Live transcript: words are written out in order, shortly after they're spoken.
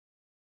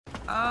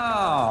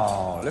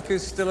Oh, look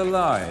who's still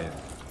alive.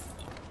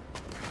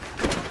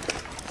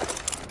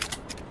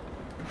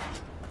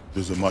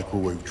 There's a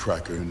microwave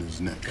tracker in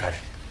his neck. Got it.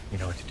 You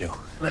know what to do.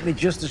 Let me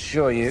just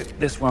assure you,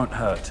 this won't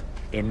hurt.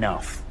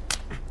 Enough.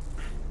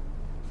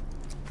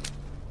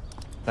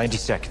 90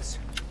 seconds.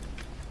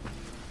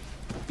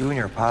 You and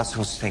your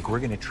apostles think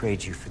we're gonna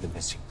trade you for the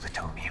missing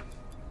plutonium.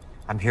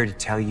 I'm here to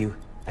tell you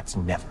that's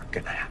never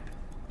gonna happen.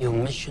 Your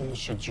mission,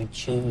 should you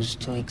choose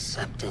to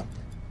accept it.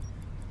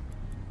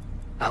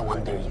 I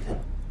wonder even,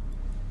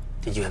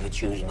 did you ever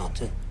choose not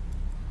to?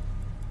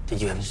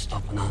 Did you ever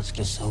stop and ask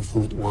yourself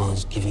who it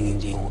was giving you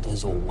the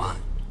orders or why?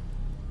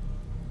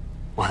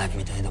 While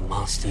every day the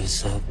master you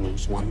serve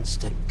moves one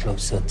step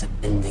closer to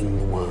ending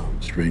the world.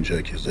 Strange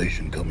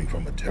accusation coming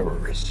from a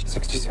terrorist.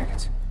 60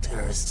 seconds.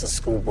 Terrorists are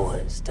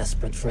schoolboys,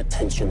 desperate for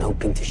attention,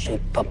 hoping to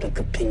shape public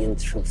opinion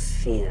through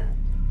fear.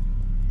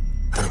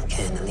 I don't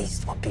care in the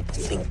least what people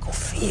think or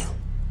feel.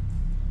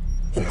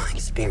 In my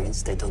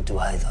experience, they don't do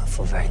either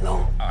for very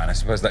long. Oh, and I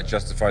suppose that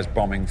justifies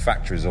bombing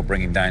factories or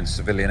bringing down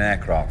civilian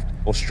aircraft,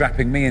 or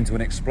strapping me into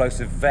an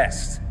explosive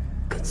vest.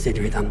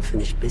 Consider it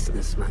unfinished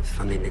business, my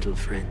funny little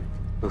friend.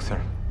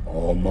 Luther.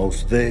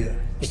 Almost there.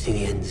 You see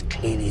the end as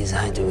clearly as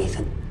I do,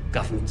 Ethan.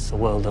 Governments the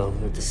world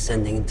over are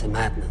descending into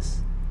madness.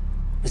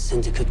 The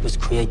Syndicate was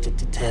created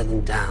to tear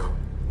them down,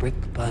 brick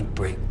by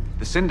brick.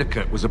 The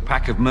Syndicate was a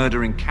pack of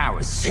murdering The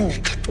cowards.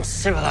 Syndicate was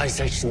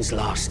civilization's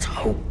last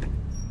hope.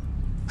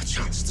 A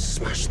chance to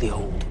smash the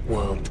old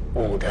world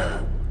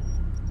order.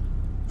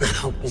 That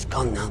hope is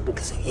gone now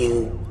because of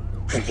you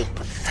and your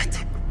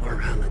pathetic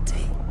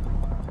morality.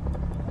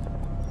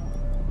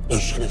 You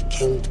should have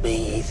killed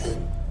me,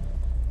 Ethan.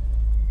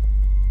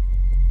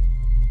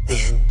 The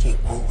end you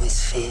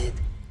always feared.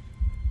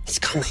 It's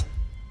coming.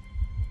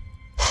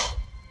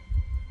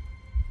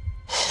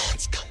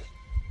 It's coming.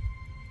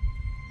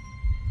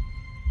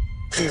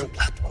 And the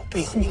blood will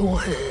be on your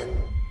hands.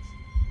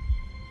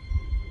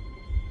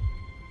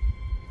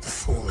 The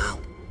fallout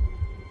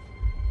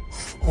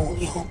of all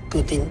your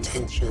good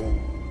intentions.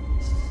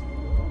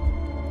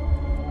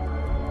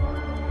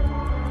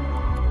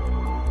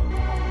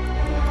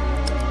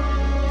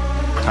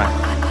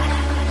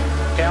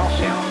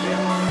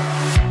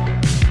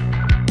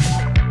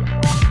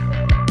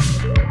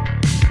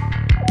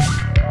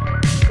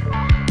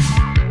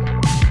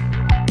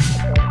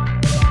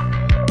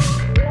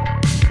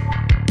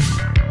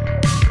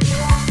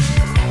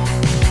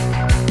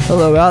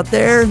 Hello out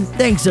there.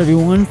 Thanks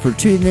everyone for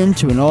tuning in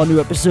to an all-new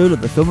episode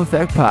of the Film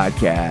Effect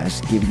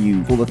Podcast, giving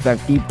you full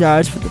effect deep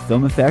dives for the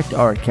Film Effect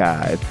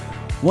Archive.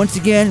 Once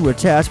again, we're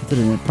tasked with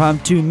an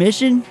impromptu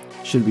mission,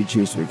 should we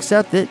choose to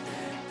accept it,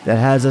 that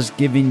has us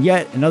giving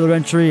yet another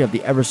entry of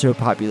the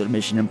ever-so-popular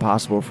Mission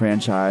Impossible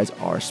franchise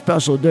our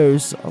special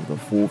dose of the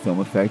full film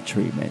effect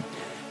treatment.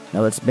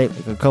 Now let's make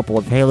like a couple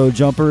of Halo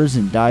jumpers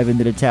and dive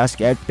into the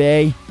task at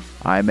bay.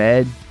 I'm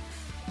Ed.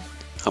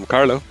 I'm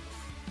Carlo.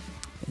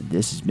 And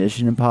this is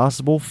Mission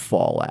Impossible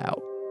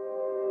Fallout.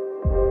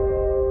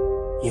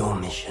 Your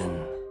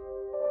mission.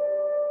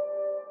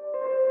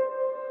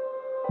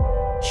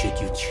 Should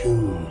you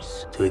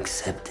choose to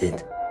accept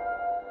it.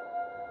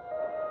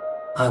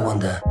 I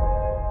wonder,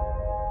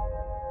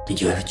 did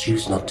you ever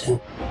choose not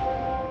to?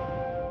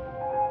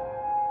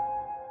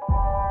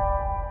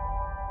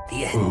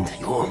 The end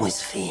you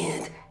always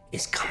feared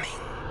is coming.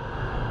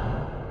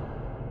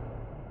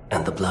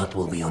 And the blood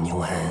will be on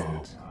your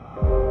hands.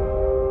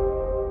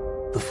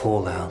 The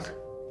fallout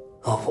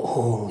of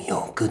all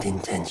your good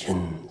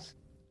intentions.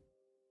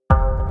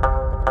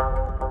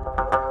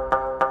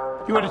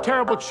 You had a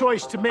terrible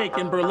choice to make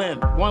in Berlin.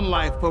 One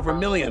life over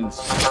millions.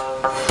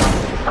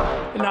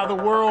 And now the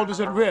world is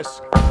at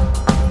risk.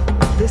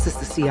 This is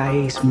the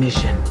CIA's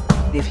mission.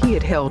 If he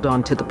had held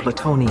on to the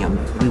plutonium,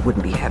 we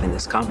wouldn't be having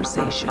this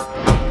conversation.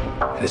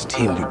 His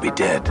team would be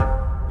dead.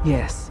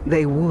 Yes,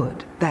 they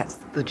would. That's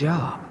the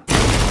job.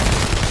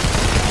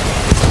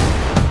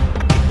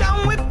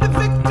 Down with the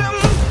victims.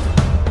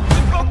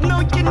 We both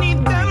know you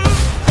need them.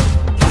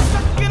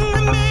 Stuck in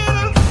the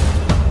middle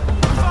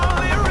of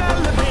all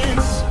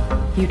irrelevance.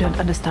 You don't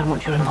understand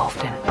what you're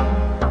involved in.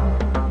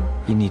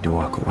 You need to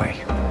walk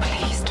away.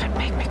 Please don't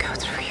make me go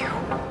through you.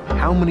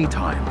 How many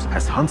times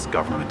has Hunt's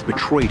government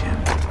betrayed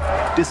him,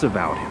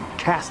 disavowed him,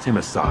 cast him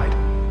aside?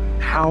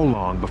 How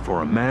long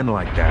before a man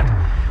like that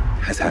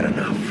has had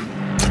enough?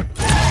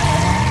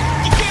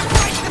 You can't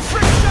fight the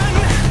friction.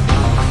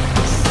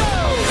 So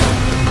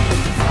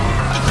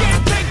you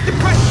can't take the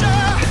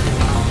pressure.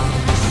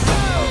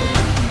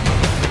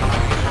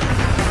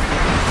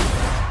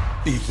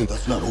 So Ethan,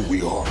 that's not who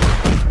we are.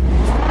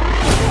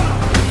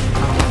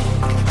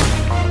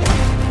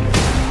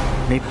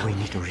 Maybe we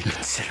need to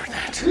reconsider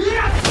that.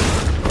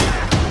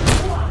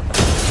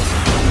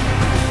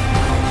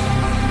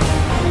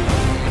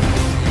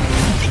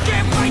 you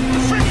can't fight the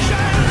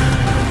friction.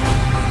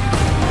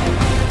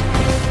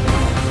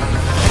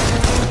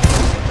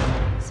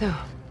 So,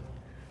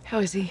 how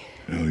is he?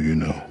 Hell, you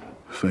know.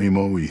 Same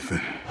old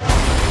Ethan.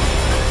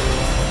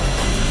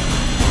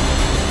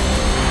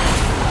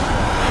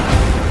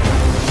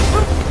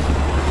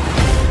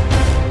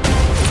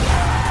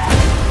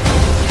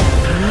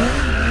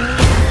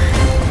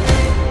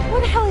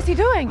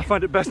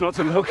 find it best not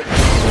to look.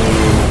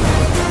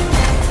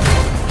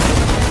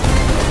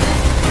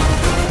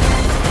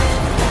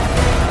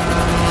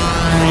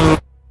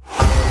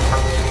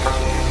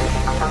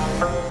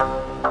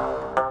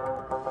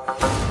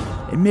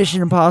 In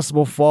Mission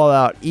Impossible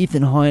Fallout,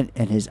 Ethan Hunt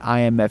and his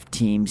IMF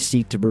team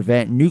seek to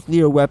prevent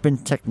nuclear weapon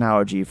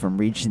technology from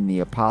reaching the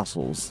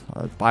Apostles,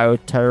 a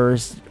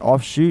bioterrorist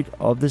offshoot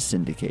of the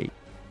Syndicate.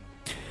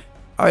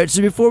 Alright,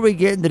 so before we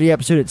get into the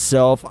episode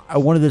itself, I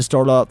wanted to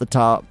start out at the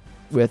top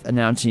with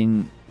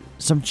announcing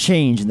some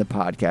change in the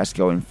podcast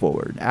going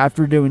forward.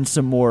 After doing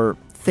some more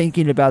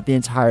thinking about the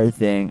entire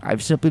thing,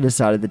 I've simply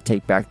decided to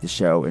take back the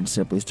show and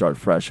simply start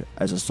fresh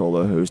as a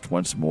solo host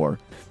once more,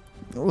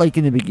 like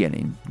in the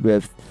beginning,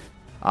 with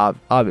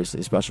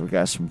obviously special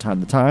guests from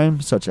time to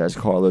time, such as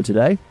Carlo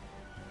today.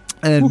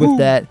 And with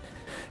that,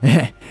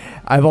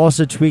 I've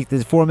also tweaked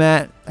the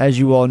format, as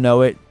you all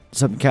know it.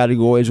 Some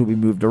categories will be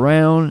moved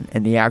around,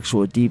 and the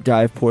actual deep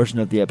dive portion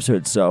of the episode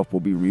itself will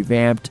be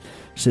revamped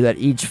so that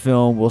each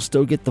film will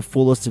still get the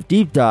fullest of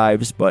deep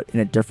dives, but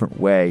in a different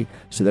way,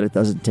 so that it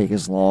doesn't take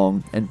as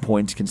long and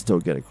points can still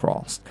get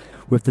across.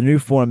 With the new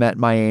format,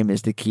 my aim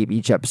is to keep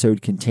each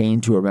episode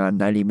contained to around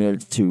 90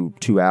 minutes to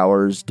 2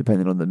 hours,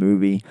 depending on the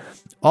movie.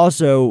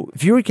 Also,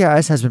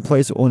 Viewcast has been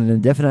placed on an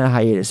indefinite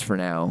hiatus for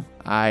now.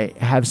 I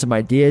have some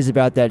ideas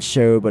about that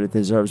show, but it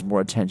deserves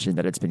more attention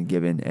than it's been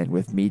given, and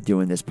with me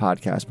doing this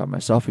podcast by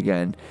myself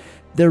again,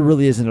 there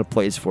really isn't a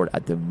place for it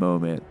at the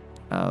moment.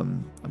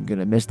 I'm going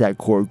to miss that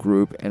core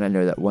group, and I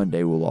know that one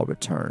day we'll all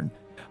return.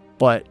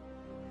 But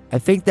I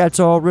think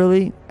that's all,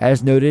 really.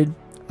 As noted,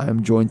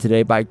 I'm joined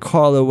today by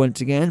Carlo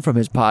once again from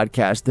his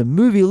podcast, The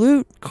Movie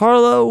Loot.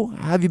 Carlo,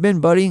 how have you been,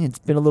 buddy? It's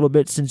been a little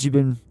bit since you've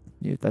been...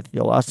 I think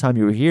the last time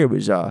you were here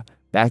was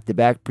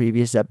back-to-back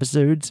previous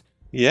episodes.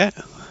 Yeah,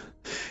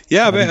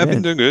 I've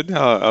been doing good.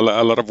 A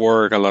lot of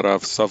work, a lot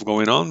of stuff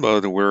going on,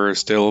 but we're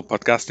still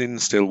podcasting,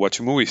 still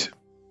watching movies.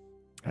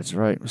 That's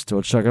right. We're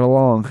still chugging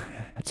along.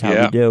 That's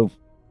how we do.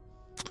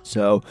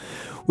 So,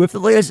 with the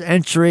latest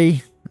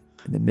entry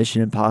in the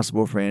Mission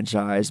Impossible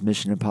franchise,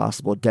 Mission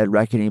Impossible Dead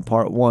Reckoning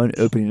Part 1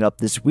 opening up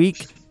this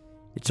week,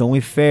 it's only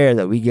fair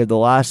that we give the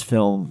last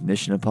film,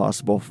 Mission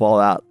Impossible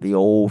Fallout, the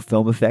old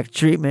film effect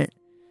treatment.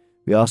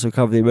 We also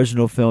covered the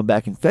original film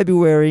back in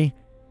February.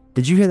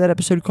 Did you hear that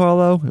episode,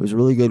 Carlo? It was a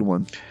really good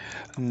one.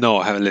 No,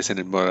 I haven't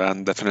listened, but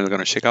I'm definitely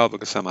going to check out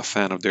because I'm a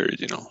fan of the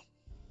original.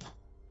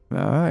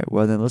 All right,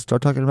 well then let's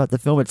start talking about the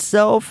film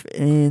itself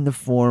in the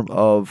form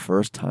of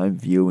first-time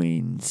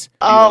viewings.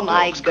 Oh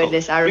my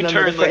goodness, I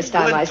remember the first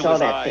time I saw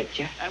that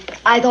picture.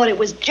 I thought it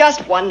was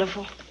just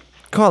wonderful.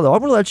 Carlo, I'm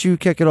going to let you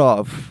kick it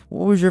off.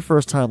 What was your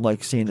first time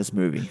like seeing this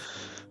movie?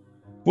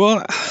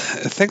 Well,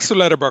 thanks to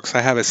Letterboxd,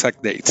 I have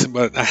exact dates,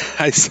 but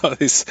I saw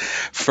this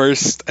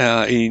first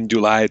in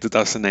July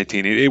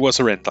 2019. It was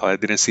a rental. I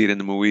didn't see it in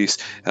the movies,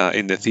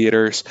 in the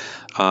theaters,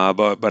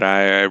 but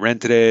I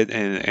rented it,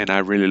 and I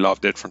really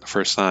loved it from the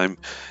first time.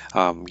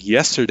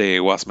 Yesterday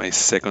was my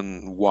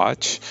second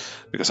watch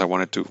because I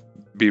wanted to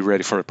be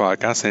ready for the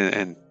podcast,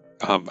 and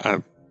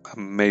I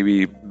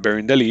maybe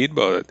bearing the lead,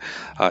 but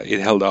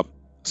it held up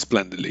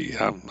splendidly.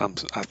 I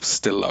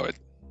still love it.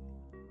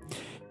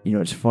 You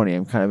know, it's funny,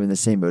 I'm kind of in the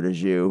same boat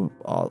as you,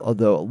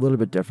 although a little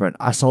bit different.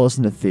 I saw this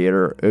in the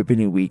theater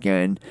opening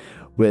weekend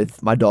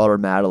with my daughter,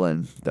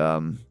 Madeline.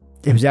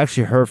 It was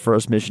actually her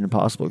first Mission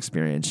Impossible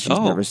experience. She's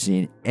never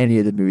seen any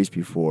of the movies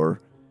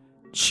before.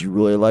 She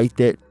really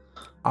liked it.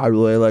 I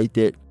really liked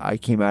it. I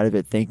came out of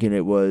it thinking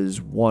it was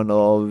one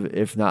of,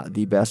 if not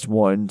the best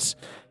ones.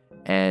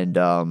 And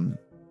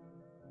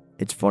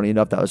it's funny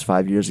enough, that was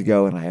 5 years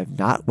ago, and I have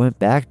not went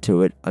back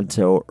to it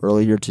until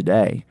earlier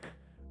today,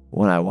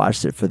 when I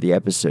watched it for the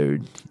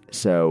episode.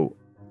 So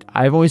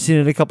I've only seen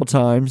it a couple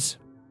times,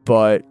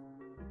 but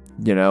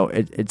you know,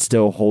 it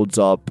still holds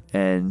up,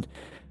 and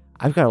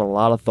I've got a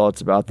lot of thoughts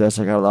about this.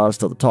 I got a lot of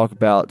stuff to talk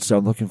about, so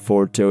I'm looking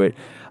forward to it.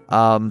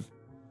 Talking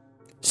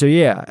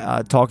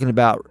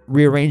about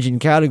rearranging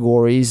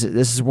categories,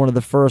 this is one of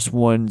the first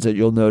ones that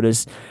you'll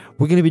notice.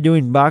 We're going to be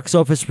doing box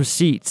office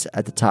receipts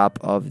at the top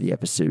of the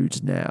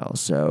episodes now,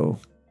 so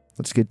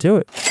let's get to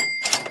it.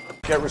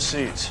 Get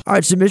receipts. All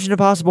right, so Mission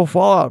Impossible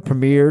Fallout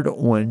premiered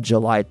on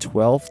July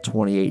 12th,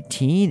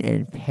 2018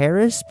 in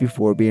Paris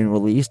before being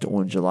released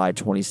on July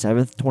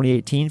 27th,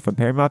 2018 from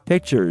Paramount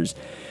Pictures.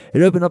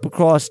 It opened up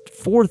across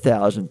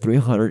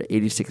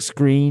 4,386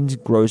 screens,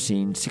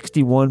 grossing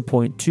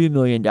 $61.2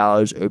 million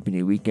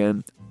opening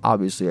weekend.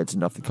 Obviously, that's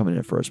enough to come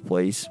in first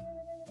place.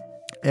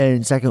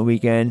 And second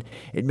weekend,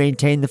 it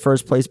maintained the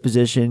first place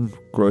position,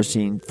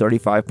 grossing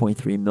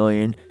 $35.3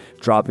 million,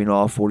 dropping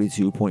off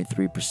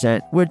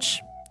 42.3%,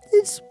 which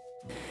is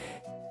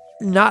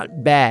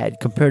not bad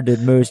compared to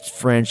most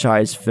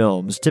franchise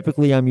films.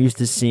 Typically, I'm used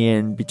to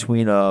seeing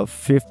between a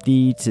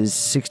 50 to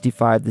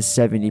 65 to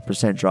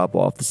 70% drop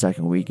off the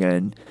second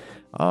weekend.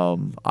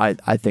 I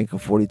think a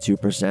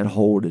 42%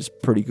 hold is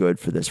pretty good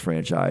for this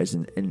franchise,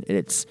 and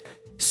it's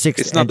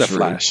sixth It's not entry. The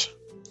Flash.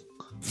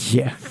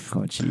 Yeah.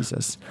 Oh,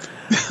 Jesus.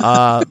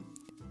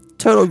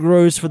 Total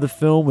gross for the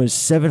film was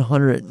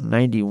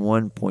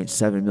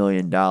 $791.7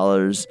 million.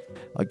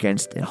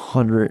 against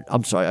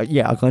against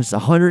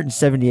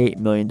 $178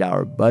 million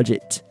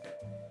budget.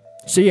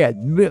 So yeah,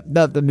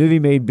 the movie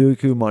made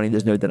buku money.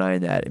 There's no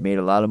denying that. It made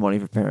a lot of money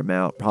for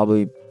Paramount.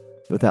 Probably,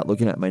 without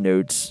looking at my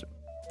notes,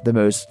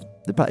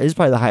 it's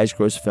probably the highest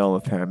gross film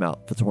of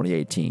Paramount for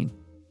 2018.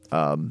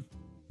 No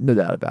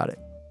doubt about it.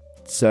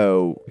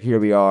 So here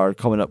we are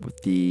coming up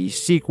with the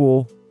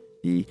sequel,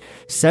 the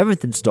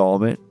 7th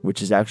installment,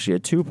 which is actually a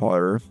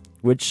 2-parter,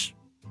 which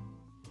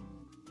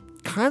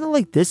kind of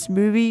like this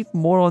movie,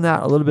 more on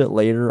that a little bit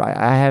later.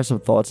 I have some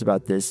thoughts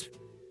about this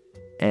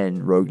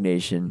and Rogue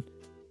Nation,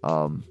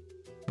 but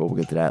we'll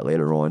get to that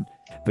later on.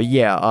 But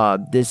yeah,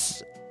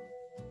 this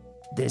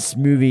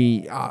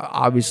movie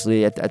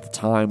obviously at the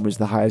time was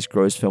the highest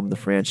gross film in the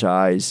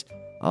franchise.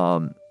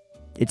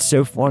 It's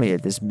so funny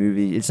at this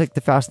movie. It's like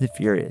the Fast and the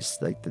Furious.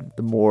 Like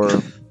the more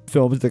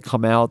films that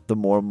come out, the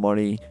more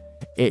money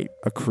it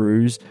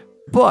accrues.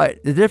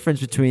 But the difference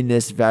between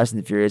this and Fast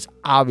and the Furious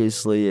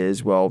obviously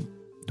is, well,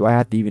 do I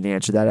have to even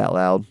answer that out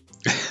loud?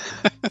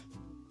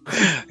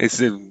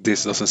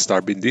 This doesn't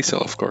star Vin Diesel,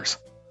 of course.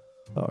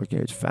 Oh, okay,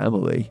 it's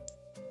family.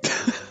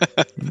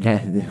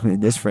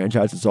 In this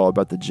franchise, it's all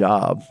about the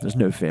job. There's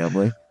no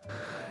family.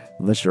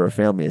 Unless you're a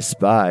family of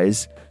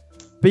spies.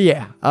 But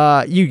yeah,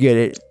 you get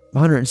it.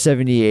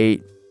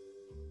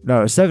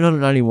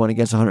 791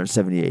 against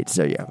 178.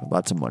 So yeah,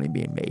 lots of money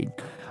being made.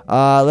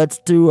 Let's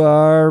do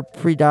our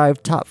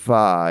pre-dive top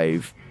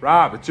 5.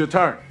 Rob, it's your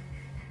turn.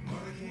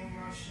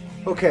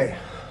 Okay,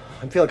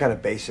 I'm feeling kind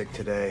of basic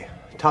today.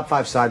 Top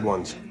 5 side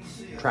ones,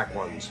 track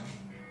ones.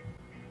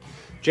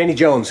 Janie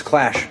Jones,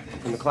 Clash,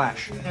 from The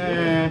Clash.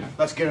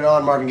 Let's Get It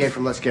On, Marvin Gaye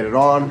from Let's Get It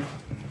On.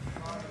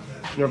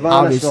 Nirvana,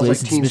 Obviously,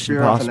 Smells Like Teen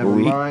Spirit off of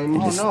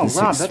Nevermind. Oh no,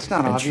 Rob, that's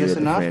not obvious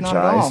enough. Not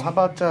at all. How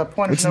about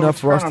Point It's of No enough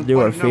for us Return to do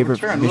on our Point of No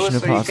favorite Return, Mission Lewis,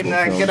 so you Impossible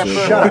can, get up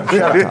films. Shut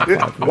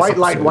up. White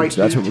Light, White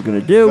So that's Heat. what we're going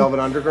to do. Velvet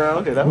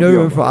Underground. Okay, No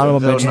room for honorable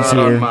mentions Not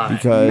on here mine.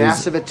 because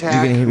Massive you're Attack,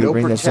 going to hear me No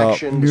bring this up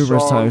Protection, the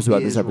numerous song times throughout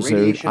this is episode.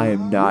 Radiation. I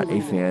am not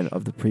a fan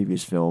of the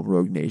previous film,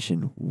 Rogue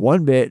Nation.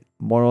 One bit.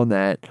 More on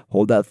that.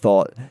 Hold that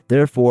thought.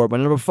 Therefore, my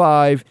number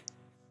 5,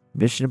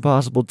 Mission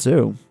Impossible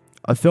 2.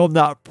 A film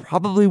that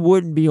probably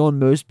wouldn't be on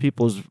most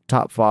people's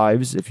top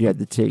 5s if you had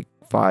to take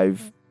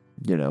 5,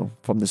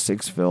 from the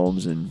 6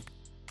 films and,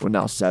 well,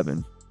 now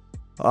 7.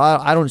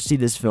 I don't see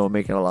this film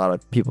making a lot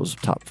of people's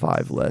top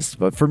 5 lists,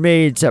 but for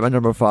me, it's at my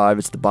number 5.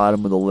 It's the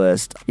bottom of the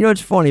list.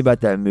 It's funny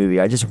about that movie.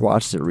 I just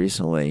watched it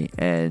recently,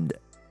 and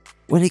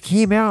when it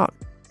came out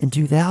in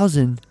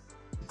 2000,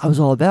 I was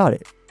all about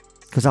it.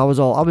 Because I was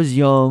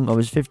young. I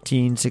was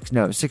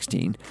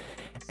 16,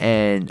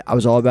 and I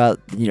was all about,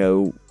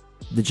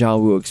 the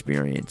John Woo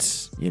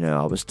experience.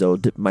 I was still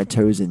dipping my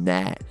toes in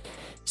that.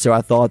 So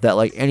I thought that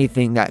like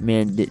anything that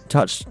man did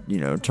touch,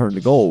 turned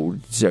to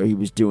gold. So he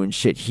was doing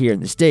shit here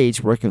in the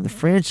States, working with the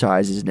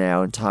franchises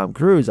now, and Tom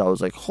Cruise. I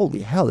was like, holy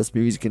hell, this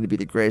movie's going to be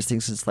the greatest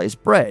thing since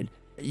sliced bread.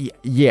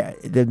 Yeah,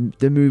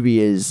 the movie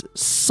is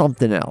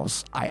something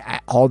else.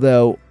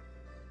 Although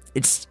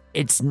it's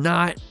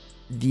not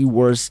the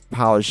worst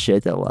pile of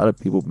shit that a lot of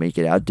people make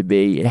it out to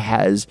be. It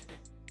has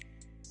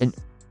an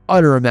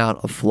utter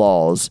amount of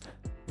flaws.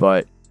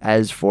 But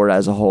as for it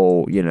as a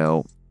whole,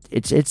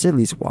 it's at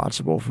least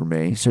watchable for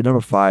me. So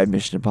number 5,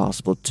 Mission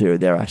Impossible 2.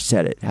 There, I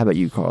said it. How about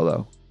you,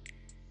 Carlo?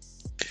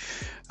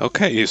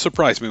 Okay, you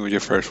surprised me with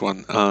your first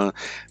one.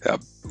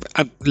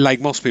 Like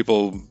most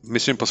people,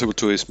 Mission Impossible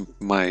 2 is it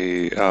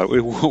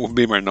will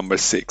be my number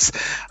 6.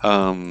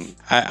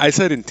 I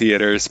saw it in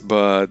theaters,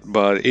 but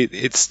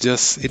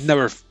it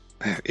never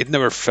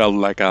felt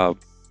like a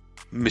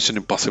Mission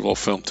Impossible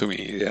film to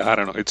me. I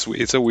don't know.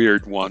 It's a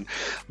weird one,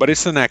 but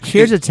it's an action.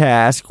 Here's a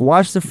task: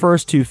 watch the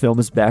first 2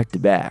 films back to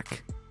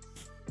back.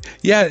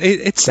 Yeah,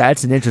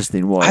 that's an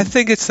interesting one. I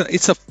think it's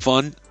a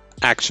fun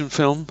action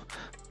film,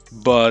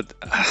 but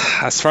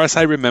as far as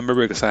I remember,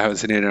 because I haven't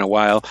seen it in a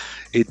while,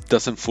 it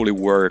doesn't fully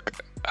work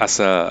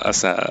as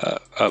a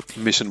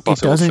Mission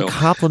Impossible film. It doesn't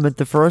complement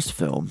the first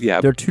film.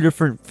 Yeah, they're 2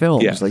 different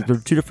films. Yeah. Like they're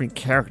 2 different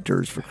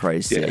characters, for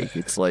Christ's sake.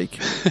 It's like,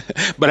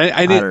 but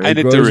I need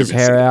to grows his revisit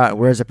hair it. out,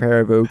 wears a pair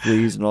of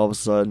Oakleys, and all of a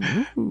sudden,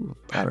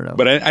 I don't know.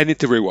 But I need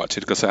to rewatch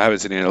it because I haven't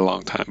seen it in a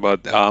long time.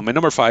 But my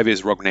number 5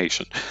 is Rogue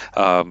Nation.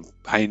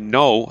 I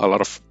know a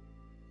lot of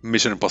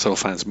Mission Impossible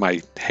fans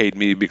might hate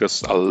me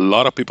because a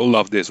lot of people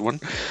love this one.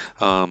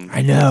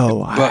 I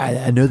know.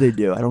 I know they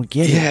do. I don't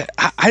get it. Yeah,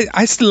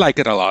 I still like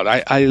it a lot.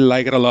 I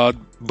like it a lot,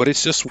 but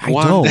it's just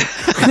one.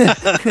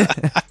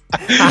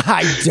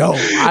 I don't.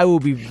 I will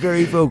be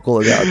very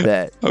vocal about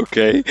that.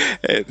 Okay.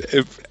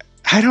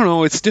 I don't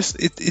know. It's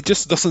just it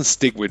just doesn't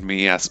stick with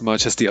me as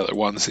much as the other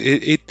ones.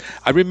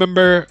 I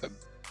remember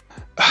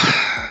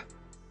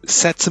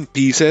sets and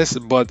pieces,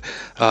 but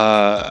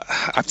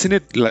I've seen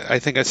it. I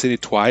think I've seen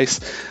it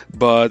twice,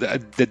 but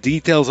the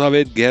details of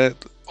it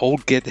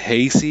get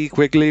hazy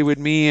quickly with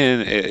me,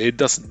 and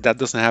that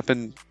doesn't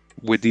happen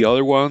with the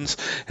other ones.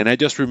 And I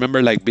just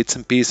remember like bits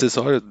and pieces.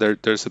 Oh,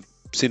 there's a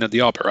scene at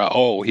the opera.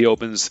 Oh, he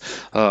opens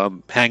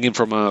hanging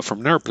from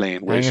an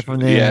airplane. Hanging from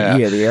the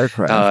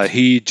aircraft.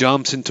 He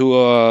jumps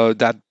into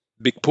that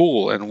big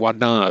pool and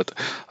whatnot.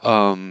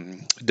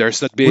 There's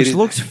that bit, which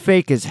looks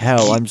fake as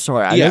hell. I'm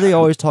sorry. I know they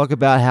always talk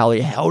about how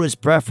he held his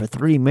breath for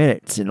 3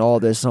 minutes and all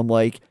this. I'm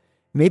like,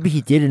 maybe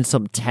he did in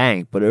some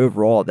tank, but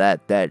overall,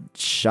 that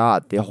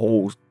shot, the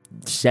whole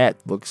set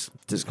looks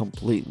just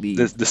completely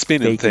the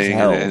spinning thing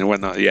and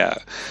whatnot. Yeah,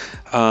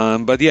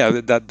 but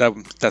yeah,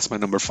 that's my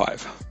number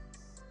 5.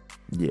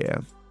 Yeah.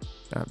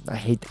 I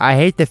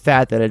hate the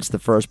fact that it's the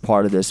first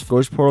part of this.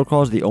 Ghost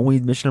Protocol is the only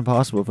Mission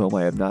Impossible film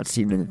I have not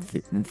seen in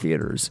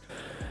theaters.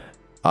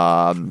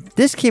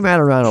 This came out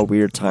around a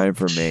weird time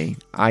for me.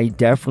 I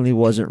definitely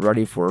wasn't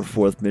ready for a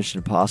 4th Mission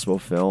Impossible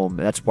film.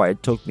 That's why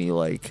it took me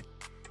like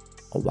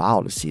a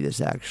while to see this,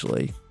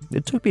 actually.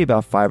 It took me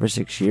about 5 or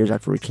 6 years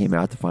after it came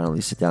out to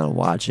finally sit down and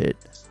watch it.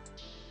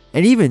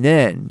 And even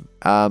then,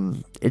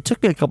 it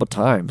took me a couple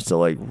times to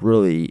like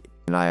really...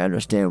 And I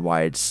understand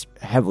why it's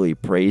heavily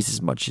praised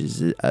as much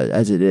as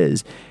it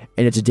is.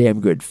 And it's a damn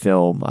good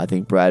film. I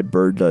think Brad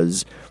Bird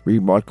does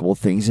remarkable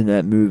things in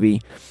that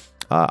movie.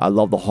 I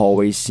love the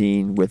hallway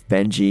scene with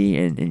Benji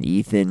and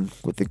Ethan,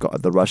 with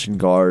the Russian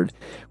guard,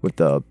 with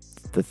the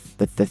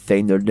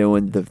thing they're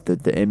doing,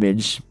 the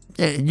image.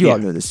 You all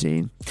know the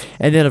scene.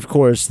 And then, of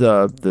course,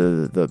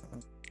 the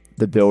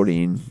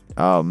building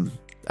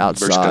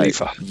outside. Burj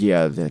Khalifa.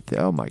 Yeah.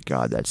 Oh my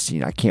God, that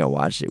scene! I can't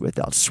watch it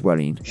without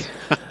sweating.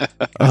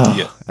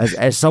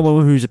 As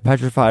someone who's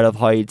petrified of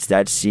heights,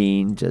 that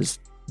scene just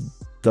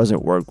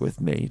doesn't work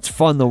with me. It's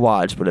fun to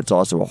watch, but it's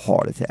also a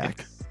heart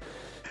attack.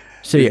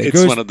 So yeah,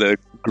 it's one of the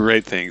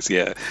great things.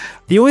 Yeah.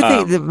 The only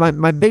thing that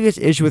my biggest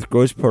issue with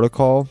Ghost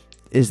Protocol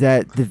is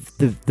that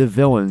the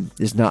villain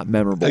is not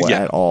memorable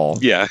at all.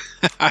 Yeah,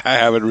 I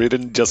have it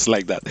written just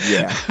like that.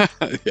 Yeah.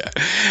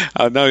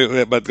 Yeah.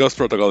 No, but Ghost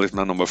Protocol is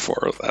my number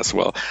 4 as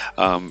well.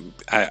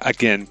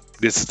 Again,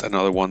 this is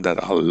another one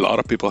that a lot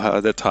of people have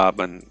at the top,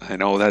 and I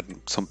know that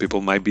some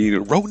people might be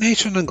Rogue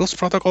Nation and Ghost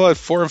Protocol at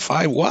 4 and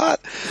 5. What?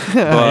 But,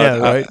 yeah,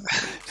 right.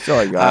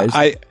 Sorry, guys.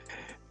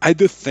 I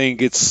do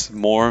think it's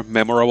more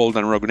memorable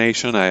than Rogue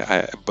Nation.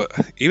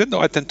 But even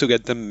though I tend to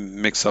get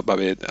them mixed up a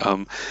bit,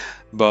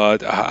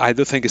 but I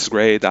do think it's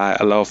great.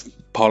 I love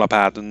Paula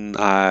Patton.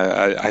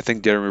 I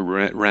think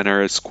Jeremy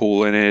Renner is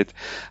cool in it.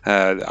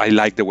 I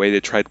like the way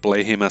they try to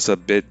play him as a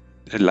bit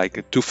like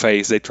a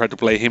Two-Face. They try to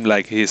play him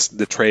like he's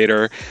the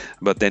traitor,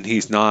 but then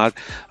he's not.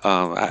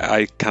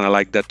 I kind of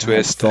like that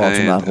twist. Thoughts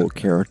on that whole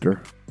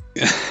character.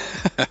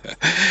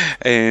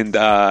 And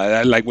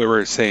like we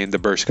were saying, the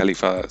Burj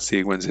Khalifa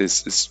sequence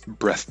is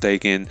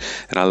breathtaking,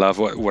 and I love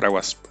what I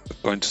was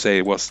going to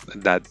say was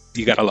that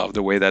you gotta love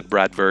the way that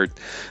Brad Bird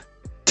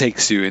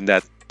takes you in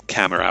that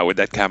camera with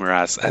that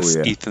camera as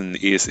Ethan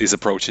is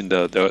approaching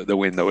the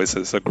window.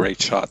 It's a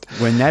great shot.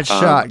 When that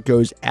shot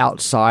goes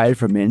outside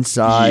from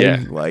inside,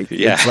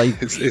 it's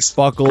like it's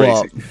buckle crazy.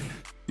 Up.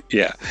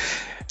 Yeah.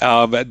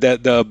 But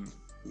the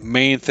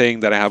main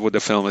thing that I have with the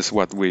film is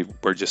what we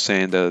were just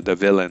saying. The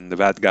villain, the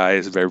bad guy,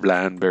 is very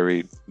bland,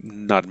 very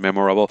not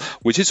memorable,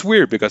 which is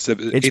weird because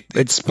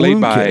it's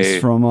played by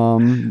from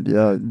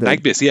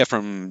Mike Biss,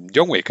 from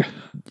John Wick.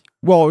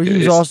 Well,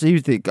 he was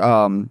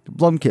the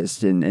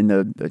Blumkist in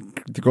the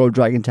Gold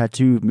Dragon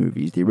Tattoo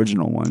movies, the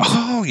original ones.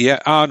 Oh yeah.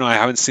 Oh no, I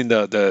haven't seen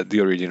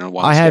the original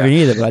ones. I haven't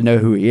either, but I know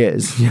who he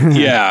is.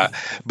 Yeah,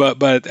 but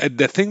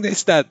the thing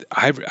is that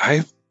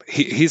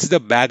he's the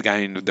bad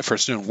guy in the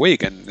first John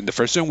Wick, and in the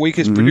first John Wick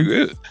is pretty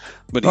good.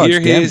 But here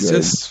he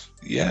is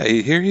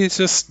here he's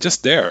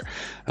just there,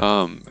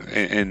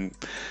 and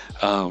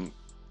I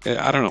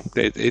don't know.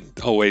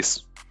 It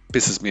always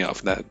pisses me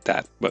off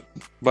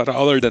but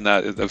other than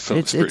that, the film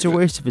it's a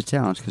waste of his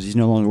talent because he's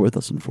no longer with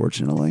us,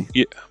 unfortunately.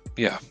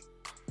 Yeah.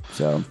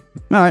 So, all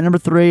right, number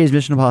 3 is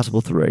Mission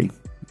Impossible 3.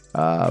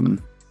 I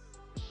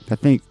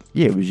think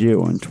it was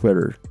you on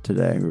Twitter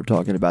today. We were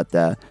talking about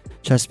that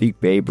Chesapeake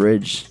Bay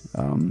Bridge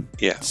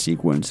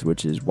sequence,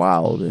 which is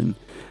wild, and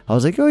I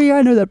was like, oh yeah,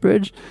 I know that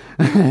bridge.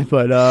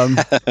 But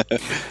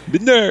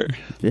been there.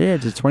 Yeah,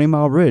 it's a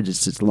 20-mile bridge.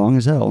 It's long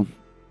as hell.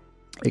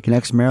 It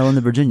connects Maryland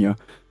to Virginia.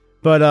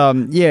 But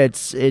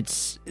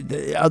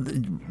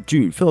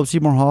dude, Philip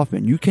Seymour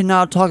Hoffman. You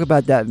cannot talk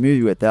about that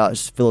movie without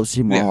Philip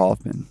Seymour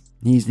Hoffman.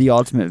 He's the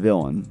ultimate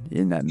villain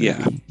in that movie.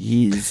 Yeah.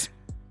 He's,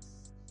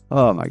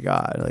 oh my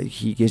God, like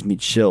he gives me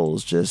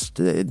chills. Just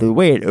the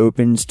way it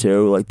opens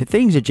too, like the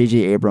things that J.J.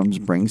 Abrams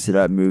brings to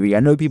that movie. I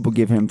know people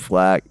give him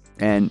flack,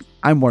 and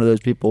I'm one of those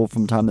people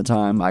from time to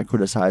time. I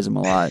criticize him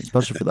a lot,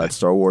 especially for that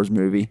Star Wars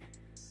movie,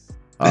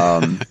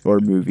 or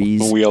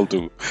movies. We all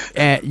do.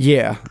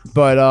 Yeah,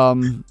 but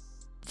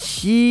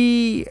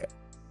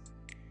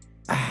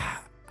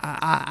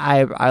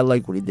I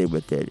like what he did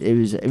with it.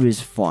 It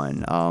was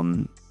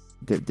fun.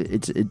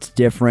 It's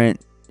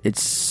different.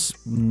 It's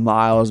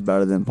miles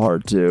better than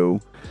part 2.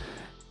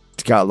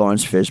 It's got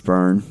Lawrence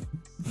Fishburne.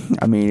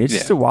 I mean, it's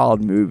just a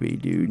wild movie,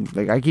 dude.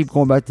 Like, I keep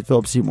going back to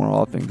Philip Seymour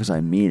Hoffman because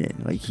I mean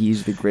it. Like,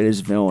 he's the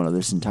greatest villain of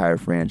this entire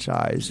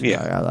franchise.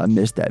 Yeah, I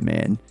miss that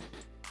man.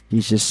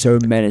 He's just so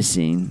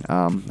menacing.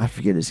 I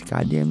forget his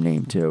goddamn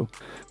name too.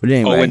 But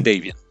anyway, Owen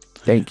Davian.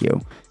 Thank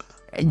you.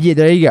 Yeah,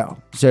 there you go.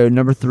 So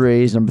number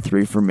 3 is number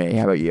 3 for me.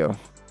 How about you?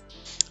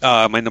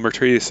 My number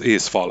 3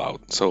 is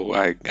Fallout, so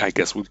I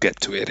guess we'll get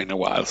to it in a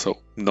while, so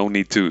no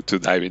need to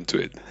dive into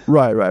it.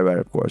 Right,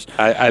 of course.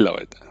 I love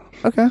it.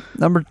 Okay.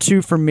 Number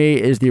 2 for me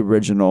is the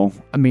original.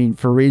 I mean,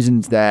 for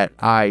reasons that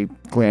I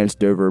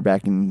glanced over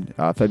back in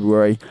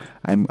February,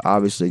 I'm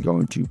obviously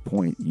going to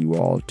point you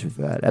all to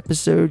that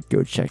episode.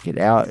 Go check it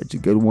out. It's a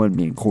good one.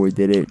 Me and Corey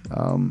did it.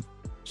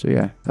 So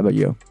yeah, how about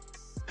you?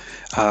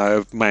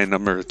 My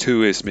number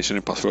 2 is Mission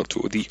Impossible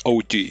 2, the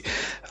OG.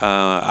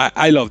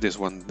 I love this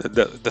one.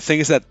 The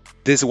thing is that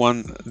this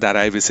one that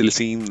I've easily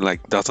seen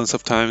like dozens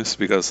of times,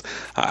 because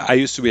I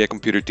used to be a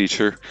computer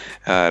teacher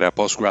at a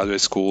postgraduate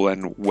school,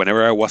 and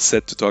whenever I was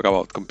set to talk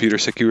about computer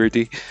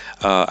security,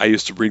 I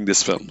used to bring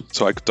this film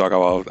so I could talk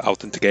about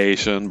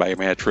authentication,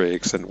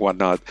 biometrics, and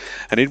whatnot,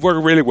 and it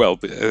worked really well.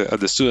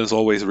 The students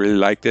always really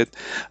liked it,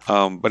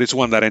 but it's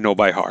one that I know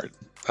by heart.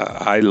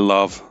 I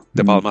love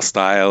De Palma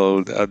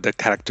style. The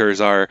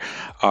characters are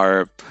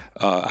I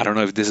don't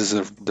know if this is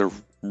the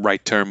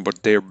right term,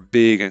 but they're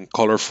big and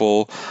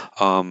colorful.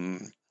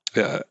 The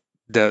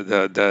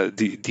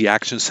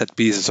action set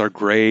pieces are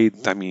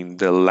great. I mean,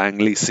 the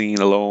Langley scene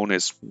alone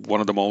is one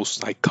of the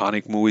most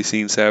iconic movie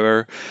scenes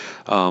ever.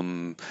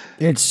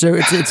 It's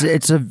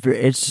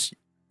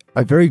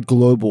a very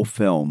global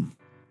film.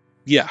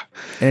 Yeah,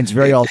 and it's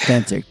very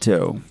authentic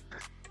too.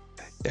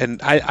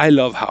 And I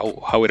love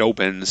how it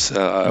opens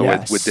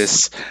with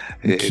this.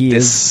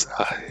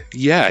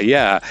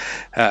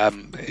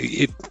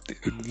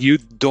 You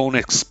don't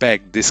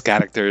expect these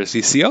characters.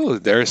 You see,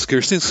 there's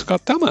Kirsten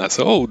Scott Thomas.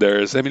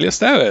 There's Emilio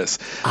Estevez.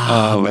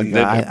 And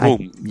then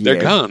boom, they're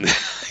gone.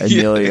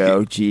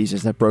 Emilio,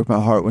 Jesus, that broke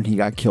my heart when he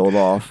got killed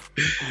off.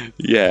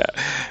 Yeah.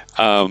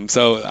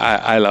 So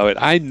I love it.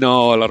 I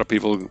know a lot of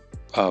people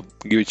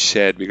give it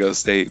shit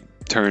because they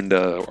turned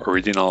the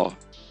original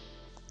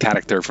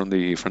character from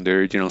the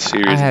original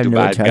series I had into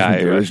no bad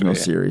guy. The original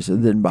series, it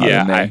didn't bother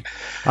me.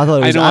 I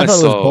thought it was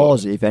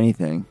ballsy, if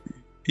anything.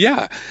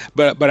 Yeah,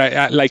 but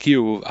I like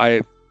you.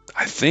 I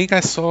think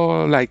I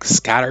saw like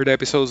scattered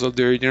episodes of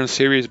the original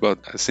series,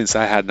 but since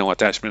I had no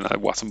attachment, I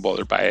wasn't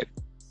bothered by it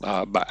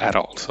at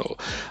all. So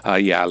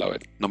yeah, I love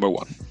it. Number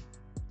 1.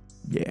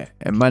 Yeah,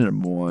 and my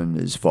number 1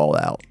 is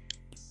Fallout.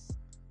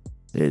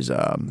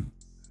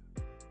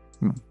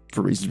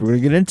 For reasons we're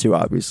going to get into,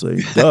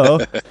 obviously.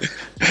 Duh.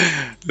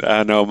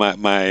 No,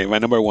 my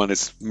number 1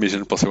 is Mission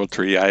Impossible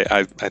 3.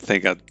 I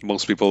think that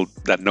most people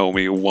that know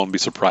me won't be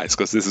surprised,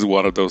 because this is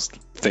one of those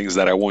things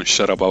that I won't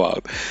shut up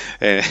about.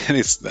 And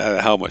it's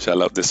how much I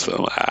love this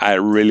film. I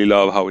really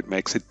love how it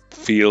makes it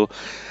feel.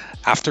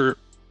 After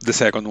the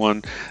second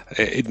one,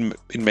 it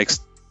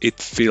makes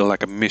it feel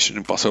like a Mission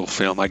Impossible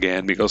film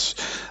again, because,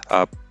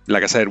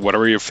 like I said,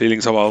 whatever your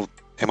feelings about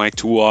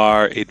MI2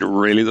 are, it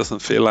really doesn't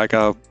feel like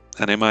a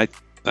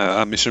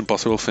Mission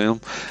Impossible film,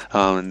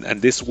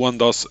 and this one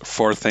does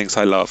 4 things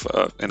I love,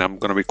 and I'm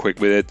gonna be quick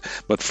with it.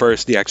 But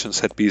first, the action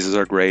set pieces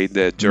are great.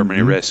 The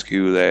Germany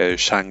rescue, the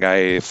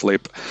Shanghai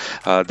flip,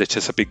 the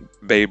Chesapeake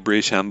Bay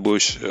Bridge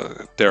ambush,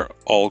 they're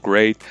all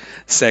great.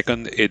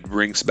 Second, it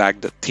brings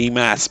back the team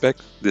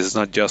aspect. This is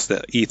not just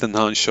the Ethan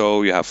Hunt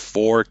show. You have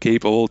 4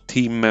 capable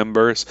team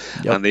members,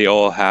 and they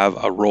all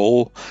have a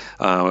role.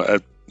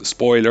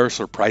 Spoiler,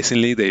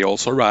 surprisingly, they all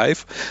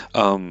survive.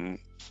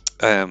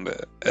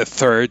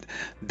 Third,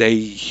 they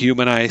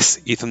humanize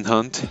Ethan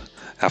Hunt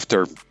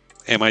after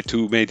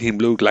MI2 made him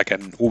look like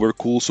an uber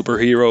cool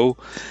superhero.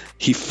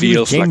 He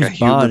feels like a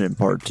human. Bond in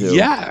part 2.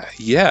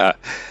 Yeah.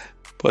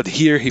 But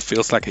here he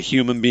feels like a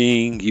human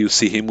being. You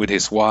see him with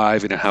his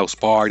wife in a house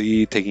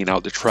party, taking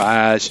out the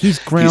trash. He's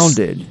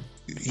grounded.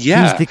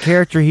 He's the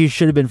character he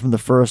should have been from the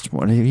first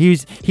one.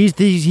 He's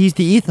the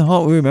Ethan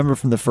Hunt we remember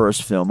from the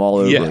first film all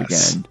over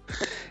again.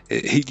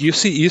 You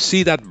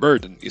see that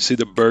burden. You see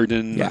the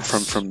burden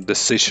from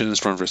decisions,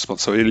 from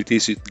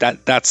responsibilities.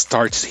 That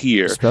starts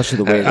here, especially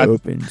the way it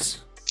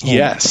opens.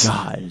 Yes, my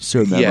God, it's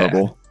so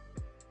memorable.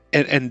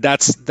 Yeah. And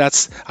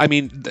that's. I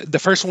mean, the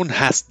first one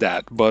has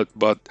that, but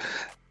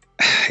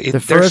the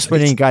first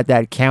one ain't got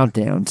that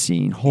countdown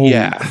scene. Holy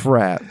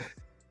crap!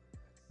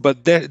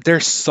 But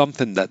there's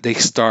something that they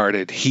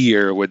started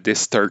here with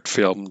this third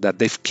film that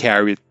they've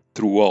carried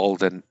through all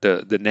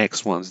the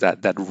next ones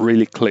that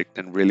really clicked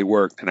and really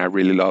worked, and I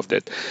really loved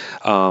it.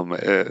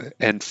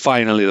 And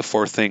finally, the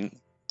fourth thing,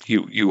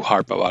 you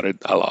harp about it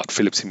a lot,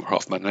 Philip Seymour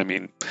Hoffman. I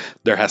mean,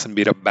 there hasn't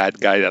been a bad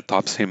guy that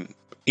tops him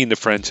in the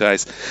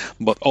franchise,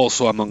 but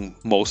also among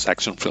most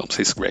action films,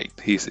 he's great.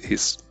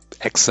 He's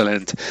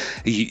excellent.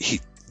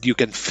 You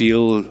can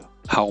feel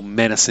how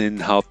menacing,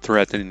 how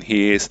threatening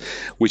he is,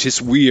 which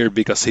is weird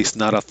because he's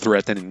not a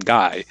threatening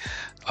guy.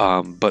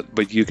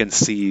 But you can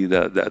see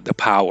the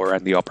power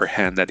and the upper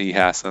hand that he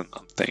has on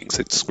things.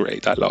 It's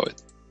great. I love it.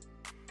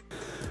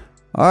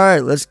 All right,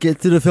 let's get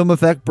to the film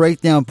effect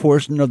breakdown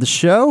portion of the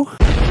show.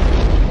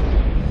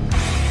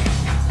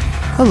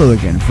 Hello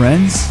again,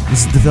 friends.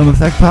 This is the Film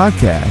Effect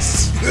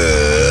Podcast.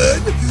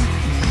 Good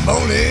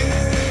morning,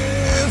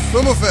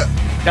 Film Effect.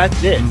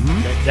 That's it.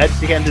 That's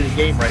the end of the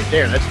game right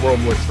there. That's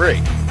World War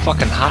III.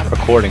 Fucking hot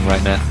recording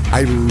right now.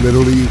 I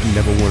literally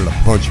never wanted to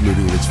punch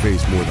Movie in its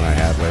face more than I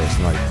had last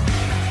night.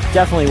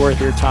 definitely worth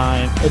your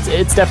time.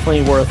 It's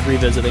definitely worth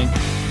revisiting.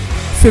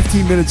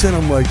 15 minutes in,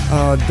 I'm like,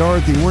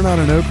 Dorothy, we're not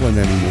in Oakland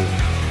anymore.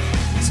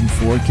 It's in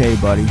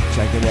 4K, buddy.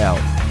 Check it out.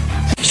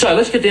 So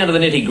let's get down to the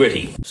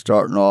nitty-gritty.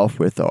 Starting off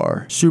with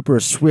our super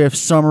swift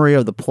summary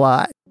of the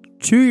plot.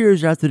 2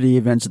 years after the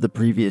events of the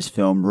previous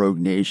film, Rogue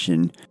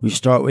Nation, we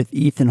start with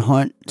Ethan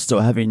Hunt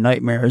still having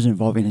nightmares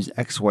involving his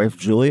ex-wife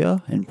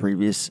Julia and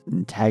previous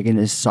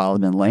antagonist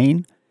Solomon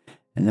Lane.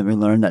 And then we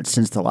learn that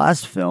since the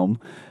last film,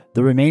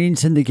 the remaining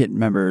syndicate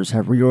members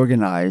have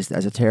reorganized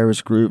as a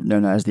terrorist group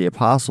known as the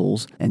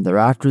Apostles, and they're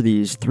after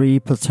these 3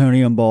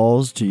 plutonium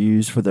balls to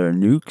use for their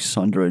nukes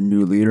under a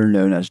new leader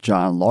known as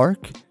John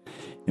Lark.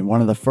 In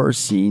one of the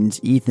first scenes,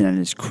 Ethan and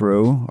his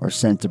crew are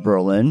sent to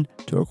Berlin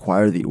to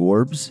acquire the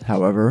orbs.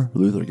 However,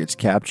 Luther gets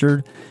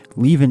captured,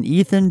 leaving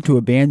Ethan to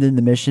abandon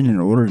the mission in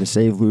order to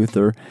save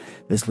Luther.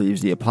 This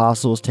leaves the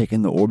Apostles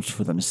taking the orbs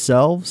for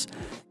themselves.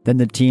 Then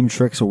the team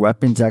tricks a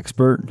weapons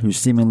expert who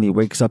seemingly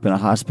wakes up in a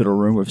hospital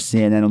room with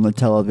CNN on the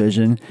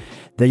television.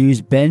 They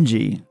use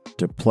Benji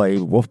to play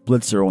Wolf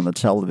Blitzer on the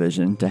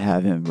television to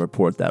have him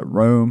report that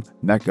Rome,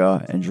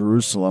 Mecca, and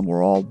Jerusalem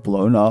were all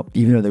blown up,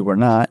 even though they were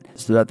not,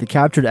 so that the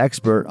captured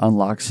expert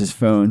unlocks his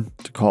phone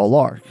to call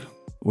Lark,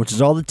 which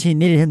is all the team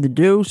needed him to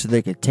do so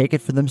they could take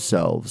it for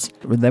themselves.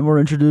 Then we're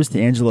introduced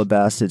to Angela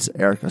Bassett's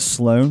Erica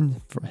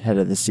Sloane, head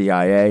of the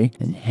CIA,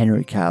 and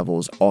Henry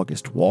Cavill's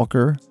August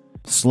Walker.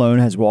 Sloane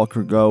has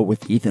Walker go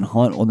with Ethan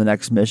Hunt on the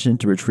next mission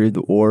to retrieve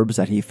the orbs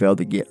that he failed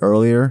to get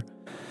earlier.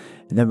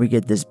 And then we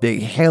get this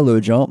big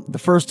halo jump, the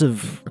first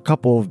of a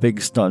couple of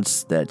big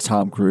stunts that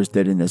Tom Cruise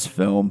did in this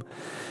film.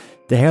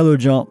 The halo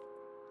jump,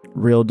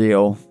 real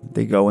deal.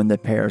 They go into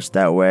Paris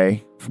that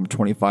way from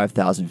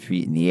 25,000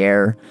 feet in the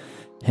air,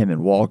 him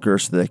and Walker,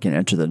 so they can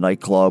enter the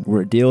nightclub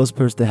where a deal is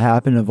supposed to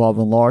happen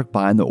involving Lark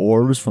buying the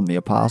orbs from the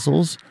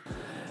Apostles.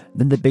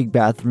 Then the big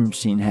bathroom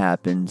scene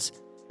happens.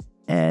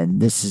 And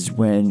this is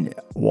when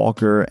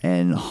Walker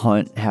and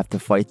Hunt have to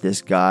fight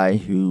this guy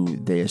who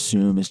they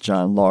assume is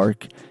John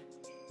Lark.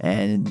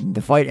 And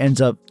the fight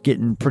ends up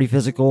getting pretty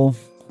physical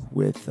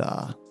with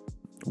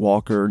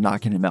Walker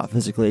knocking him out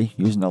physically,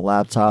 using a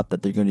laptop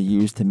that they're going to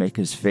use to make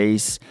his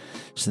face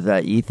so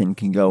that Ethan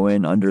can go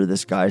in under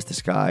this guy's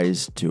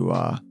disguise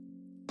to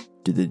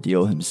do the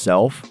deal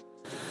himself.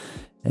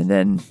 And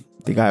then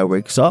the guy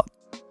wakes up.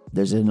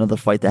 There's another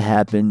fight that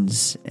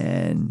happens,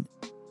 and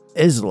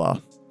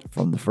Isla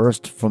from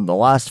the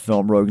last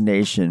film, Rogue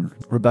Nation,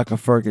 Rebecca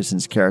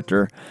Ferguson's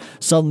character,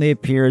 suddenly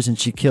appears and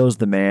she kills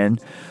the man,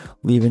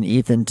 leaving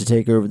Ethan to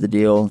take over the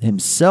deal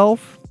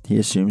himself. He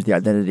assumes the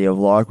identity of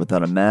Lark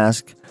without a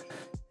mask,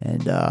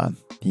 and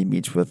he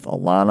meets with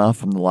Alana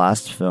from the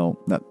last film.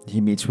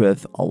 He meets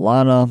with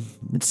Alana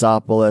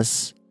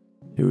Mitsopoulos,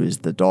 who is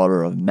the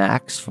daughter of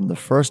Max from the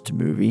first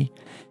movie,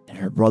 and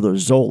her brother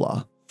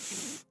Zola,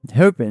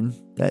 hoping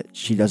that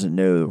she doesn't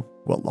know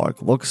what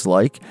Lark looks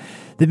like.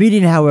 The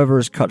meeting, however,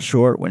 is cut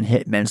short when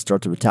hitmen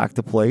start to attack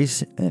the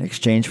place. In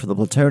exchange for the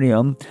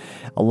plutonium,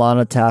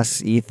 Alana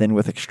tasks Ethan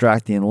with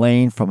extracting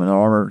Lane from an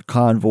armored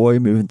convoy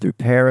moving through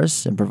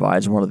Paris and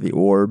provides one of the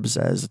orbs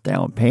as a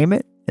down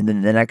payment. And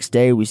then the next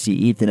day, we see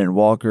Ethan and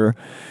Walker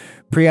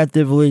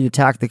preemptively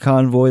attack the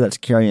convoy that's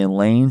carrying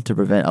Lane to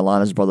prevent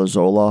Alana's brother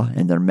Zola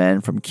and their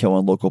men from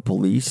killing local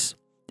police.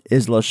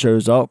 Isla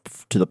shows up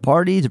to the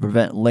party to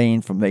prevent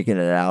Lane from making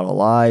it out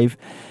alive.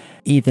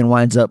 Ethan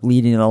winds up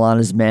leading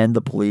Alana's men,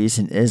 the police,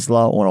 and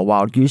Isla on a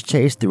wild goose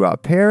chase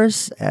throughout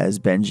Paris as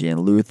Benji and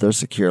Luther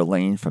secure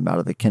Lane from out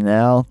of the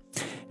canal.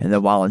 And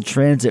then while in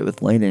transit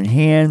with Lane in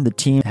hand, the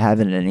team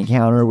having an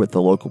encounter with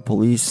the local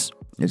police.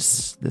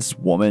 It's this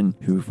woman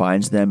who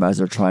finds them as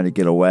they're trying to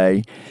get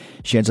away.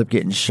 She ends up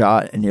getting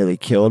shot and nearly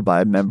killed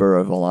by a member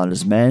of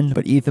Alana's men,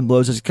 but Ethan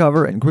blows his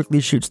cover and quickly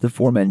shoots the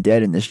 4 men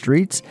dead in the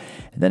streets,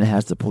 and then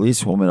has the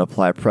policewoman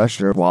apply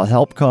pressure while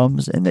help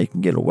comes and they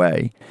can get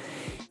away.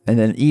 And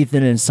then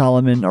Ethan and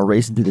Solomon are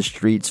racing through the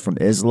streets from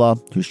Isla,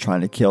 who's trying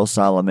to kill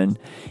Solomon.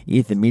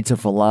 Ethan meets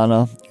with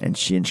Alana, and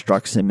she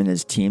instructs him and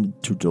his team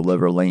to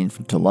deliver Lane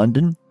to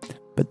London.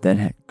 But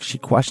then she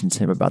questions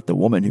him about the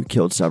woman who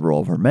killed several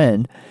of her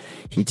men.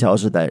 He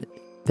tells her that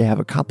they have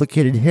a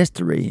complicated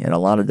history, and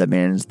Alana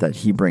demands that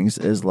he brings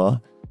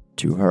Isla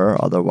to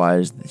her,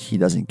 otherwise he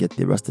doesn't get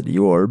the rest of the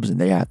orbs, and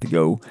they have to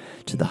go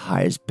to the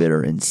highest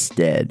bidder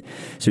instead.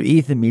 So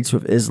Ethan meets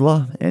with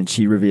Isla, and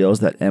she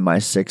reveals that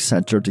MI6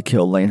 sent her to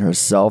kill Lane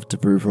herself to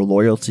prove her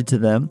loyalty to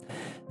them.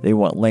 They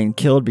want Lane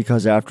killed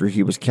because after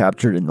he was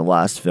captured in the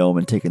last film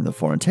and taken to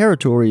foreign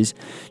territories,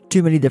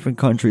 too many different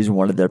countries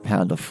wanted their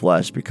pound of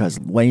flesh because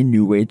Lane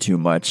knew way too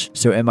much,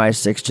 so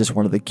MI6 just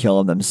wanted to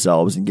kill him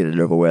themselves and get it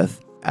over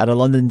with. At a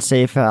London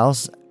safe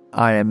house,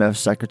 IMF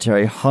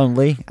Secretary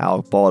Hunley,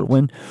 Alec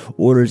Baldwin,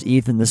 orders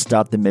Ethan to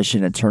stop the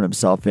mission and turn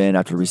himself in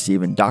after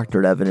receiving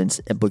doctored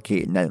evidence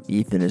implicating that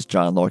Ethan is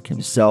John Lark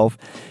himself.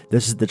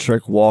 This is to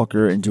trick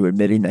Walker into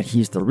admitting that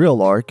he's the real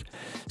Lark.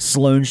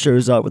 Sloane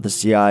shows up with the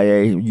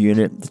CIA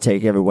unit to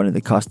take everyone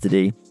into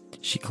custody.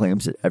 She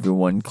claims that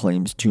everyone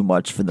claims too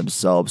much for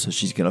themselves, so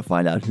she's going to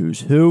find out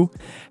who's who.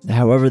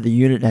 However, the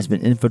unit has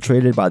been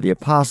infiltrated by the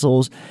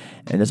Apostles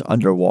and is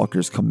under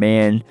Walker's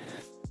command.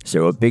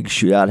 So a big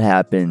shootout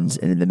happens,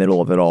 and in the middle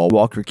of it all,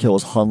 Walker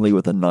kills Hundley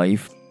with a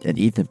knife, and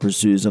Ethan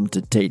pursues him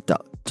to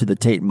the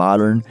Tate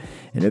Modern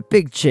in a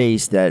big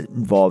chase that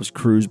involves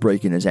Cruz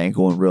breaking his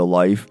ankle in real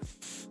life.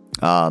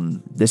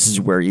 This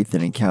is where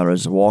Ethan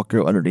encounters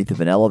Walker underneath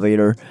of an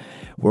elevator,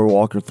 where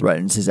Walker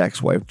threatens his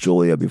ex-wife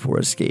Julia before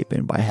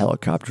escaping by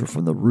helicopter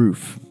from the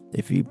roof.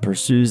 If he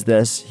pursues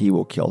this, he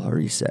will kill her,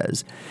 he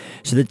says.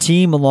 So the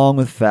team, along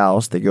with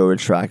Faust, they go to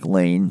track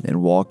Lane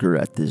and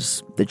Walker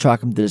they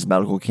track him to this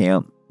medical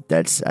camp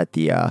that's at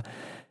the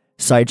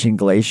Saichen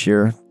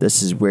Glacier.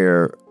 This is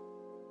where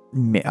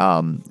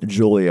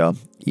Julia,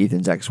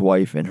 Ethan's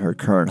ex-wife, and her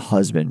current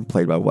husband,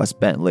 played by Wes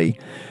Bentley,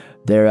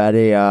 they're at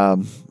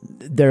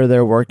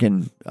they're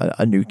working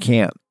a new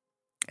camp,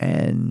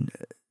 and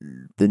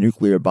the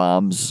nuclear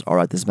bombs are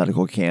at this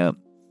medical camp.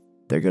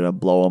 They're going to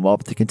blow them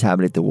up to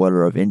contaminate the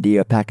water of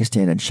India,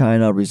 Pakistan, and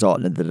China,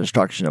 resulting in the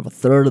destruction of a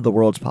third of the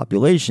world's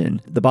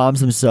population. The bombs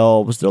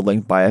themselves, they're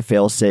linked by a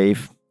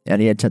failsafe.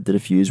 Any attempt to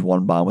defuse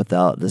one bomb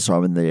without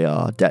disarming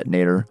the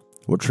detonator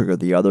will trigger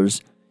the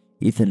others.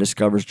 Ethan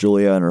discovers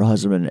Julia and her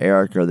husband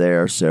Eric are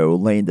there, so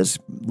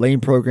Lane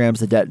programs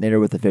the detonator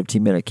with a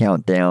 15-minute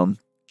countdown,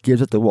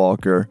 gives it to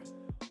Walker.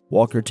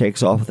 Walker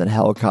takes off with a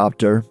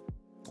helicopter,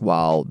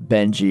 while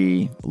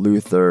Benji,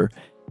 Luther,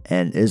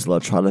 and Isla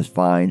try to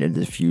find and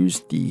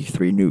defuse the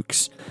 3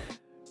 nukes.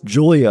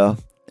 Julia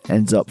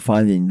ends up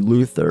finding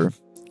Luther,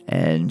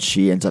 and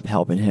she ends up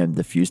helping him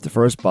defuse the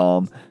first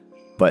bomb,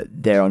 but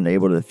they're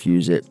unable to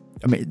defuse it.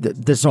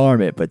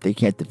 Disarm it, but they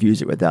can't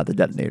defuse it without the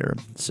detonator.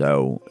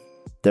 So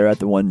they're at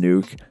the one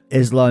nuke.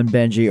 Isla and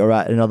Benji are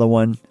at another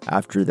one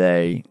after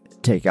they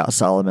take out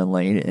Solomon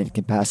Lane and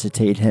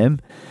incapacitate him.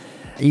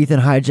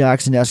 Ethan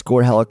hijacks an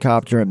escort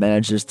helicopter and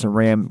manages to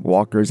ram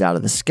Walker's out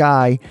of the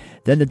sky.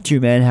 Then the two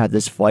men have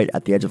this fight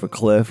at the edge of a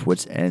cliff,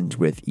 which ends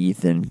with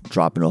Ethan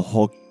dropping a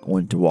hook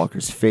onto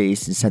Walker's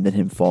face and sending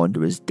him falling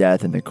to his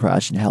death in the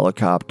crashing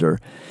helicopter.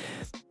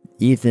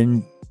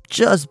 Ethan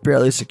just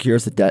barely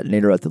secures the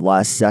detonator at the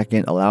last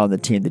second, allowing the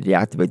team to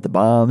deactivate the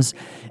bombs.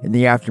 In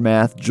the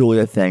aftermath,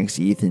 Julia thanks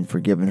Ethan for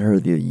giving her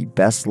the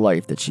best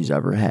life that she's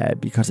ever had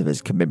because of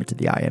his commitment to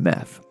the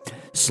IMF.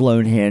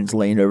 Sloan hands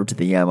Lane over to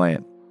the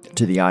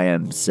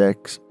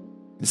IM6.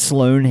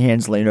 Sloan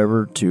hands Lane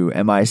over to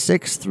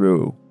MI6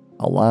 through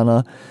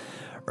Alana,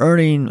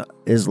 earning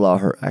Isla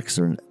her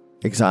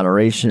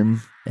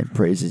exoneration, and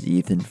praises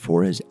Ethan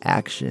for his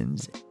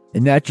actions.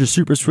 And that's your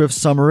super swift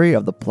summary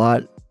of the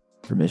plot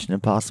for Mission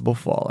Impossible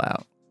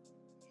Fallout.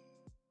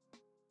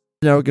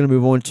 Now we're going to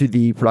move on to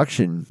the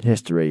production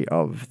history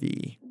of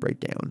the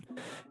breakdown.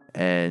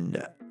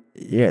 And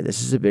yeah,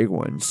 this is a big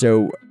one.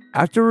 So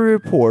after a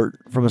report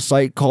from a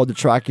site called The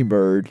Tracking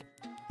Bird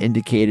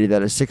indicated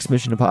that a 6th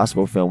Mission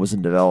Impossible film was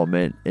in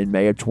development in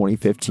May of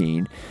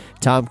 2015,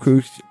 Tom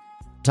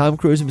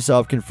Cruise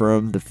himself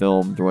confirmed the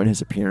film during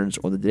his appearance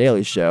on The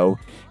Daily Show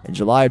in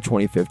July of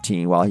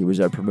 2015 while he was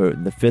there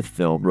promoting the 5th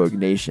film, Rogue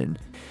Nation,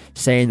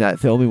 saying that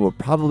filming will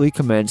probably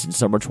commence in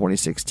summer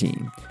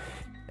 2016.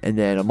 And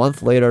then a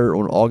month later,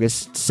 on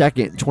August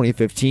 2nd,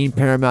 2015,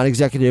 Paramount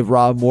executive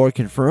Rob Moore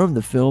confirmed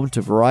the film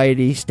to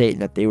Variety, stating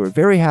that they were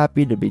very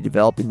happy to be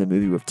developing the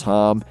movie with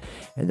Tom,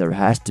 and there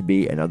has to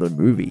be another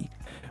movie.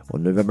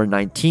 On November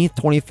 19th,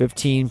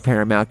 2015,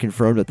 Paramount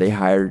confirmed that they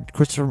hired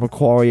Christopher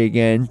McQuarrie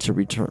again to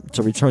return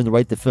the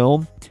right to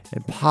film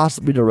and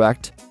possibly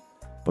direct.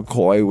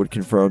 McCoy would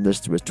confirm this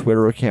to his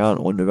Twitter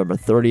account on November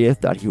 30th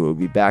that he will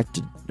be back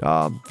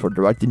for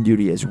directing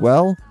duty as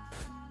well.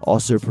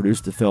 Also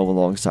produced the film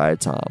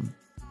alongside Tom.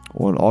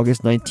 On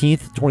August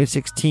 19th,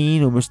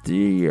 2016,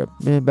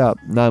 about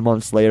 9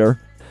 months later,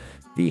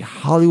 The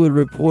Hollywood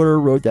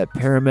Reporter wrote that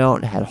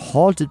Paramount had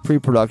halted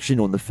pre-production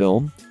on the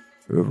film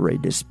over a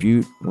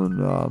dispute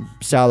on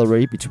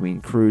salary between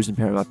Cruise and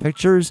Paramount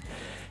Pictures,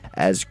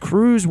 as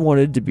Cruise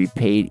wanted to be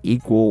paid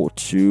equal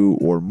to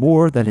or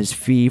more than his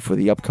fee for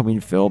the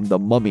upcoming film The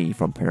Mummy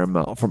from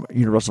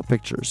Universal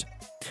Pictures.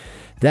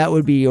 That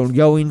would be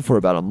ongoing for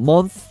about a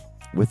month,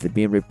 with it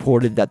being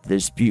reported that the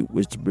dispute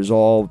was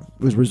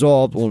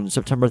resolved on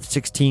September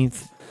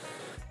 16th.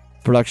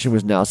 Production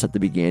was now set to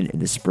begin in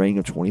the spring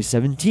of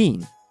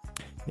 2017.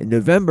 In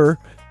November,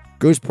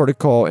 Ghost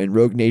Protocol and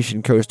Rogue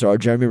Nation co-star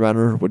Jeremy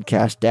Renner would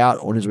cast doubt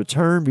on his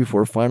return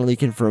before finally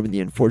confirming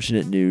the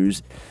unfortunate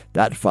news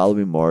that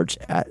following March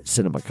at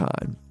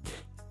CinemaCon.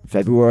 In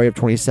February of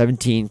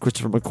 2017,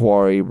 Christopher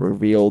McQuarrie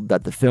revealed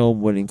that the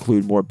film would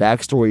include more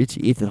backstory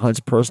to Ethan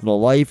Hunt's personal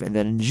life, and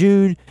then in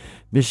June,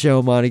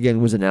 Michelle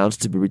Monaghan was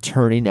announced to be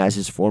returning as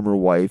his former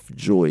wife,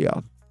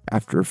 Julia.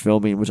 After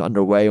filming was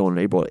underway on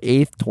April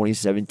 8th,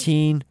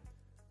 2017.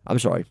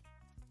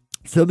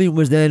 Filming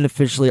was then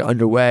officially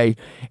underway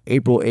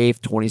April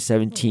 8th,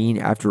 2017,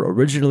 after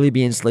originally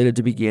being slated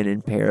to begin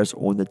in Paris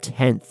on the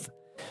 10th.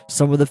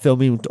 Some of the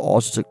filming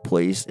also took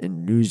place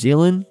in New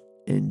Zealand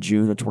in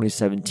June of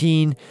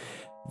 2017.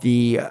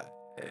 The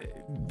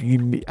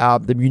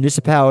the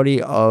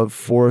municipality of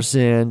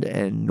Forsand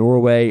and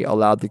Norway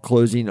allowed the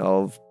closing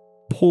of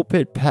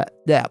Pulpit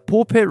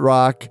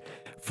Rock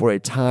for a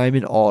time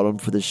in autumn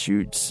for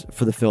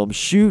the film's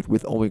shoot,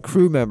 with only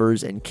crew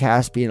members and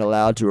cast being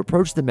allowed to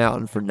approach the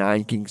mountain for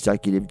 9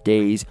 consecutive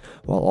days,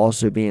 while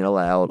also being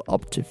allowed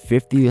up to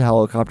 50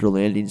 helicopter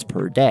landings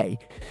per day.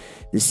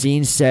 The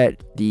scene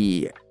set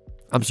in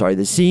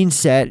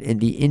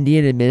the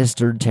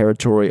Indian-administered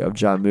territory of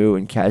Jammu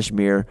and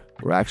Kashmir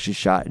were actually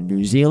shot in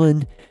New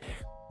Zealand.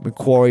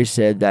 Macquarie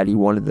said that he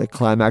wanted the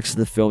climax of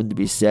the film to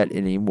be set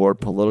in a more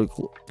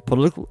politically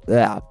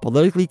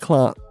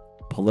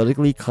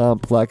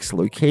complex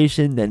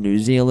location than New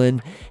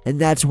Zealand, and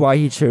that's why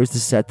he chose to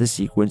set the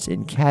sequence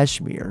in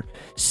Kashmir.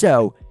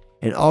 So,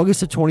 in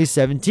August of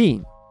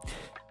 2017,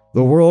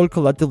 the world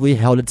collectively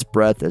held its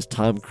breath as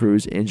Tom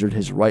Cruise injured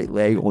his right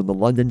leg on the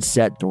London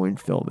set during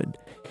filming.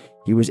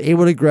 He was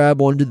able to grab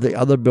onto the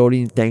other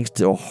building thanks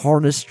to a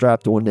harness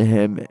strapped onto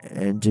him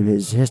and to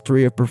his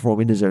history of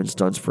performing his own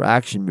stunts for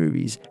action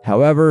movies.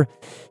 However,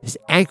 his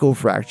ankle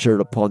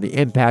fractured upon the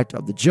impact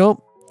of the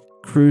jump.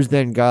 Cruise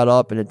then got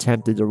up and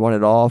attempted to run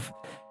it off,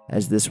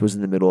 as this was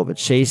in the middle of a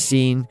chase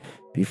scene,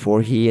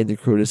 before he and the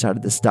crew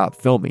decided to stop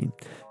filming.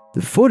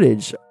 The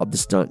footage of the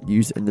stunt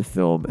used in the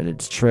film and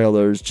its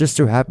trailers just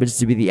so happens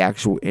to be the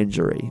actual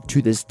injury.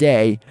 To this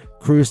day,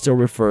 Cruise still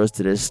refers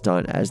to this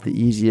stunt as the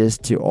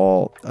easiest of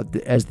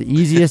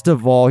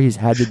all he's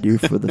had to do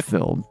for the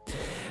film.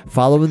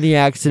 Following the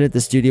accident,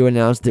 the studio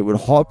announced it would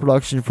halt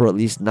production for at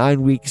least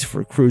 9 weeks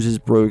for Cruise's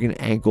broken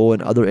ankle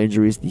and other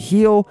injuries to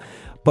heal,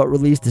 but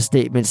released a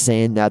statement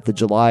saying that the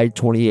July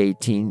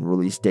 2018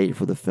 release date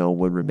for the film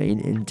would remain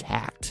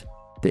intact.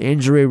 The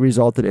injury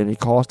resulted in a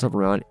cost of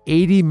around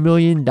 $80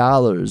 million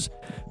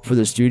for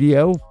the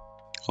studio.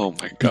 Oh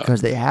my God.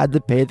 Because they had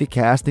to pay the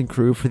cast and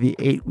crew for the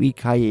 8-week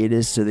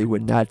hiatus so they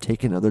would not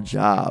take another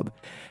job.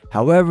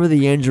 However,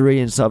 the injury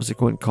and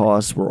subsequent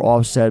costs were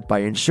offset by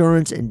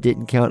insurance and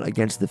didn't count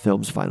against the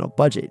film's final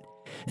budget.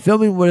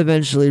 Filming would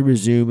eventually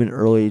resume in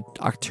early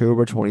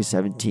October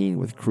 2017,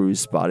 with Cruise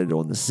spotted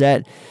on the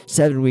set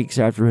 7 weeks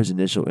after his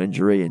initial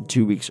injury and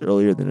 2 weeks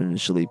earlier than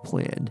initially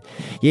planned.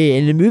 Yeah,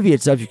 in the movie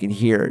itself, you can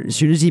hear it. As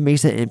soon as he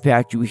makes that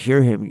impact, you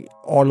hear him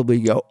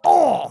audibly go,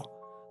 "Oh!"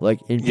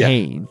 like in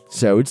pain.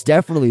 So it's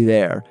definitely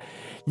there.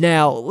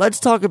 Now, let's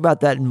talk about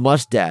that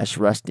mustache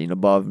resting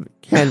above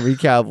Henry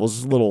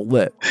Cavill's little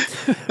lip.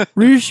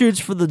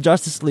 Reshoots for the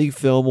Justice League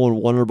film on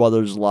Warner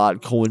Brothers'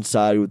 lot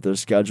coincided with their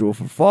schedule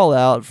for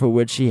Fallout, for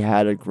which he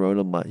had grown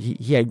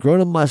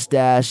a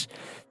mustache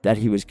that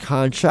he was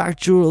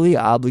contractually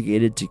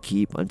obligated to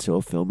keep until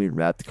filming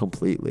wrapped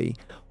completely.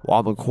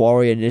 While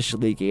Macquarie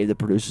initially gave the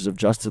producers of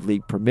Justice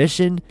League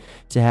permission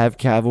to have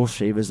Cavill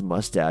shave his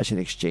mustache in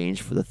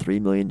exchange for the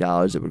 $3 million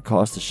it would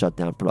cost to shut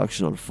down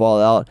production on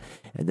Fallout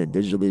and then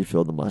digitally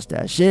fill the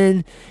mustache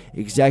in,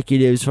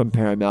 executives from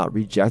Paramount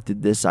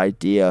rejected this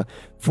idea,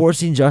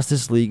 forcing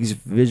Justice League's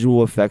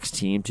visual effects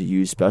team to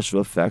use special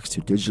effects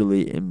to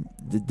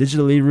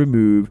digitally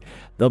remove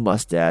the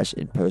mustache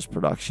in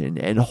post-production.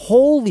 And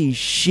holy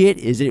shit,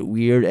 is it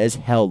weird as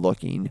hell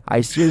looking.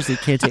 I seriously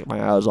can't take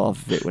my eyes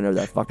off of it whenever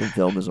that fucking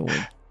film is on.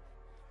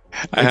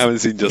 I haven't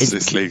seen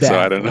Justice League, so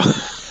I don't know.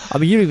 I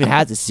mean, you don't even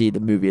have to see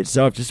the movie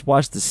itself. Just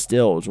watch the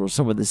stills or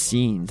some of the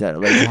scenes that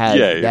like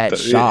had that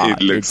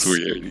shot. It looks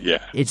weird,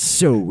 yeah. It's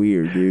so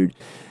weird, dude.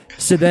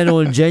 So then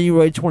on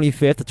January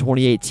 25th of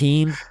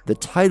 2018, the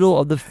title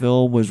of the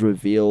film was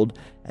revealed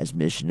as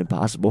Mission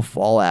Impossible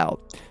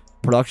Fallout.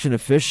 Production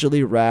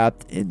officially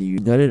wrapped in the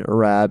United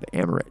Arab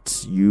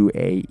Emirates,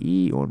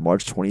 UAE, on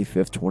March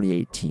 25th,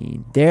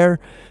 2018.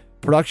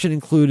 Production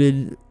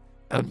included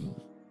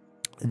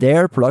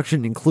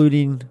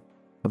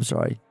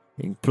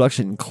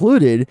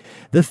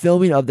the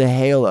filming of the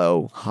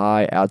Halo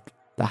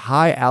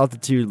high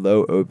altitude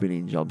low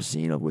opening jump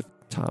scene with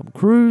Tom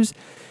Cruise.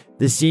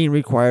 The scene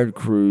required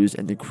Cruise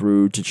and the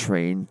crew to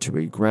train to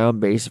a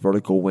ground-based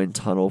vertical wind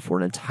tunnel for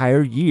an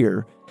entire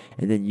year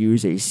and then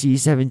use a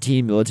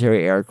C-17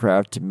 military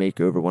aircraft to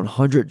make over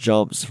 100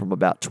 jumps from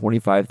about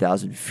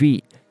 25,000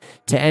 feet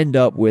to end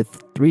up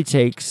with 3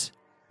 takes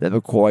that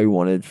McCoy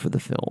wanted for the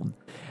film.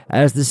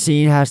 As the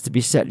scene has to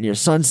be set near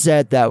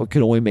sunset, that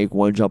could only make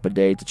 1 jump a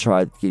day to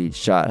try to get each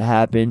shot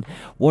happen.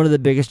 One of the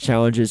biggest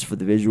challenges for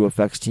the visual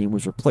effects team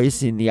was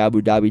replacing the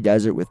Abu Dhabi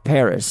desert with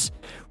Paris,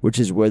 which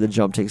is where the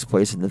jump takes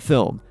place in the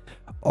film.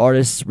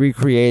 Artists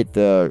recreate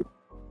the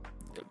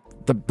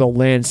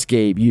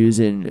landscape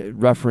using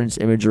reference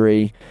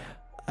imagery,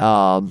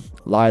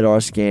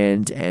 LiDAR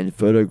scans, and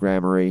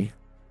photogrammetry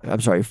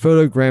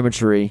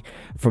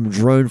from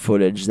drone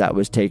footage that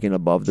was taken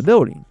above the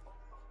building.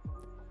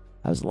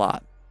 That was a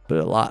lot. But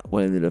a lot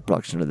went into the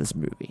production of this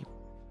movie.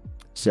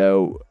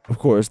 So, of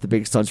course, the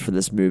big stunts for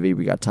this movie,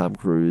 we got Tom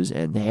Cruise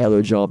and the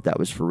Halo jump, that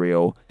was for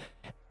real.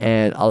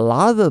 And a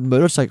lot of the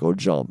motorcycle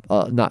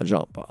a lot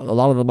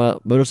of the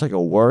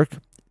motorcycle work,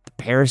 the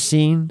Paris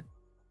scene,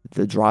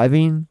 the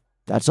driving,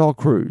 that's all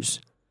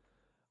Cruise.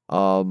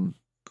 I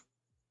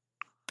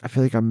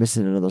feel like I'm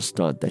missing another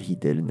stunt that he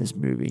did in this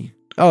movie.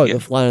 Oh,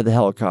 the flying of the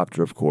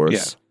helicopter, of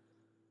course.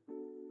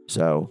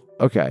 So,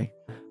 okay.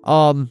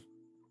 Well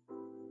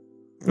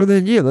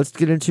then, yeah, let's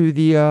get into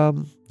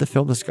the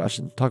film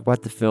discussion. Talk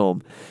about the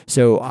film.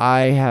 So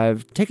I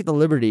have taken the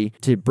liberty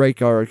to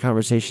break our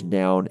conversation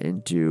down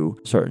into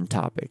certain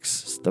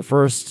topics. The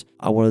first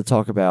I want to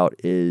talk about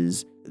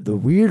is the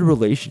weird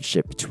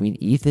relationship between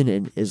Ethan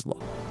and Isla.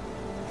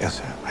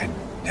 Ilsa, I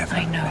never.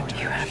 I know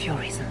you have your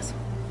reasons.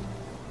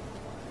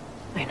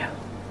 I know.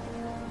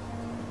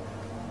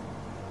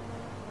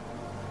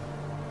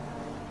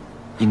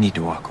 You need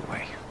to walk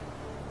away.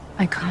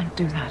 I can't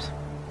do that.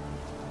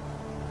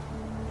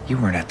 You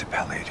weren't at the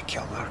ballet to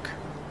kill Mark.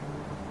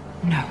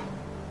 No.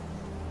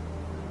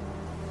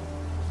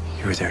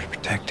 You were there to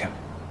protect him.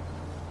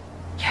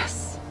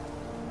 Yes.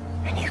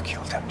 And you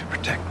killed him to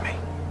protect me.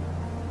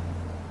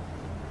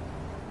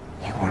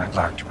 You wanted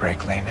Lark to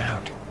break Lane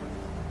out.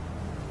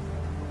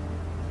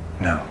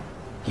 No,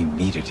 you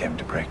needed him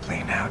to break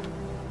Lane out.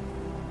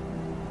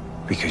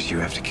 Because you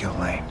have to kill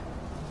Lane.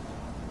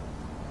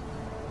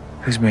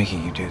 Who's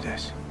making you do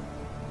this?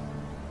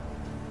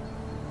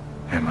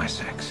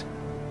 MI6.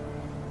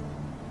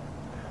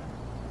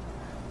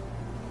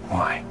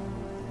 Why?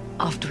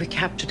 After we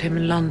captured him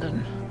in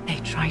London, they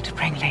tried to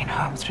bring Lane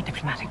home through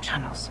diplomatic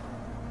channels.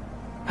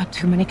 But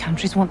too many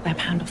countries want their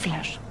pound of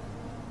flesh.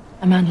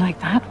 A man like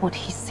that, what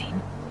he's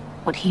seen,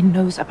 what he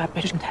knows about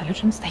British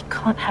intelligence, they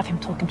can't have him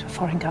talking to a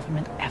foreign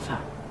government ever.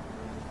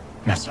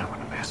 That's not what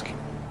I'm asking.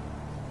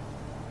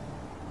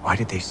 Why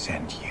did they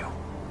send you?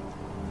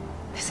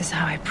 This is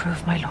how I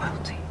prove my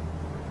loyalty.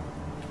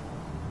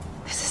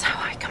 This is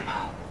how I come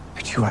home.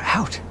 But you are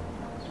out.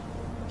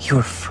 You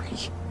are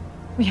free.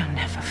 We are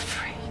never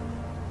free.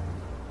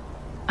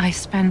 I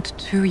spent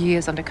 2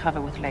 years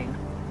undercover with Lane.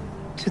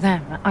 To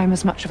them, I'm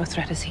as much of a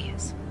threat as he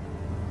is.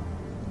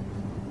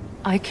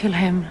 I kill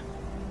him,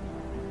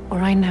 or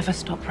I never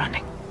stop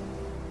running.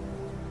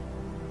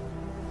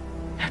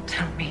 Now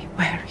tell me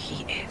where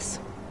he is.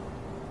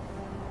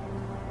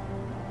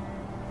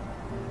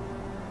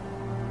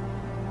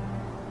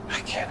 I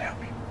can't help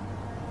you.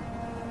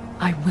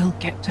 I will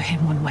get to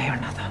him one way or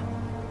another.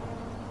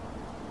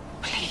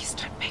 Please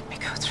don't make me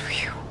go through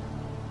you.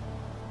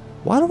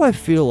 Why do I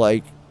feel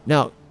like...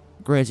 Now,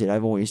 granted,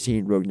 I've only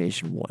seen Rogue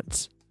Nation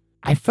once.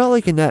 I felt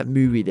like in that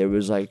movie there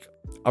was like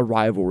a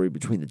rivalry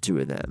between the two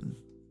of them.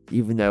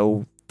 Even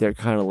though they're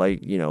kind of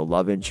like, you know,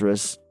 love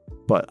interests.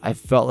 But I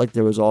felt like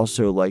there was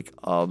also like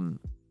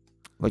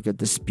a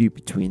dispute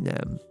between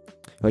them.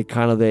 Like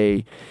kind of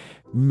a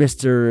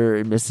Mr.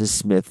 and Mrs.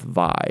 Smith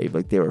vibe.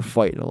 Like they were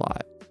fighting a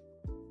lot.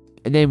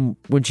 And then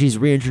when she's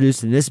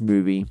reintroduced in this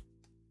movie,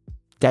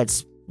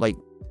 that's like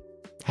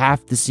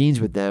half the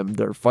scenes with them,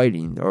 they're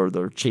fighting or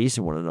they're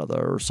chasing one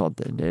another or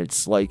something. And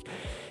it's like,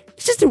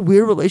 it's just a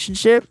weird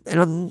relationship.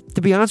 And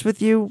to be honest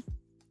with you,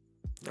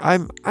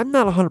 I'm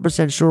not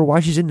 100% sure why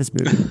she's in this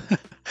movie.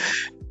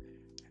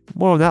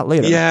 More on that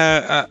later.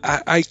 Yeah,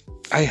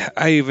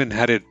 I even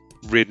had it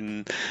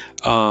written.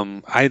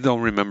 I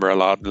don't remember a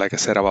lot, like I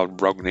said, about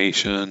Rogue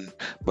Nation,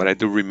 but I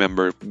do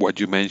remember what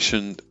you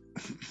mentioned.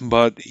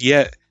 But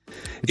yeah,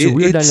 it's a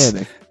weird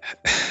dynamic.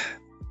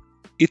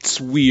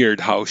 It's weird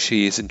how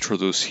she is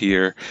introduced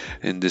here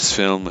in this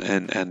film,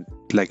 and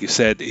like you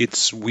said,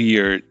 it's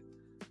weird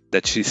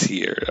that she's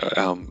here.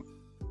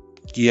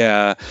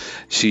 Yeah,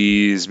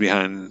 she's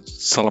behind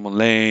Solomon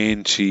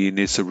Lane. She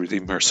needs to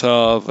redeem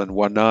herself and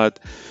whatnot.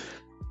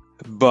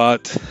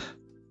 But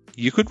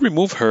you could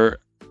remove her,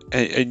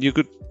 and you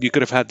could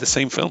have had the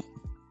same film.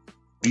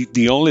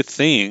 The only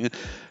thing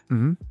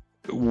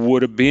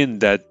would have been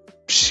that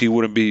she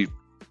wouldn't be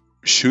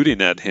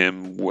shooting at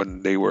him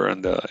when they were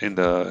in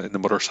the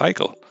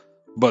motorcycle.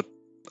 But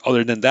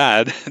other than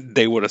that,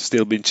 they would have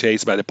still been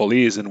chased by the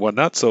police and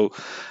whatnot. So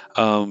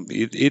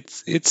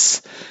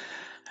it's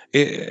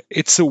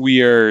a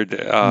weird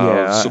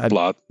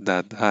subplot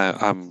that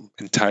I'm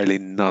entirely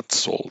not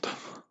sold.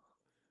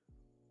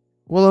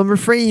 Well, I'm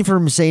refraining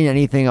from saying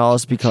anything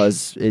else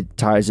because it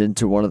ties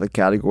into one of the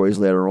categories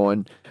later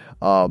on.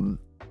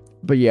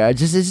 But yeah,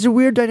 it's a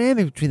weird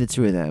dynamic between the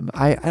two of them.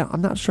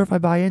 I'm not sure if I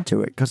buy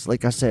into it because,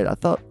 like I said,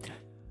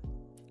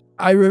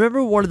 I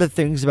remember one of the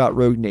things about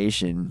Rogue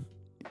Nation,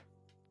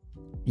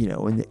 you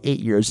know, in the 8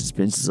 years it's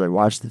been since I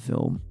watched the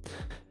film,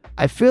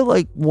 I feel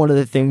like one of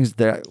the things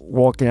that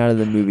walking out of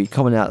the movie,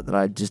 coming out that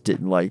I just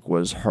didn't like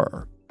was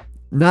her.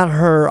 Not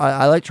her.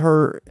 I liked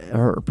her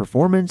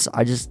performance.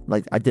 I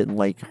didn't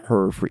like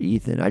her for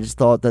Ethan. I just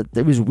thought that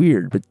it was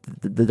weird, but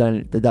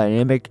the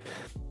dynamic,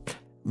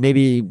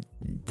 maybe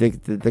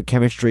the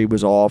chemistry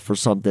was off or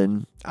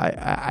something.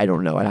 I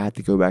don't know. I'd have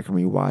to go back and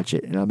rewatch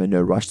it, and I'm in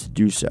no rush to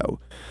do so.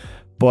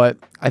 But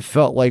I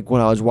felt like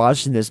when I was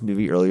watching this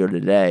movie earlier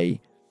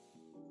today,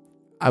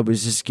 I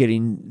was just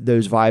getting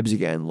those vibes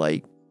again.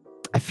 Like,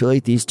 I feel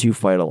like these two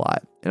fight a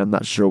lot, and I'm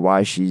not sure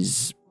why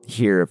she's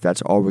here, if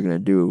that's all we're going to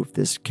do, if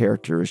this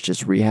character is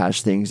just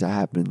rehash things that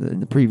happened in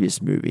the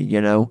previous movie,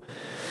 you know?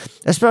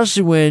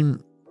 Especially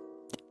when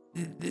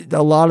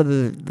a lot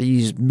of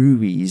these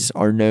movies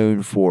are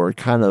known for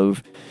kind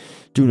of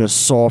doing a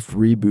soft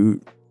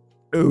reboot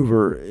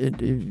over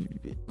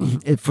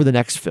for the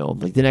next film.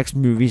 Like the next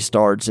movie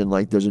starts and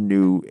like there's a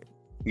new,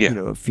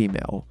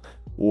 female,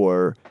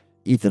 or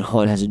Ethan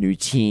Hunt has a new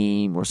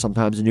team, or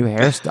sometimes a new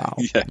hairstyle.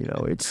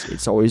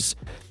 It's always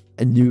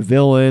a new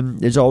villain.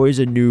 There's always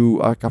a new,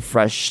 like a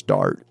fresh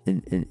start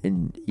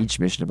in each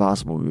Mission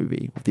Impossible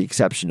movie, with the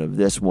exception of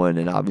this one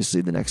and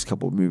obviously the next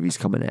couple of movies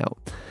coming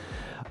out.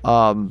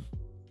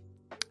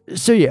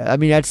 So yeah, I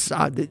mean that's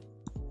that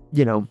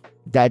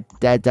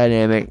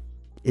dynamic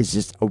is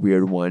just a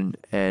weird one,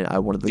 and I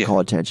wanted to call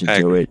attention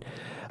to it.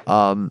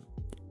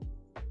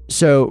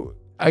 So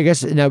I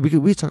guess now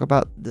we talk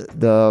about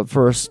the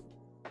first,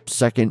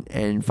 second,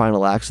 and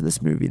final acts of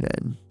this movie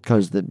then,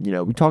 because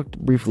we talked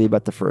briefly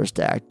about the first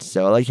act.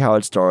 So I like how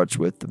it starts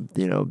with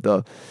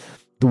the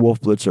Wolf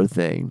Blitzer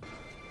thing.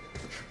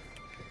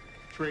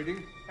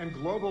 Trading and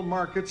global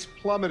markets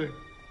plummeted.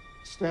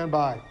 Stand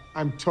by.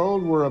 I'm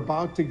told we're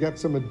about to get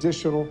some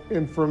additional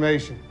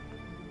information.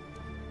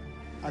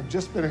 I've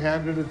just been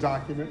handed a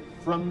document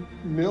from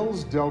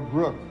Mills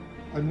Delbrook,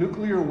 a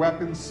nuclear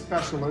weapons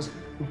specialist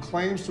who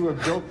claims to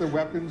have built the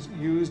weapons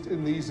used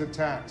in these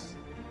attacks.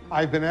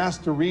 I've been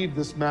asked to read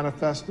this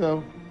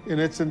manifesto in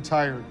its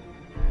entirety.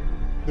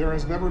 There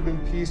has never been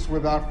peace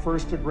without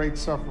first a great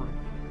suffering.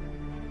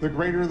 The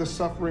greater the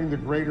suffering, the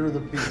greater the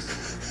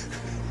peace.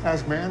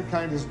 As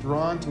mankind is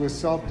drawn to a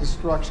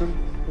self-destruction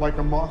like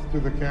a moth to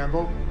the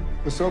candle,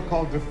 the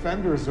so-called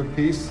defenders of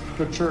peace,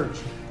 the church,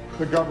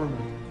 the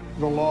government,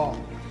 the law,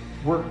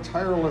 work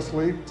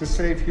tirelessly to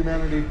save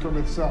humanity from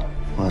itself.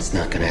 Well, it's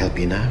not going to help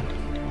you now.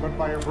 But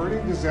by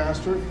averting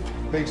disaster,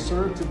 they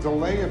serve to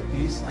delay a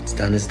peace. What's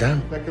done is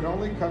done. That can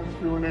only come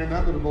through an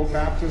inevitable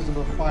baptism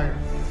of fire.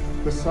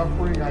 The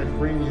suffering I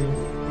bring you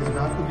is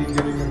not the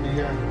beginning of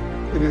the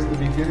end. It is the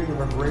beginning of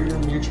a greater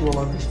mutual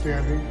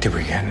understanding. Did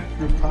we get it?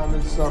 Through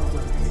common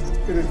suffering.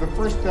 It is the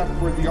first step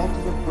toward the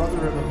ultimate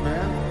brotherhood of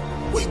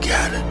man. We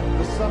got it.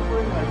 The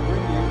suffering I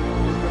bring you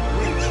is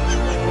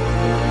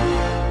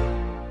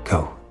the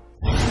Go.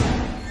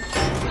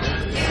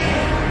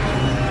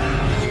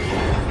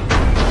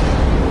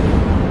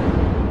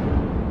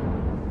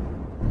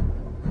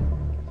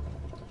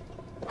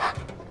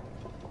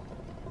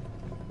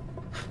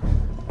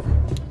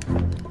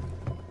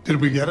 Did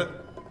we get it?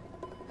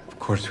 Of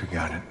course we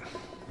got it.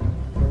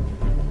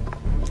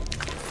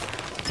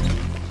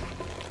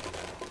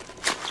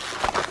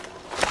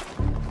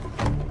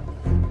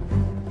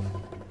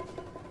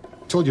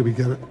 Told you we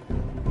get it.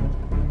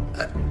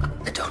 I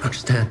don't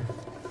understand.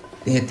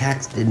 The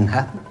attacks didn't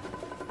happen.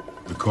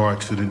 The car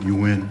accident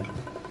you in,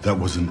 that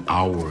was an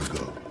hour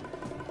ago.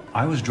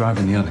 I was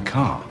driving the other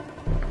car.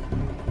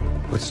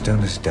 What's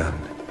done is done.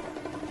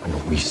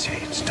 When we say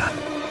it's done.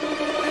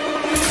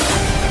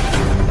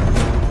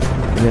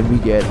 And then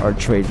we get our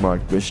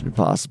trademark Mission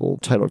Impossible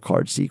title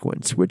card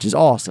sequence, which is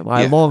awesome.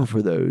 I long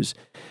for those.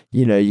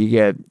 You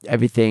get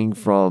everything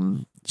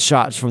from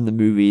shots from the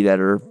movie that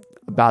are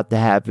about to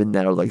happen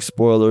that are like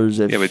spoilers.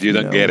 But you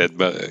don't get it.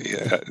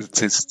 But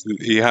since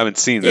you haven't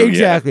seen them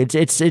exactly,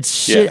 it's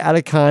shit out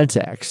of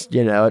context.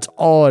 It's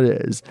all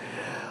it is.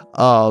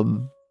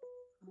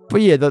 But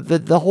yeah,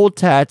 the whole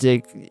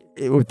tactic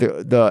with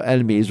the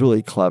enemy is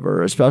really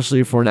clever,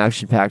 especially for an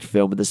action-packed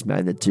film of this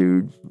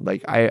magnitude.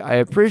 Like I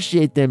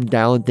appreciate them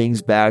dialing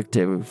things back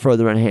to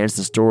further enhance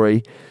the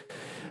story,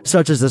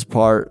 such as this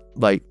part.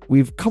 Like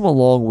we've come a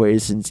long way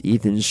since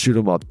Ethan's shoot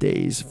 'em up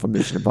days from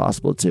Mission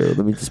Impossible 2.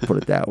 Let me just put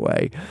it that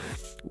way.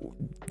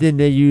 Then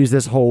they use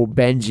this whole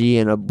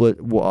Benji and a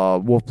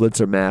Wolf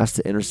Blitzer mask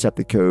to intercept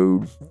the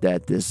code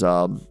that this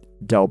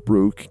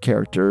Delbrook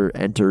character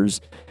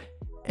enters,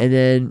 and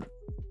then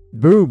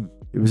boom.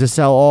 It was a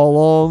sell all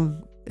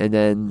along, and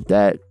then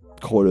that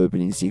cold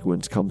opening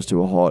sequence comes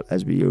to a halt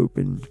as we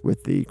open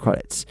with the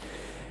credits.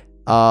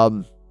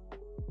 Alec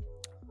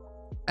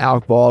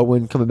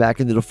Baldwin coming back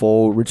into the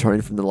fold,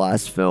 returning from the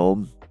last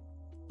film,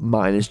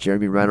 minus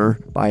Jeremy Renner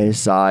by his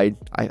side.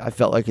 I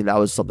felt like that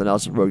was something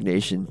else in Rogue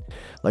Nation.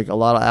 Like a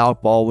lot of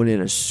Alec Baldwin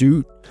in a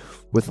suit,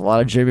 with a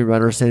lot of Jeremy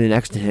Renner standing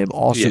next to him,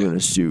 also in a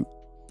suit,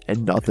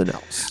 and nothing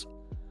else.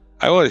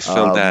 I always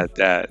felt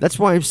that that's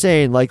why I'm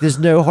saying, like, there's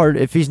no hard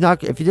if he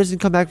doesn't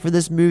come back for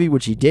this movie,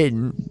 which he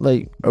didn't.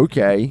 Like,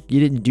 okay, you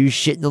didn't do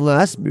shit in the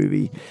last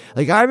movie.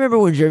 Like, I remember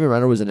when Jeremy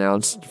Renner was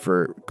announced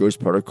for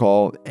Ghost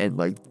Protocol, and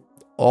like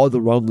all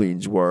the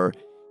rumblings were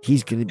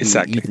he's going to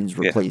be Ethan's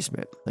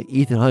replacement. Like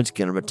Ethan Hunt's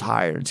going to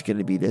retire. It's going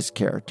to be this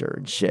character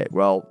and shit.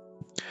 Well,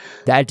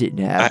 that didn't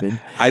happen.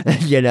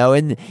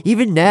 And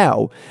even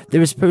now, there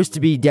was supposed to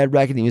be Dead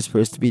Reckoning was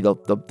supposed to be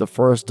the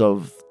first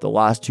of the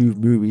last two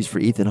movies for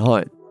Ethan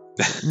Hunt.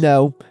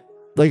 No,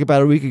 like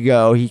about a week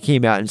ago, he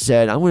came out and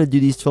said, "I'm going to do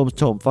these films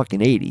till I'm fucking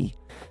 80,"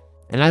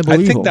 and I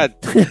believe him.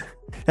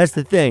 That's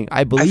the thing.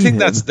 I believe. I think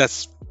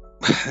that's.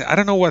 I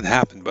don't know what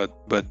happened,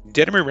 but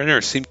Jeremy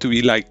Renner seemed to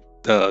be like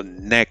the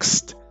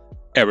next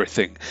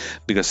everything,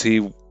 because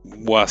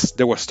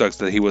there was talks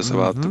that he was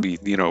about to be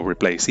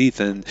replace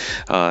Ethan.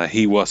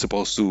 He was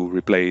supposed to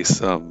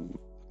replace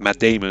Matt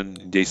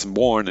Damon, Jason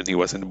Bourne, and he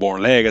was in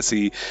Bourne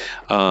Legacy.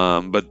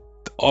 But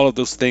all of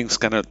those things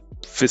kind of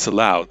fizzle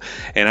out.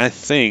 And I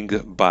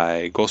think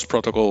by Ghost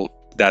Protocol,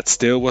 that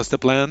still was the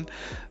plan.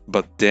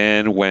 But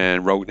then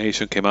when Rogue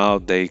Nation came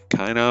out, they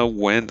kind of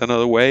went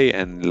another way.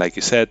 And like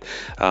you said,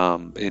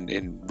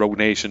 in Rogue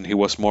Nation, he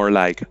was more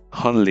like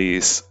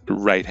Hunley's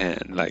right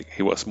hand. Like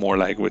he was more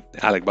like with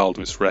Alec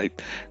Baldwin's right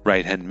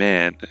hand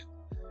man.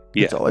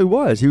 Yeah. That's all he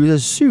was. He was a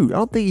suit. I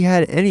don't think he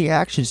had any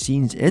action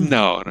scenes in.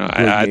 No,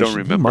 I don't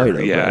remember. I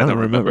don't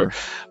remember.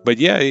 But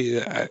yeah,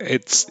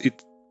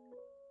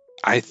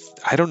 I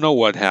don't know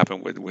what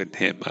happened with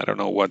him. I don't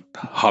know what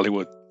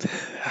Hollywood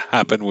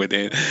happened with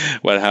him.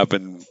 What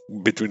happened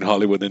between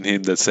Hollywood and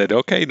him that said,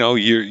 "Okay, no,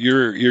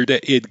 you're the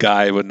it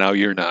guy, but now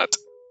you're not."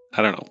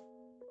 I don't know.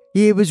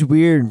 Yeah, it was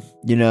weird.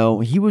 You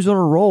know, he was on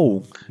a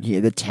roll.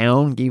 Yeah, the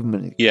town gave him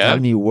an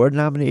Academy Award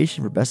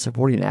nomination for Best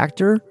Supporting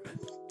Actor,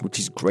 which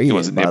is great,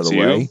 by the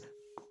way.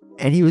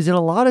 And he was in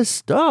a lot of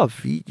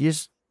stuff. He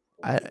just,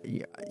 why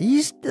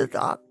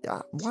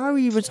are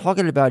we even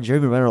talking about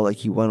Jeremy Renner like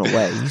he went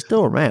away? He's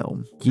still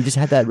around. He just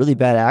had that really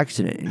bad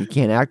accident, and he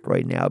can't act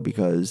right now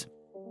because,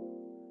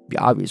 the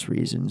obvious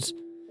reasons.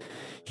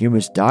 He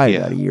almost died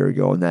about a year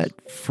ago in that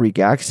freak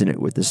accident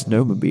with the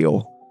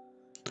snowmobile.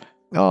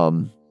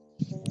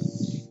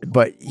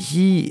 But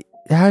he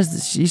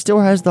still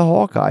has the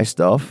Hawkeye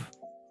stuff.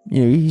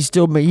 You know, he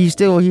still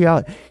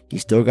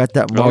got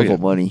that Marvel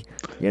money,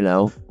 you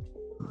know.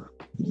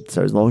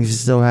 So as long as he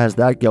still has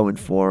that going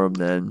for him,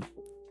 then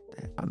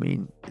I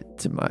mean,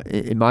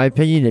 in my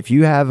opinion, if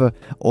you have an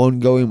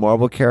ongoing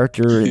Marvel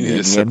character in the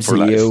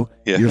MCU,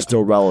 you're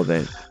still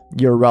relevant.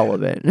 You're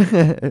relevant.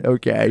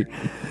 Okay.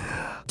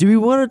 Do we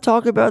want to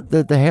talk about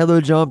the halo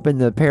jump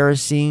and the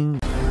Paris scene?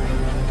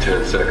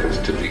 10 seconds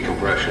to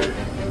decompression.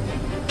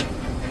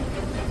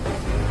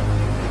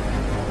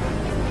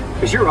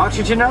 Is your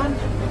oxygen on?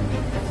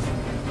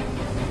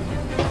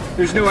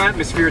 There's no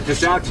atmosphere at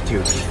this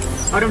altitude.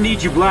 I don't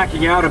need you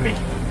blacking out on me.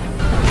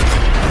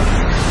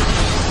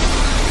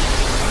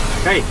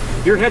 Hey,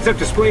 your heads-up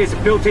display is a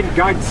built-in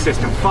guidance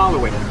system.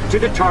 Follow it. To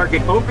the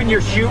target, open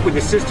your chute when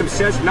the system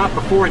says not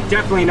before and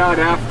definitely not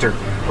after.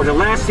 Or the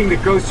last thing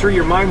that goes through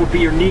your mind will be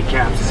your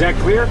kneecaps. Is that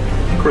clear?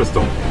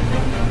 Crystal.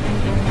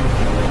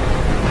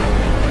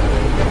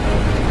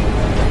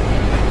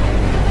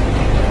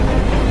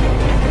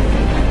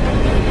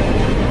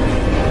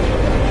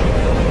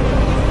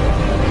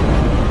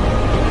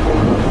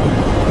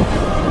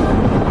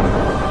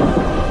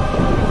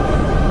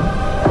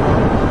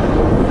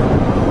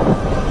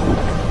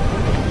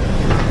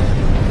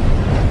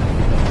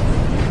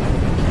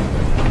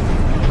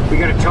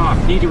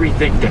 Need to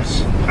rethink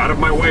this. Out of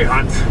my way,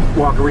 Hunt.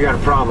 Walker, we got a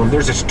problem.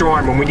 There's a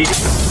storm and we need to...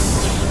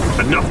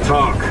 Enough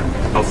talk.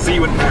 I'll see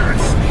you in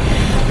Paris.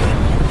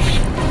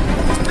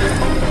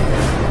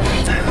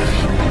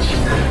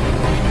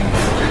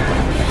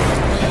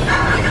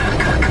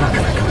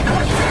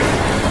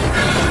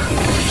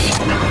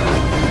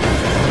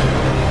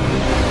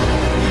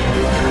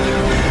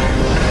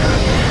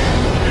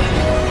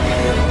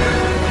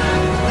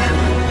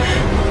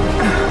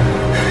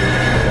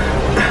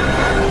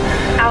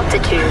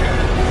 Altitude,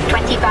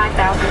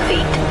 25,000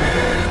 feet.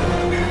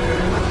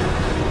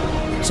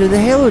 So the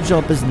halo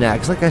jump is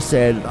next. Like I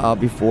said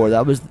before,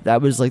 that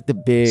was like the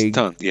big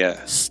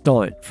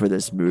stunt for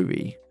this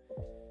movie.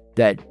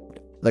 That,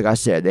 like I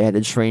said, they had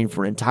to train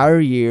for an entire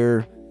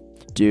year,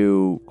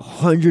 do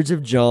hundreds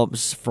of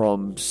jumps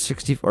from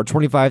 60 or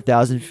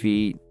 25,000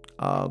 feet.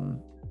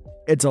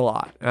 It's a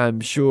lot. I'm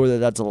sure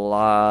that's a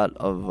lot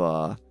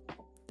of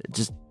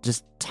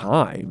just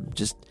time,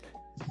 just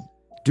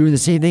doing the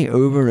same thing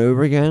over and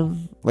over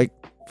again. Like,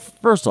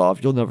 first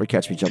off, you'll never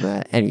catch me jumping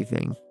at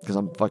anything because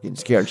I'm fucking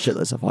scared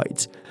shitless of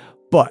heights.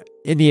 But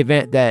in the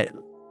event that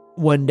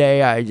one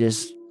day I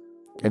just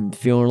am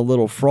feeling a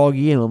little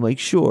froggy and I'm like,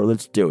 sure,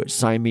 let's do it.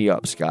 Sign me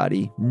up,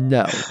 Scotty.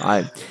 No,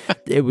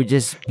 it would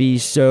just be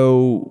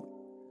so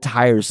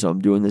tiresome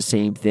doing the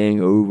same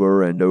thing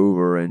over and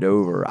over and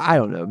over. I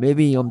don't know.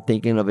 Maybe I'm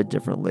thinking of it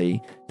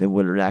differently than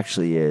what it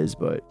actually is,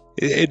 but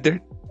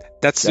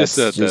that's just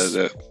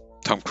the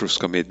Tom Cruise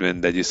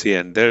commitment that you see.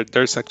 And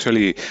there's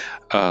actually,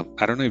 I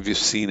don't know if you've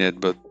seen it,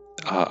 but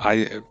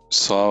I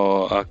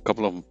saw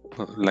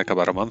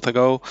about a month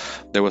ago,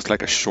 there was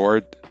like a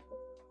short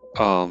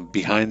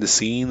behind the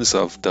scenes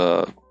of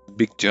the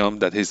big jump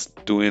that he's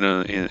doing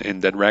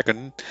in Dead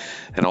Reckoning,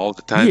 and all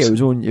the times. Yeah, it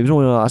was on.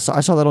 I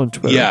saw that on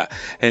Twitter. Yeah,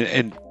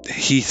 and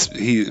he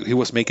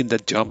was making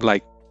that jump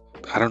like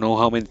I don't know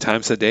how many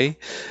times a day,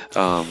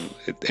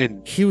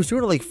 and he was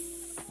doing it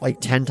like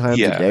 10 times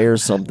a day or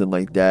something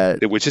like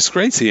that, which is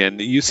crazy.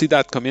 And you see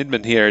that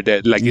commitment here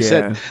that, like you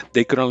said,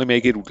 they could only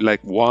make it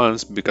like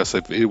once because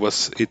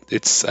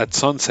it's at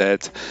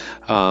sunset,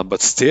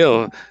 but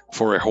still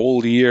for a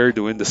whole year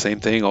doing the same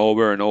thing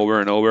over and over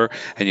and over.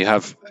 And you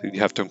have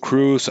Tom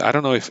Cruise. I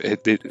don't know if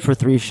it did for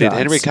 3 shots. Did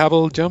Henry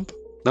Cavill jump?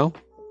 No,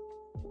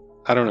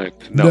 I don't know.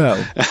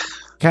 No.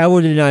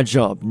 Cavill did not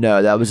jump.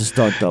 No, that was a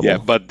stunt double. Yeah,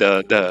 but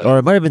or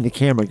it might have been the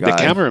camera guy. The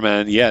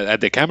cameraman,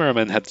 the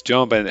cameraman had to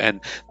jump,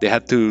 and they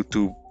had to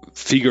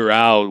figure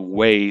out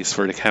ways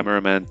for the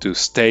cameraman to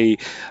stay.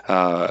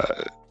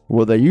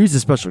 Well, they use a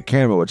special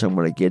camera, which I'm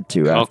going to get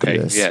to after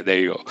this. Yeah, there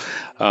you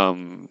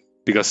go.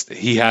 Because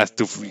he has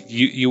to.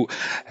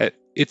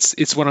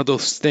 It's one of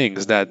those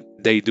things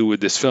that they do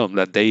with this film,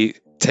 that they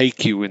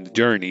take you in the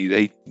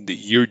journey.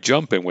 You're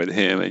jumping with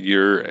him and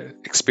you're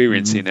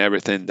experiencing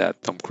everything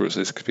that Tom Cruise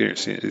is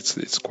experiencing.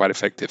 It's quite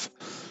effective.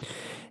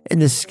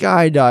 And the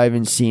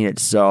skydiving scene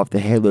itself, the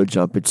halo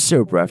jump, it's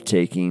so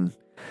breathtaking.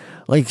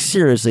 Like,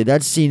 seriously,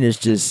 that scene is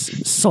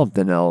just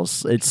something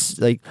else. It's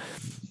like,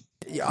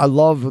 I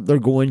love they're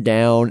going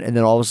down, and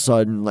then all of a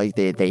sudden, like,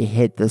 they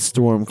hit the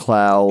storm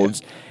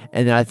clouds.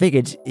 And then I think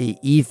it's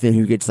Ethan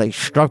who gets like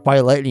struck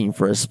by lightning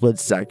for a split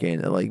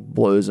second and like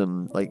blows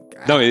him like.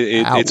 No,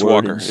 it's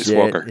Walker. It's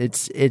Walker.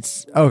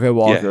 It's okay,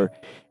 Walker.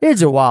 Yeah.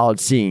 It's a wild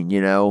scene, you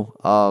know.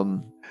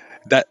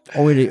 That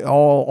only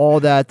all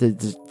that to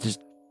just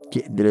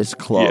get into this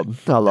club.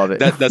 Yeah. I love it.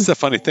 That's the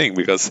funny thing,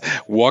 because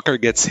Walker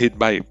gets hit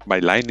by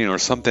lightning or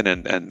something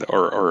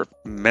or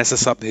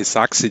messes up his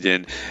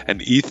oxygen,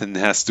 and Ethan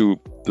has to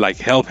like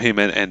help him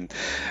and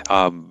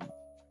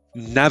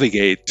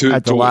navigate to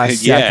at the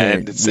last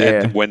second.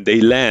 And when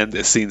they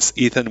land, since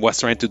Ethan was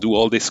trying to do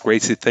all these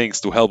crazy things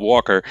to help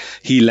Walker,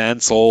 he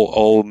lands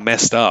all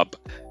messed up,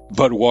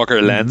 but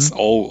Walker lands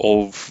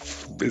all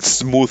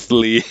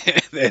smoothly,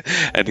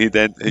 and he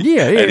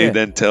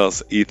then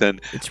tells Ethan,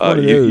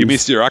 you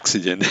missed your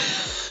oxygen.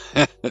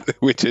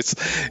 Which is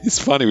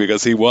funny,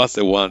 because he was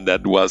the one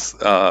that was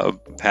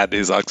had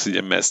his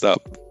oxygen messed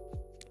up.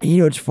 You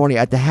know, it's funny.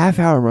 At the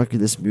half-hour mark of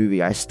this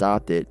movie, I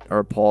stopped it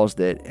or paused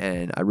it,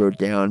 and I wrote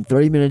down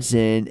 30 minutes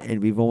in,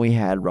 and we've only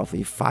had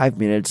roughly 5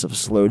 minutes of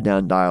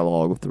slowed-down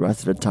dialogue, with the rest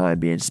of the time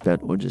being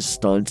spent on just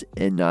stunts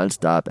and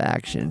nonstop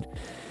action.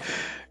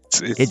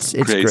 It's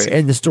great,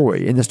 and the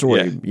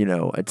story, you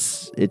know,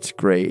 it's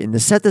great, and the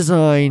set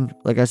design,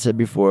 like I said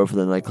before, for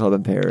the nightclub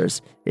in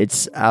Paris,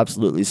 it's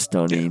absolutely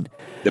stunning.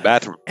 The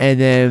bathroom, and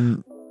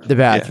then the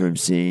bathroom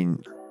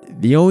scene.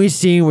 The only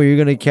scene where you're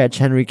going to catch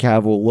Henry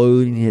Cavill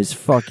loading his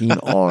fucking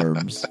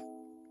arms.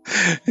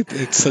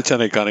 It's such an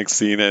iconic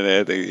scene,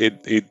 and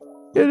it is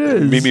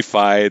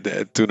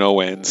mimified to no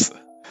ends.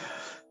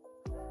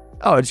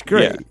 Oh, it's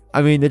great. Yeah.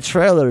 I mean, the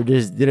trailer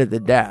just did it to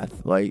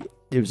death. Like,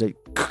 it was like,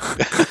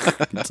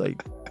 it's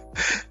like,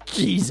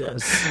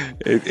 Jesus.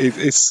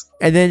 It's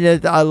and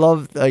then I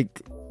love,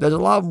 like, there's a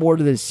lot more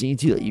to this scene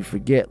too that you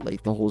forget,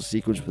 like the whole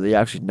sequence where they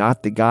actually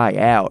knock the guy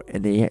out,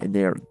 and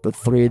the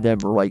three of them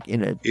are like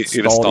in a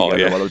stall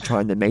together while they're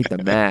trying to make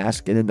the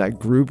mask, and then that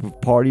group of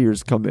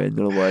partiers come in.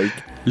 They're like,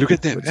 "Look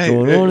at them! What's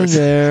going on in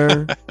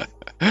there?"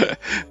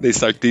 They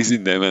start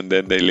teasing them, and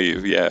then they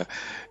leave. Yeah,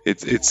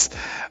 it's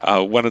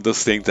one of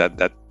those things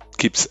that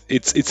keeps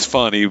it's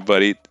funny,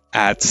 but it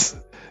adds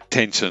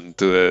tension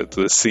to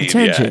the scene.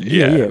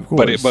 Yeah, of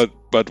course.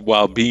 But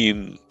while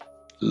being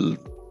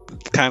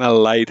kind of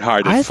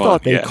lighthearted fun. I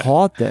thought they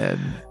caught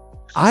them.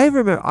 I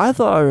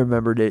thought I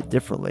remembered it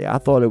differently. I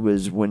thought it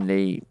was when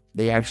they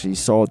actually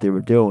saw what they were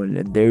doing,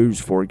 and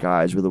those four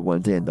guys were the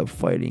ones they ended up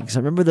fighting. Because I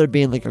remember there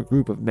being like a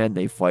group of men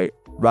they fight,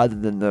 rather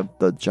than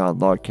the John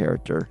Locke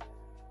character,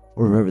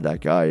 or whoever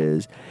that guy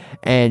is.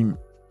 And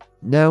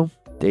no,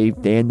 they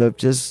end up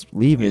just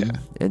leaving,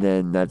 and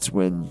then that's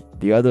when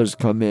the others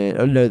come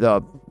in. Oh no,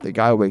 the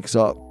guy wakes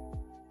up.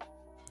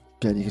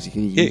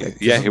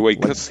 He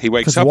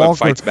wakes up and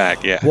fights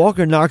back. Yeah,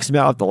 Walker knocks him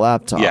out with the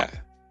laptop. Yeah,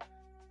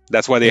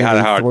 that's why they had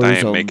a hard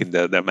time making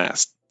the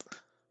mask.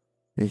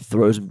 He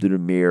throws him through the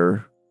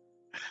mirror,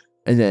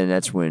 and then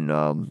that's when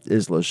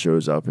Isla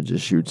shows up and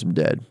just shoots him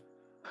dead.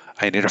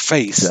 I need a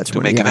face to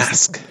make a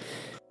mask.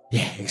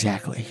 Yeah,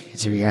 exactly.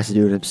 So he has to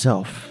do it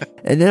himself.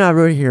 And then I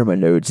wrote here in my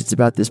notes, it's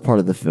about this part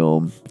of the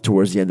film,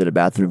 towards the end of the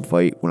bathroom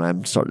fight, when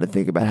I'm starting to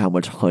think about how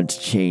much Hunt's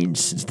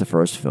changed since the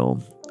first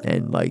film,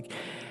 and like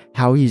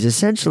how he's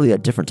essentially a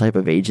different type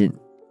of agent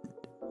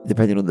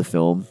depending on the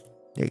film.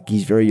 Like,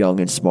 he's very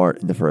young and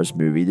smart in the first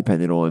movie,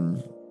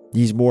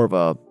 he's more of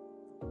a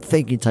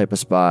thinking type of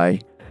spy.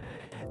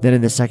 Then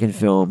in the second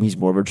film, he's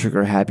more of a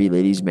trigger-happy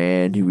ladies'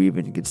 man who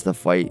even gets to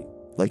fight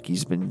like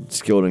he's been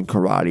skilled in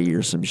karate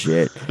or some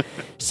shit,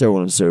 so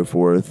on and so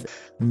forth.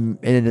 And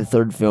in the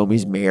third film,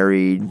 he's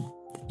married,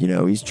 you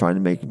know, he's trying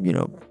to make, you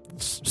know,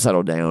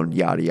 settle down,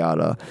 yada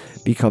yada,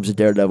 becomes a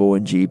daredevil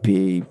in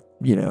GP,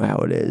 you know how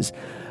it is.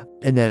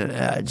 And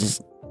then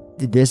just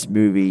this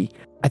movie,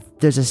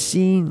 there's a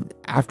scene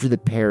after the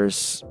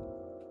Paris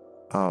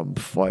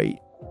fight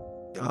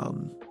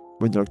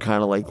when they're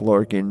kind of like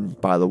lurking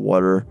by the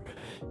water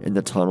in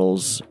the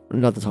tunnels,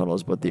 not the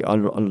tunnels, but the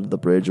under the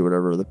bridge or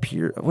whatever, the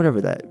pier,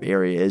 whatever that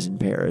area is in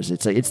Paris.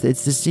 It's like it's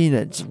the scene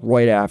that's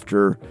right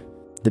after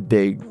the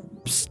big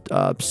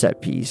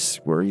set piece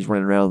where he's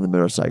running around on the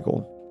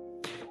motorcycle.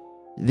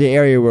 The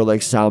area where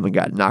like Salmon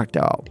got knocked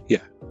out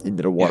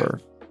into the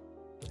water,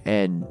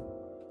 and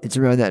it's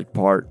around that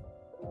part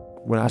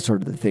when I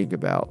started to think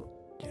about,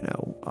 you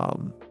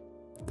know,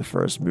 the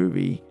first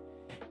movie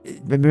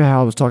remember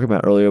how I was talking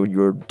about earlier when you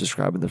were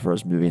describing the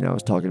first movie, and I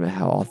was talking about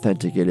how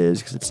authentic it is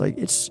because it's like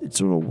it's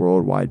on a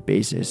worldwide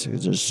basis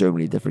because there's so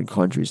many different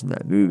countries in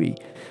that movie.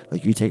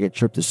 Like you take a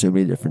trip to so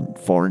many different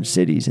foreign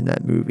cities in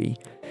that movie.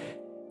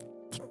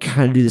 You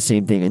kind of do the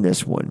same thing in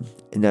this one,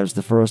 and that was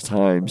the first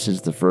time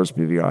since the first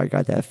movie I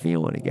got that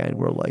feeling again,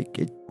 where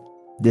like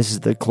this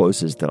is the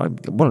closest that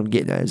what I'm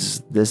getting at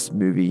is this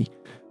movie,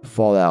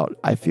 Fallout,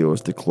 I feel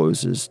is the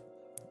closest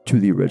to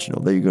the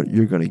original that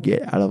you're gonna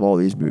get out of all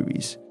these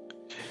movies.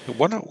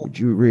 Would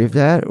you agree with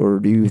that, or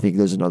do you think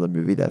there's another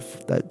movie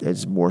that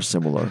is more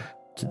similar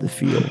to the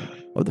feel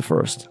of the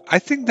first? I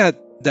think that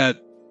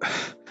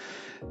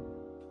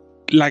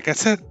like I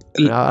said,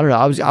 I don't know.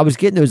 I was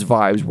getting those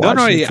vibes.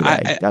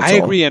 I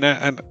agree, and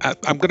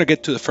I'm gonna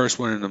get to the first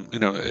one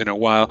in a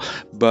while,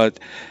 but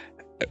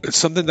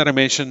something that I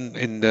mentioned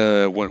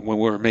when we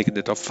were making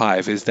the top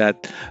 5 is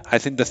that I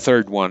think the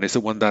third one is the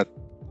one that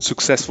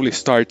successfully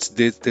starts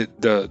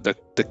the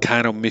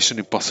kind of Mission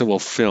Impossible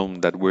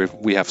film that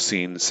we have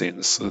seen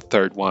since the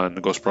third one,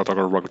 Ghost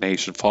Protocol, Rogue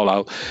Nation,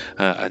 Fallout,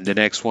 and the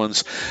next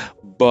ones.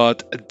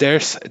 But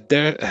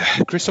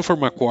Christopher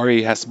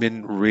McQuarrie has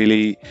been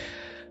really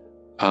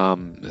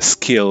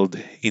skilled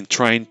in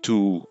trying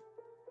to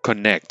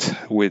connect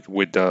with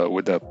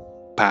the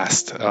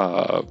past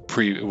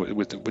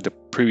with the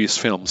previous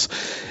films,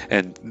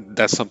 and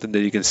that's something that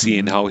you can see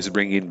in how he's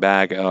bringing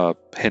back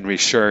Henry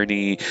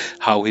Czerny,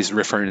 how he's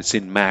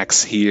referencing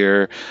Max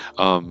here,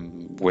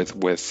 with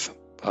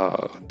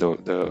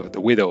the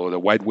widow, the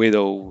White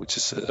Widow, which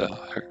is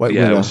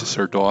which is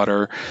her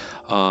daughter.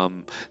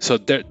 So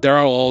there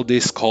are all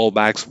these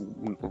callbacks,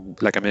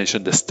 like I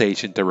mentioned, the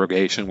stage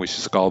interrogation, which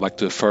is a callback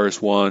to the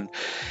first one,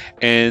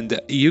 and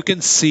you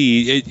can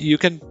see you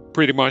can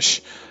pretty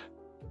much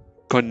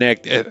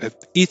connect.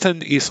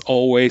 Ethan is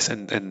always,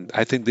 and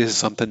I think this is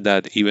something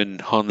that even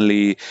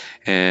Hunley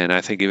and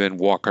I think even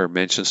Walker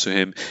mentions to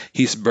him,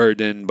 he's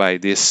burdened by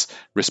this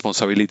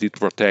responsibility to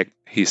protect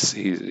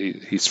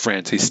his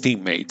friends, his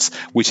teammates,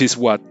 which is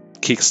what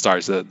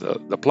kickstarts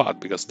the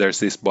plot, because there's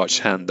this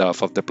botched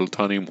handoff of the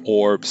plutonium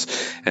orbs,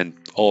 and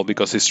all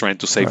because he's trying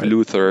to save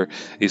Luther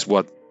is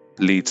what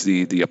leads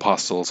the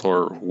apostles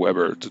or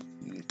whoever to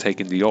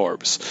taking the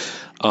orbs,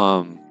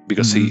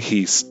 because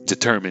he's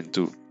determined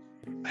to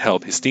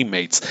help his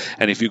teammates.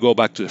 And if you go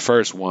back to the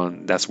first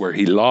one, that's where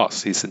he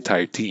lost his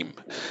entire team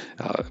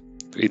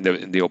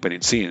in the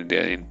opening scene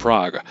in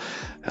Prague.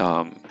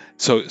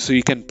 So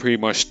you can pretty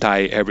much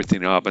tie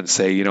everything up and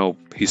say,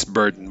 he's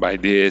burdened by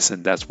this,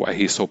 and that's why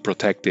he's so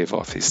protective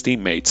of his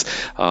teammates.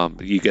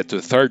 You get to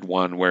the third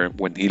one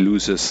when he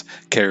loses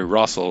Kerry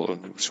Russell,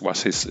 which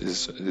was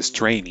his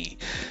trainee.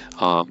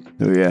 And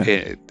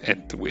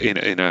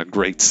in a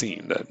great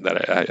scene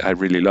that I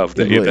really loved.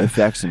 It really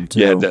affects him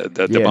too. Yeah,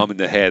 the bomb in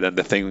the head and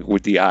the thing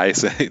with the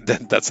eyes.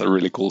 That's a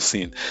really cool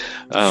scene.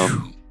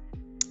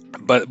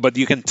 But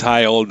you can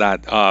tie all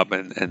that up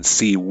and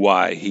see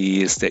why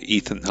he is the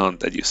Ethan Hunt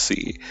that you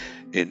see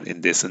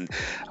in this. And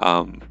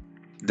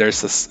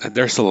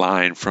there's a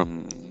line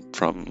from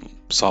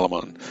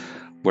Solomon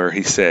where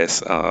he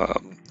says,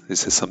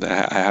 this is something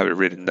I have it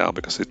written down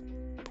because it's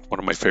one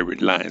of my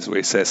favorite lines, where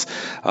he says,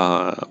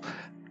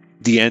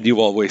 the end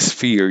you always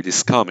feared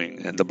is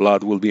coming, and the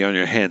blood will be on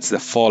your hands, the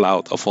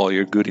fallout of all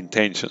your good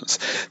intentions.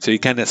 So you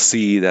kind of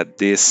see that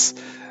this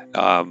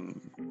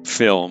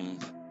film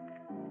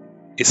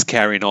is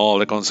carrying all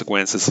the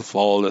consequences of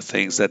all the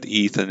things that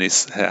Ethan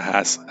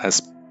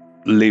has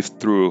lived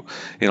through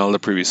in all the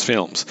previous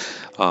films,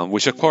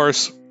 which of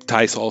course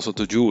ties also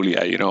to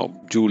Julia.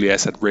 Julia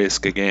is at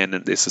risk again,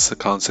 and this is a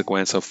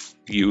consequence of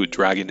you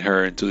dragging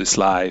her into this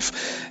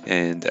life.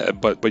 And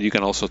but you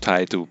can also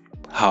tie to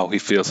how he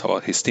feels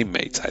about his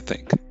teammates, I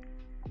think.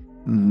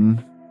 Mm-hmm.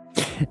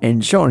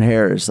 And Sean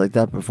Harris, like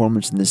that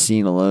performance in the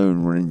scene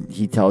alone, when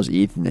he tells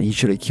Ethan that he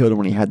should have killed him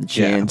when he had the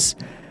chance.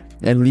 Yeah.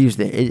 And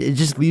it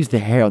just leaves the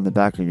hair on the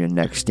back of your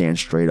neck stand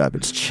straight up.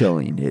 It's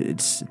chilling.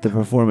 The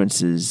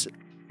performance is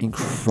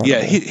incredible.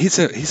 Yeah,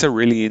 he's a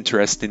really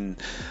interesting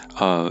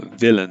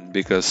villain,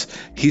 because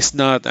he's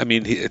not. I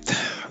mean,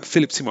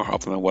 Philip Seymour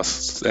Hoffman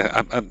was.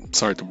 I'm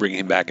sorry to bring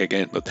him back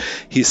again, but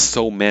he's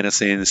so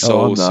menacing,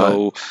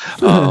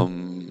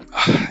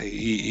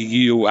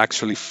 you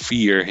actually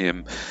fear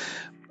him.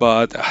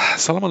 But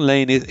Solomon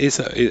Lane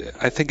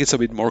I think it's a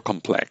bit more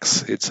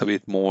complex. It's a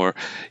bit more.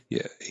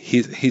 Yeah,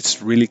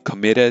 he's really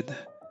committed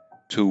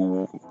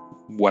to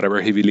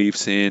whatever he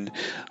believes in.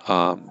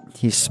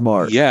 He's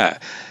smart. Yeah,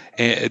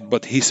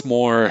 but he's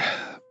more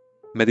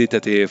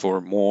meditative or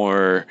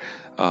more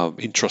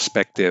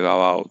introspective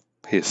about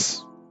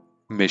his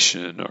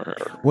mission. Or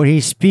when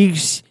he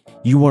speaks,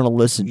 you want to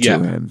listen to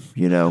him.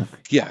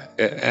 Yeah,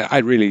 I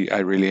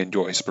really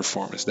enjoy his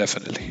performance,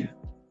 definitely.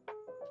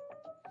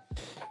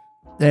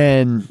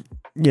 And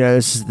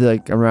this is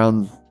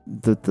around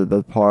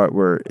the part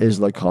where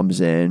Isla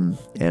comes in,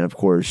 and of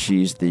course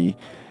she's the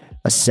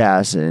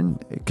assassin,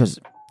 because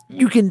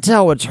you can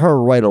tell it's her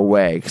right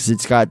away because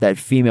it's got that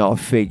female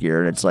figure,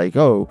 and it's like,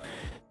 oh,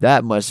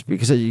 that must be,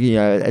 because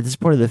at this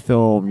point of the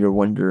film you're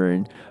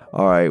wondering,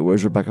 all right,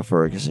 where's Rebecca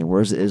Ferguson?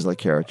 Where's the Isla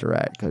character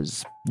at?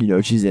 Because,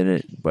 she's in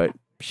it, but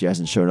she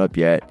hasn't shown up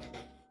yet.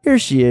 Here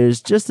she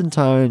is, just in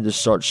time to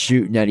start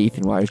shooting at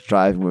Ethan while he's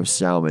driving with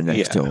Salmon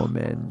next to him.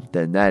 And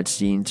then that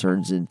scene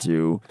turns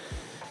into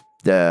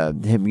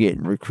him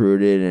getting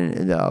recruited,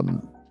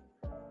 and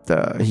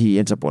he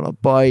ends up on a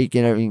bike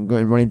and everything,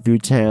 going running through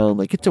town.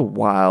 Like, it's a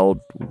wild,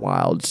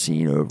 wild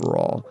scene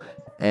overall.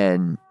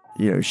 And,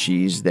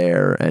 she's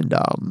there, and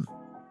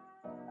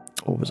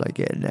what was I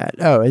getting at?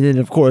 Oh, and then,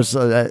 of course,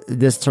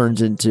 this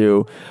turns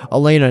into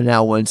Elena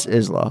now wants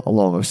Isla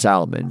along with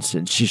Salomon,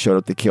 since she showed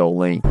up to kill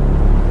Lane.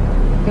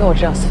 You're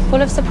just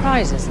full of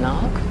surprises,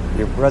 Nark.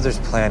 Your brother's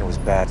plan was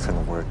bad from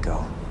the word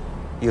go.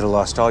 You'd have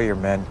lost all your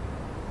men,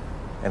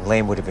 and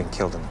Lane would have been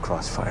killed in the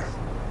crossfire.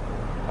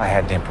 I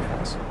had to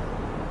improvise.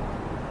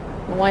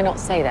 Why not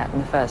say that in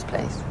the first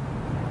place?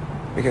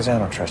 Because I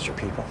don't trust your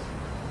people.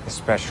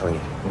 Especially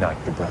not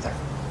your brother.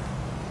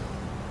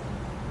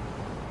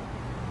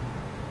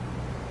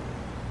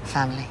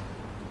 Family.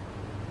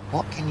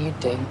 What can you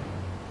do?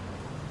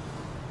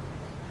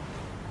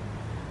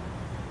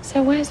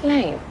 So where's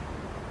Lane?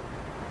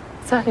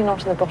 Certainly not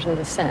at the bottom of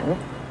the Seine.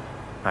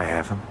 I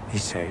have him.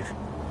 He's safe.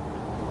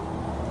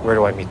 Where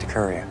do I meet the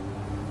courier?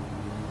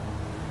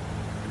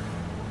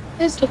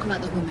 Let's talk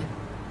about the woman.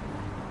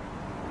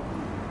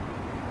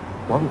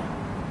 What?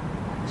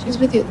 She was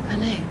with you at the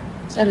Palais.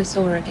 Stella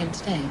saw her again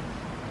today.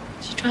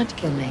 She tried to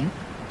kill Lane.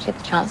 She had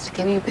the chance to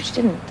kill you, but she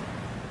didn't.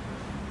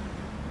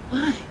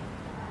 Why?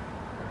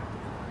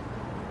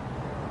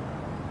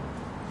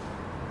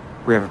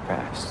 We have a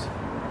past.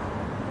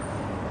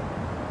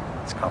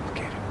 It's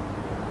complicated.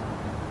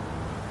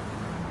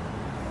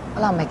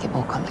 Well, I'll make it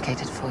more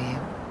complicated for you.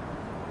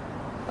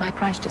 My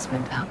price just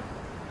went up.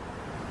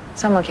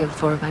 Someone killed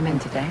 4 of my men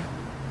today.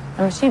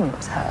 I'm assuming it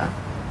was her.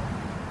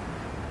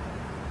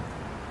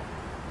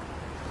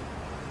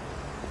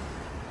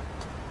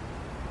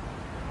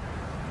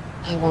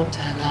 I want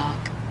her,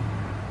 Lark.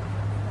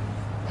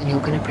 And you're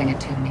going to bring it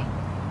to me.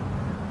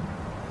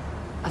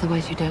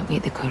 Otherwise, you don't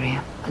meet the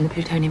courier, and the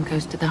plutonium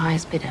goes to the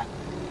highest bidder.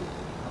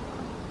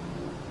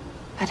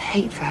 I'd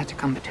hate for her to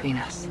come between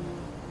us.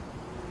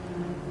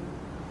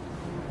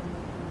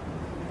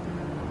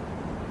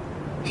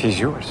 She's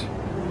yours.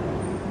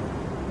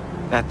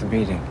 At the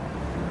meeting,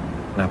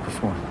 not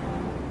before.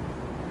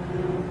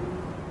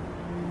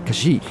 Because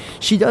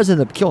she does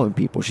end up killing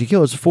people. She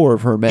kills 4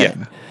 of her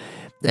men.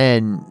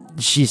 And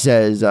she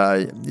says,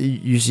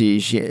 you see,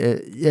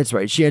 that's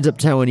right. She ends up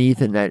telling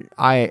Ethan that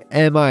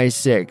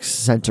MI6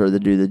 sent her to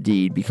do the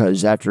deed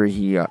because after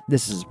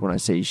this is when I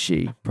say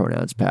she,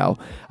 pronouns pal,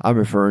 I'm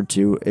referring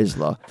to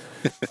Isla.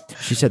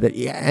 She said that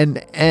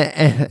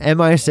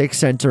MI6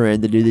 sent her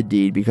in to do the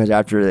deed because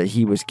after that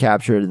he was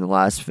captured in the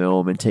last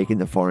film and taken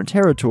to foreign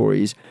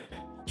territories,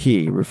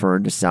 he,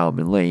 referring to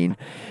Salomon Lane,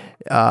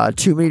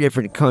 too many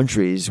different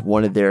countries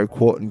wanted their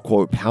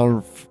quote-unquote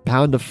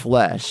pound of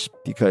flesh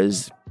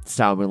because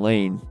Salomon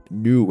Lane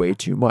knew way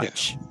too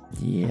much.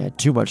 He had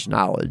too much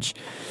knowledge.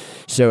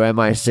 So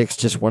MI6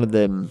 just wanted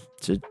them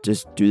to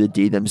just do the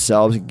deed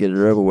themselves and get it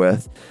over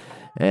with.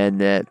 And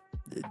that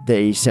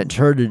they sent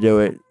her to do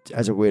it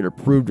as a way to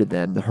prove to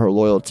them her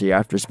loyalty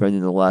after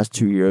spending the last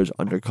 2 years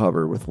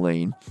undercover with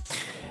Lane.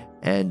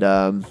 And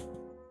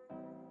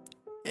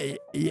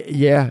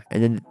yeah,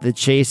 and then the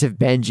chase of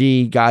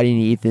Benji guiding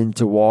Ethan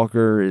to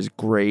Walker is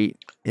great,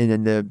 and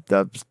then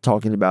the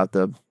talking about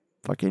the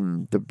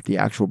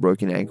actual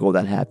broken ankle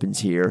that happens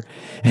here,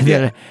 and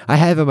then I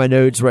have in my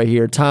notes right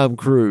here Tom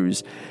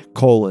Cruise :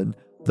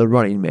 the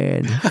running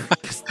man.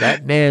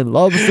 That man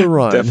loves to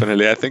run.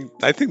 Definitely, I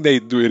think they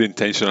do it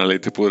intentionally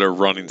to put a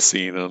running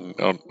scene on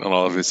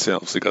all of his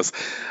films because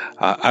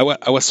I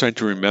was trying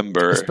to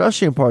remember,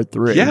 especially in part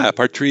 3. Yeah,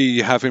 part 3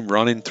 you have him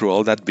running through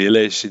all that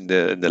village in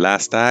the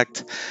last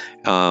act.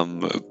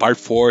 Part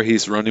 4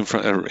 he's running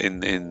from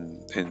in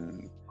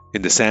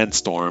the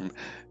sandstorm.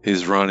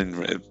 He's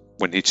running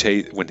when he's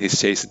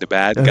chasing the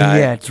bad guy.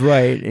 Yeah, that's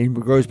right. In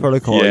Gross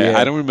Protocol. Yeah,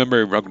 I don't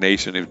remember in Rogue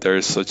Nation if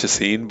there's such a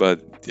scene,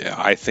 but yeah,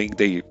 I think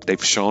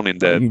they've shown in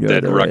the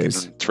Dead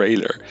Reckoning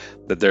trailer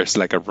that there's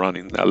like a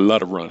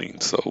lot of running.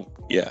 So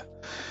yeah,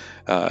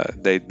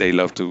 they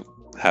love to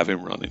have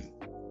him running.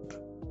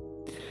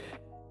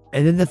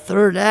 And then the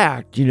third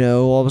act,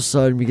 all of a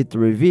sudden we get the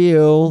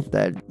reveal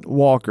that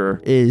Walker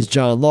is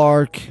John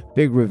Lark.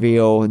 Big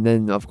reveal. And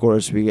then, of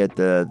course, we get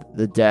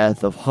the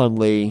death of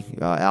Hundley,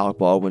 Alec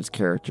Baldwin's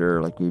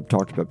character, like we've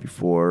talked about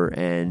before.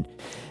 And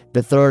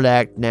the third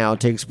act now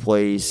takes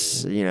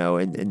place,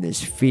 in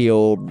this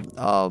field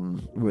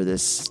where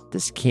this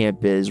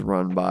camp is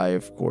run by,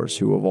 of course,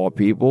 who of all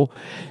people?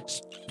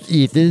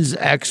 Ethan's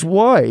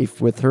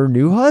ex-wife with her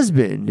new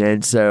husband.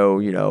 And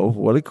so,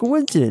 what a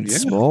coincidence.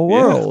 Small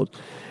world.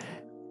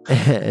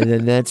 And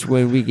then that's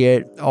when we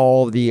get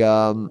all the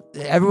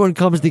everyone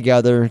comes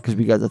together because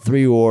we got the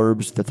 3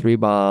 orbs, the 3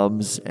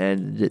 bombs,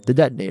 and the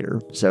detonator.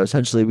 So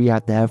essentially we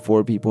have to have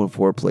 4 people in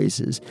 4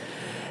 places.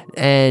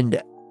 And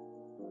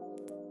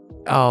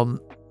I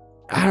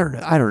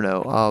don't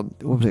know.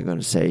 What was I going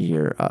to say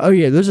here?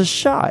 There's a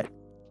shot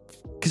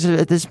because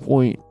at this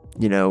point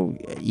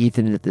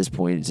Ethan at this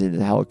point is in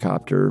the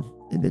helicopter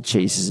and the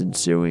chase is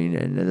ensuing.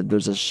 And then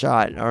there's a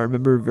shot I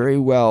remember very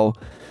well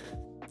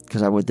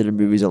because I went to the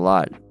movies a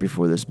lot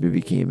before this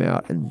movie came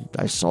out. And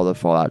I saw the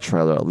Fallout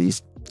trailer at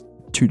least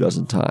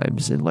 24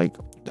 times in like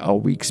a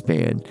week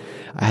span.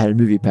 I had a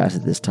movie pass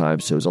at this time,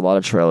 so it was a lot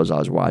of trailers I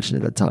was watching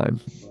at the time.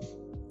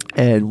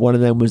 And one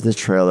of them was this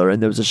trailer,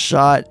 and there was a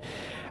shot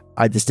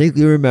I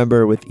distinctly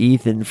remember with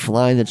Ethan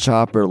flying the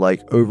chopper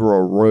like over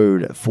a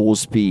road at full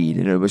speed,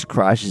 and it was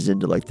crashes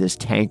into like this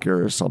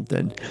tanker or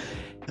something.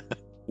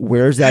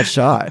 Where's that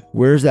shot?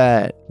 Where's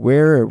that?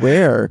 Where?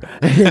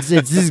 It's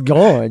just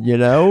gone.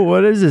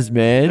 What is this,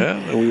 man?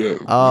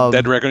 Yeah,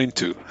 Dead Reckoning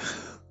 2.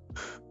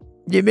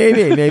 Yeah,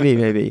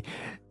 maybe.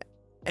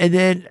 And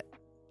then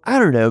I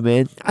don't know,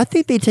 man. I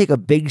think they take a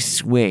big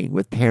swing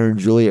with Per and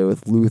Julia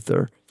with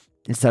Luther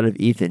instead of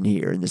Ethan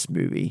here in this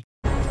movie.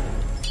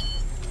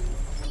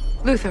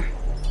 Luther.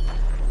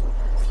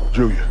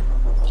 Julia,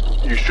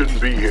 you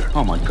shouldn't be here.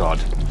 Oh my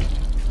God.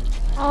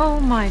 Oh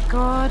my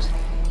God.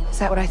 Is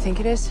that what I think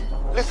it is?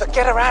 Luther,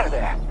 get her out of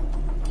there.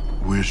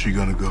 Where's she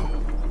gonna go?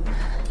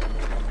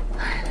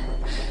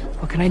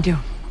 What can I do?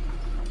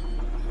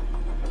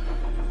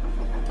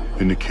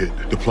 In the kit,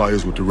 the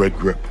pliers with the red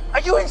grip.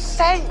 Are you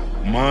insane?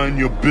 Mind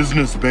your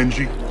business,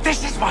 Benji.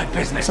 This is my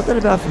business. Something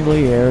about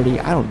familiarity.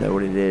 I don't know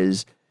what it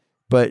is,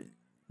 but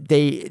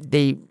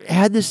they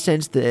had this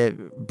sense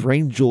to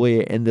bring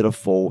Julia into the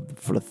fold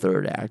for the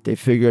third act. They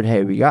figured,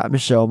 hey, we got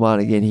Michelle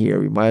Monaghan here.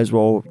 We might as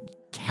well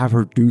have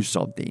her do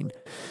something.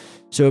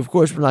 So, of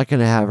course, we're not going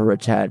to have her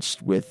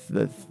attached with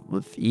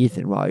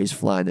Ethan while he's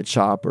flying the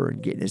chopper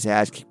and getting his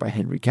ass kicked by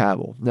Henry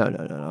Cavill.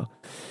 No.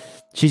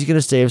 She's going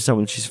to stay with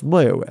someone she's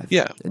familiar with.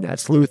 Yeah. And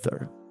that's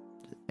Luther.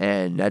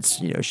 And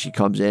that's, she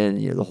comes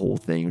in, the whole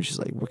thing. And she's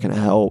like, what can I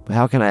help?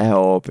 How can I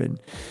help?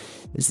 And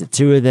it's the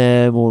two of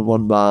them on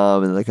one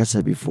bomb. And like I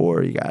said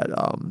before, you got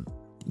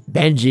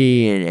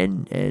Benji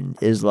and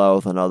Isla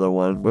with another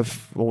one.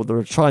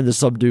 They're trying to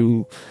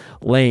subdue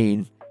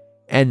Lane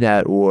and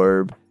that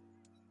orb.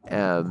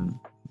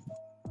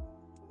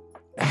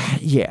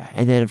 Yeah.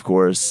 And then, of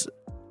course,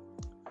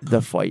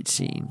 the fight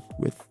scene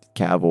with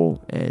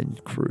Cavill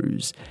and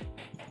Cruz.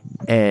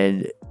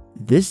 And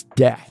this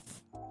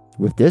death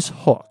with this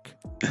hook,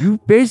 you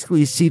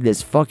basically see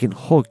this fucking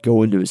hook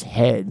go into his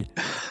head.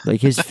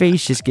 Like his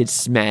face just gets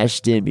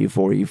smashed in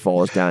before he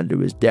falls down to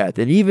his death.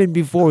 And even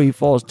before he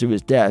falls to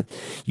his death,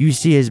 you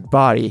see his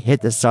body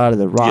hit the side of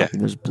the rock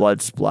and there's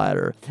blood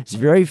splatter. It's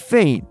very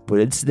faint, but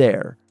it's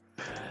there.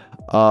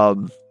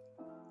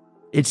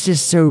 It's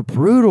just so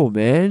brutal,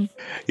 man.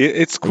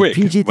 It's quick.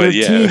 Like PG-13, but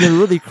yeah. They're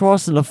really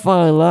crossing a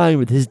fine line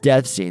with his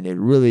death scene. They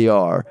really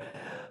are.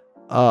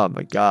 Oh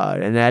my God.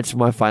 And that's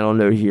my final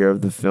note here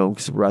of the film,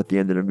 because we're at the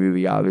end of the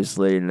movie,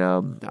 obviously. And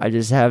I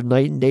just have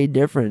night and day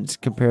difference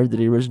compared to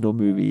the original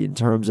movie in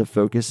terms of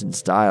focus and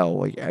style.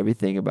 Like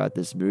everything about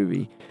this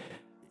movie.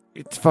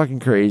 It's fucking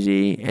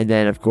crazy. And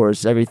then, of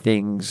course,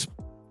 everything's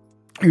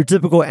your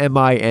typical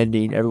MI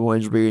ending.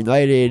 Everyone's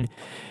reunited.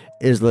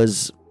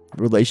 Isla's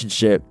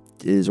relationship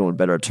is on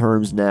better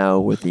terms now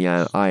with the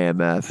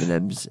IMF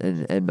and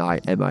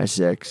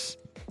MI6.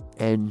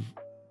 And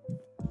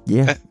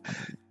yeah,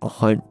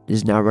 Hunt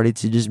is now ready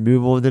to just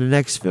move on to the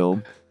next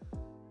film.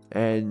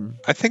 And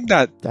I think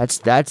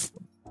that's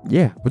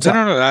yeah.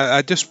 No.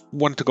 I just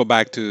wanted to go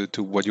back to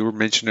what you were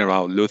mentioning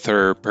about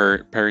Luther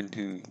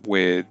parenting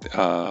with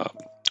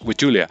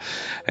Julia,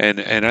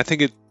 and I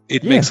think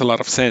it makes a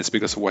lot of sense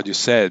because of what you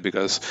said.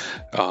 Because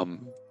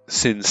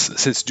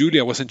since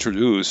Julia was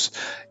introduced,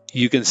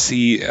 you can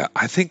see.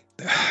 I think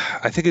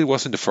it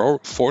was in the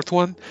fourth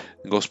one,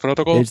 Ghost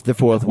Protocol. It's the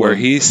fourth where one.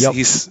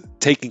 he's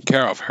taking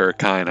care of her,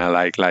 kind of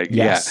like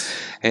yes.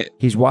 Yeah.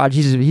 He's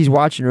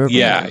watching her.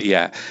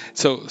 Yeah.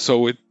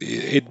 So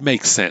it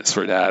makes sense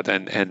for that,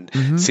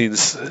 and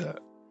since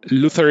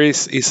Luther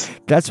is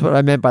that's what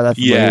I meant by that.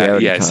 Yeah,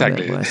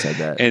 exactly. When I said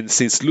that, and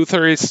since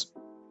Luther is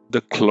the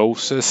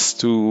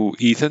closest to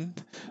Ethan,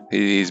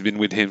 he's been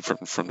with him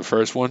from the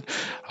first one.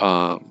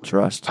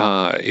 Trust.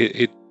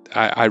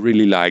 I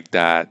really like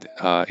that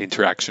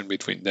interaction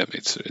between them.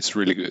 It's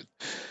really good.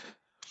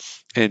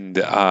 And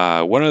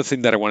one other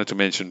thing that I wanted to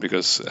mention,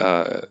 because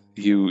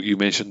you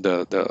mentioned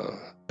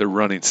the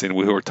running scene.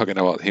 We were talking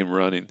about him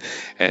running,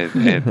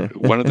 and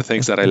one of the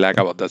things that I like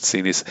about that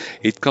scene is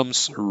it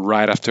comes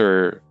right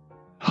after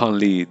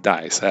Hunley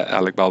dies,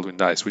 Alec Baldwin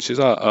dies, which is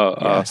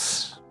a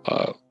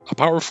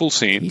powerful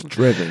scene. He's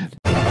driven.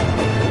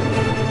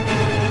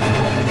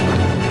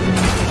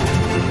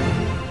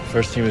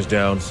 First team is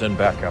down. Send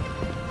backup.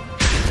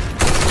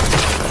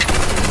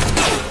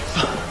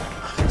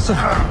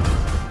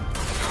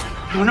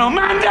 No,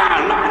 man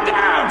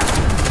down!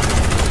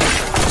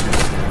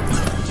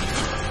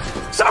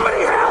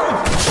 Somebody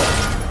help!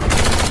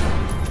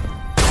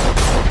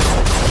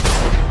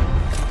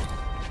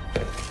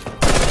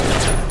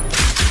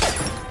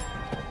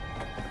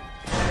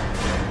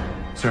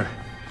 Sir.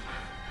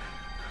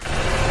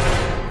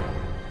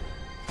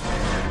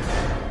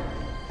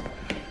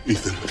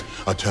 Ethan,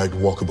 I tagged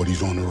Walker, but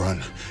he's on the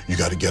run. You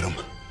gotta get him.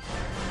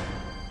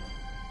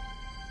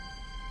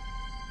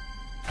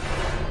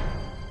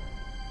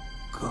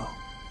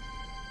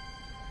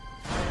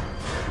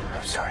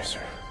 I'm sorry,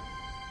 sir.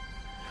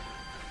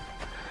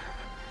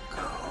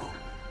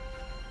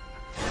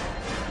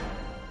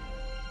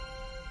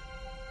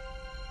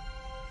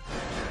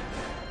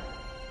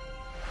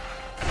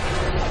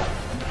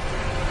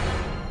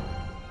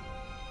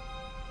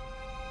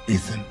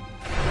 Ethan.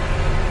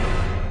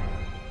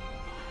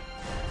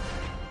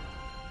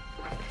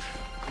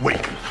 Wait.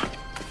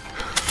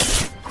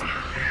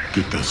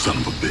 Get that son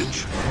of a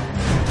bitch.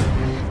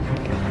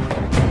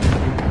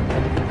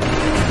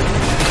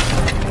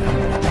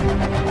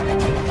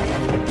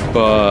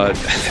 But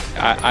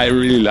I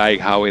really like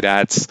how it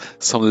adds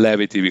some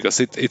levity because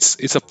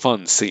it's a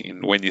fun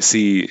scene when you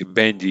see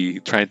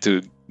Benji trying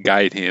to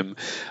guide him,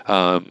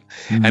 and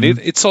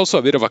it's also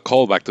a bit of a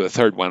callback to the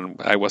third one.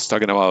 I was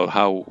talking about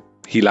how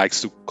he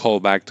likes to call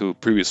back to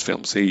previous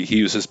films. He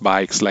uses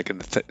bikes like in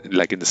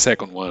the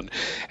second one,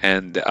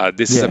 and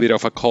this is a bit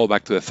of a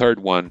callback to the third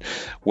one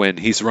when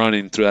he's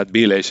running through that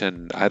village,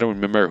 and I don't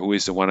remember who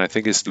is the one. I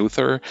think it's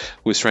Luther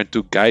who is trying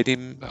to guide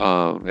him.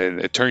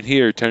 And turn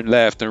here, turn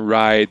left, turn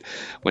right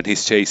when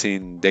he's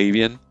chasing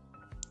Davian.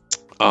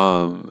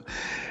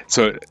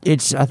 So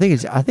I think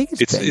it's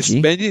Benji. It's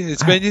Benji.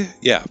 It's Benji.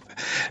 Yeah.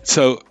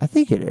 So I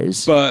think it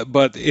is.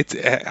 But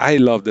I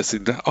love this.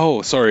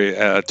 Oh, sorry.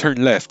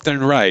 Turn left.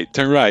 Turn right.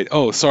 Turn right.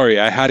 Oh, sorry.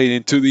 I had it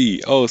in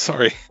 2D. Oh,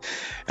 sorry.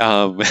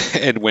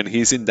 And when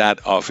he's in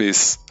that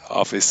office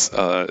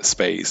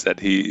space that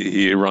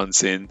he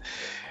runs in,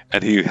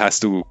 and he has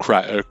to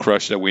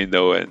crush the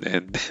window,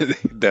 and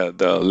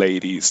the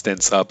lady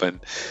stands up and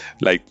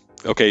like,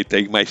 okay,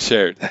 take my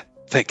shirt.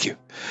 Thank you.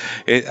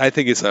 I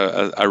think it's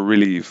a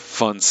really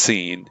fun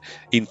scene,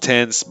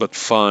 intense but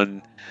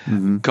fun,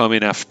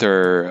 coming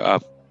after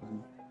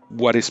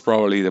what is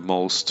probably the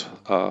most,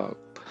 I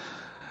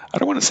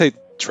don't want to say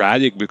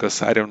tragic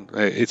because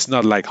it's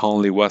not like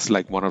Honley was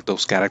like one of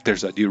those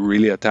characters that you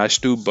really attach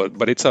to,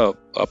 but it's a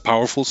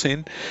powerful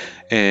scene,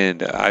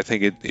 and I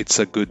think it's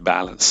a good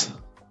balance.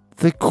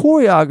 The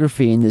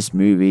choreography in this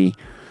movie,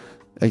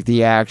 like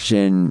the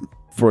action,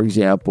 for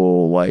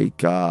example,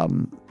 like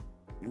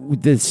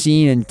the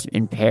scene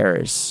in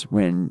Paris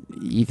when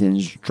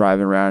Ethan's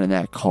driving around in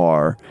that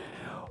car.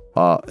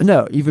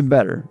 No, even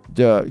better.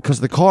 Because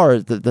the car,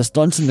 the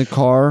stunts in the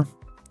car,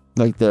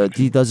 like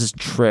he does this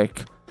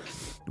trick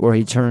where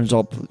he turns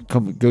up, he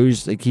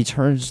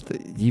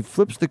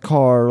flips the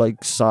car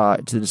like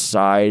side to the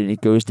side, and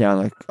it goes down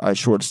like a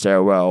short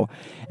stairwell,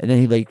 and then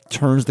he like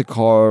turns the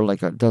car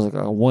does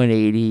a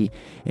 180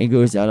 and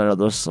goes down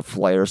another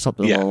flight or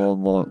something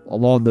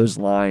along those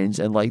lines,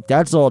 and like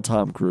that's all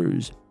Tom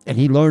Cruise. And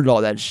he learned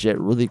all that shit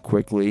really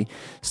quickly.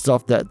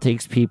 Stuff that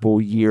takes people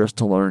years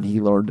to learn,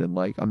 he learned in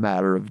like a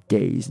matter of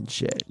days and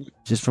shit.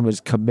 Just from his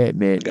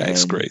commitment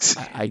and crazy.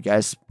 I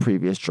guess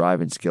previous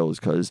driving skills,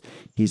 because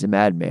he's a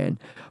madman.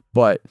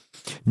 But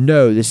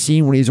no, the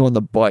scene when he's on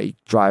the bike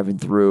driving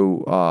through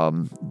what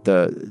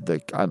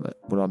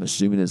I'm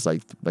assuming is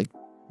like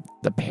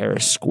the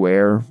Paris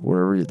Square,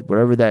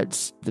 whatever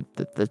that's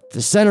the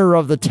center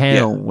of the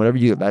town,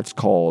 whatever that's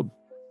called,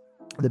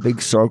 the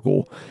big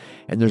circle.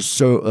 And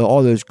there's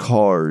all those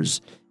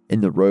cars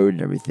in the road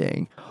and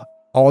everything.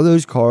 All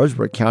those cars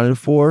were accounted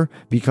for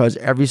because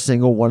every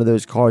single one of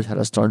those cars had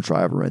a stunt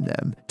driver in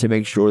them to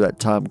make sure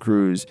that Tom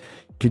Cruise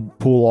could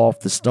pull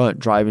off the stunt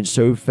driving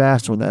so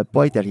fast on that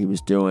bike that he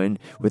was doing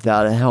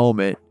without a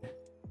helmet.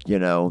 They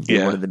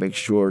wanted to make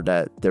sure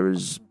that there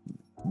was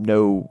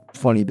no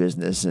funny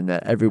business and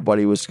that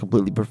everybody was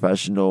completely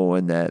professional,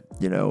 and that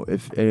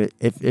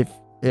if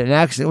an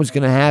accident was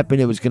going to happen,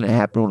 it was going to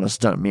happen on a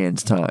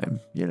stuntman's time,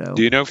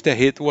 Do you know if the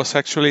hit was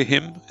actually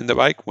him in the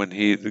bike when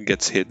he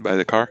gets hit by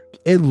the car?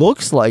 It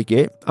looks like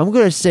it. I'm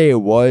going to say it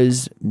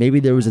was. Maybe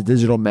there was a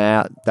digital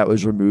mat that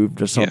was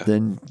removed or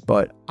something,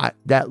 but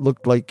that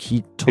looked like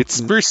he took... It's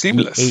pretty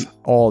seamless. He ate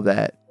all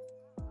that.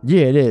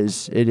 Yeah, it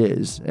is. It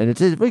is. And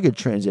it's a very good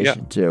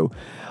transition, too.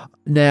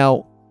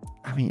 Now,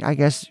 I mean, I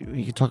guess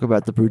we could talk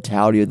about the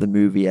brutality of the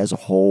movie as a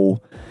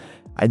whole.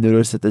 I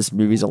noticed that this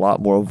movie's a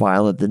lot more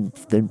violent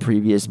than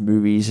previous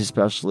movies,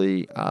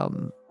 especially I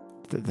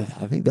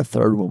think the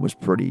third one was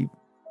pretty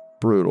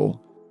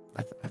brutal.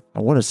 I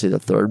want to say the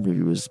third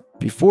movie was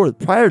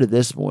prior to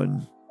this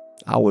one.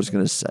 I was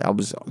gonna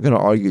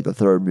argue the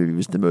third movie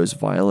was the most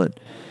violent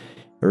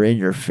or in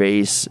your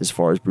face as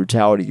far as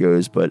brutality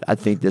goes, but I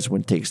think this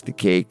one takes the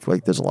cake.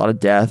 Like, there's a lot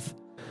of death,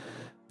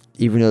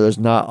 even though there's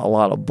not a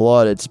lot of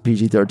blood. It's a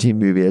PG-13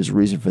 movie. There's a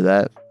reason for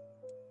that.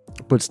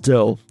 But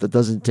still, that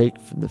doesn't take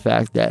from the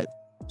fact that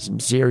some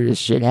serious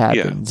shit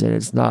happens, and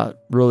it's not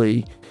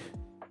really,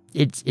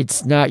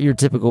 it's not your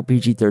typical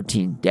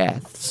PG-13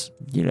 deaths.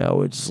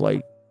 It's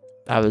like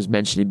I was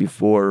mentioning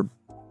before,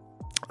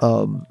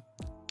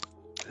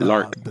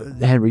 Lark,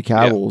 Henry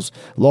Cavill's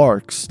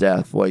Lark's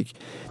death, like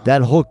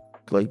that hook,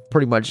 like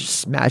pretty much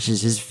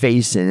smashes his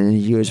face in, and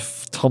he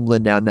goes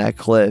tumbling down that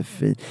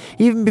cliff. And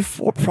even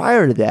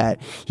prior to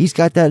that, he's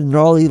got that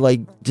gnarly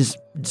like just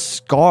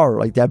scar,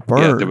 like that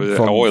burn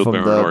from oil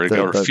burn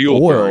or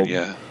fuel oil. burn.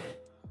 Yeah,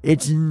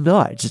 it's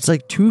nuts. It's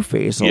like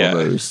Two-Face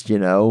almost.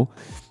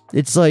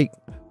 It's like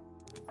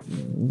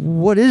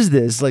what is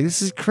this? Like,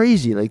 this is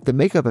crazy. Like, the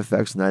makeup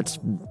effects, and that's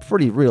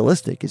pretty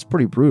realistic. It's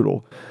pretty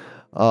brutal.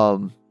 I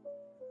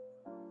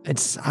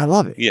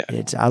love it. Yeah.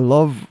 I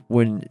love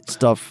when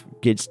stuff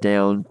gets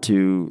down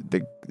to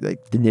the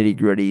nitty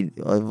gritty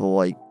level,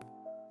 like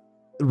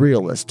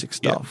realistic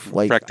stuff,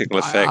 like practical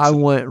effects. I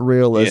want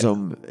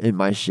realism in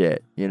my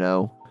shit, you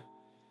know.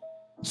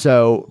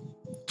 So,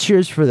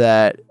 cheers for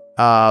that.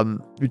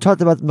 We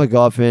talked about the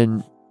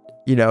MacGuffin.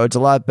 You know, it's a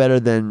lot better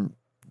than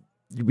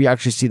we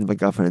actually see the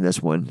MacGuffin in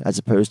this one, as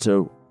opposed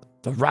to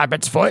the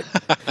rabbit's foot,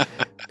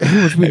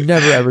 which we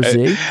never ever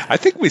see. I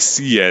think we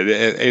see it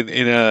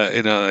in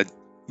a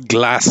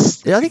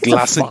glass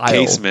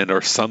encasement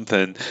or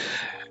something.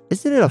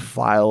 Isn't it a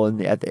file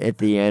at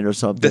the end or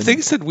something? The thing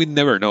is that we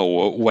never know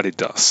what it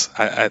does.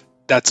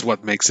 That's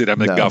what makes it a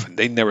MacGuffin. No.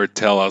 They never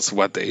tell us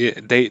what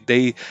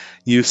they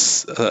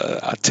use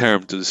a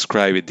term to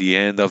describe it, the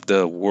end of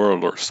the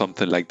world or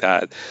something like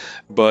that.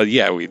 But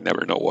yeah, we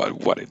never know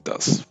what it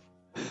does.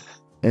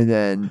 And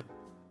then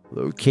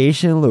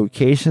location.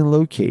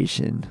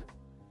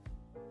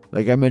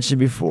 Like I mentioned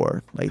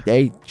before, like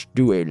they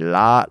do a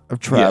lot of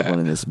traveling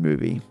in this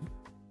movie.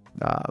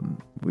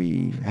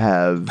 We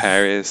have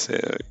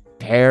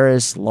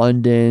Paris,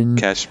 London,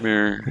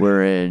 Kashmir.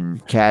 We're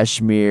in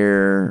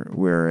Kashmir.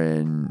 We're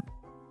in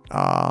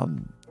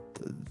Abu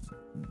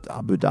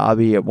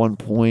Dhabi at one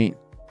point,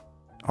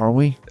 aren't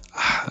we?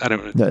 I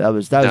don't know. No, that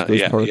was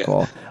Ghost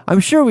Protocol. Yeah. I'm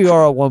sure we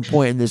are at one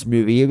point in this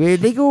movie. I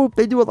mean, they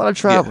do a lot of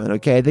traveling.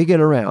 Okay, they get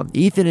around.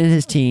 Ethan and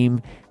his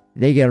team,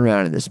 they get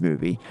around in this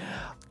movie.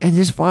 And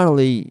just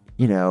finally,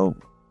 you know,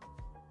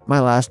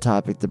 my last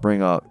topic to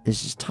bring up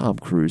is just Tom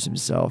Cruise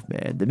himself,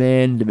 man. The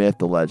man, the myth,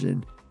 the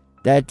legend.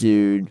 That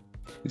dude.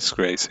 He's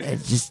crazy.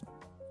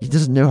 He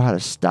doesn't know how to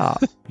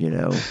stop, you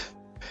know.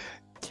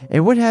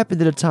 And what happened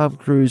to the Tom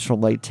Cruise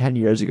from like 10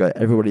 years ago that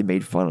everybody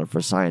made fun of for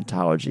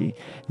Scientology?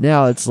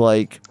 Now it's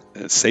like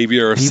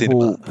savior of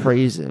people cinema.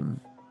 Praise him.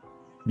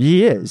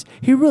 He is.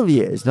 He really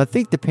is. And I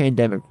think the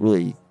pandemic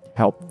really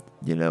helped,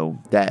 you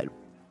know, that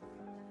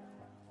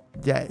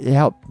it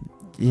helped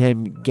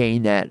him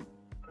gain that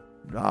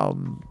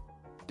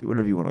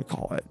whatever you want to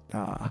call it,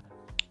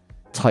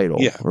 title,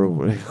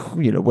 or,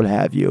 you know, what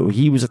have you.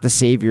 He was like the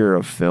savior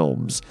of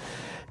films.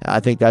 I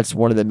think that's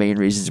one of the main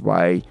reasons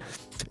why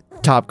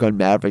Top Gun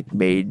Maverick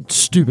made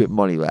stupid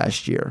money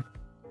last year.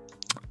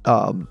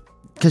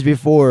 Because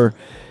before,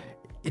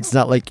 it's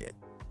not like,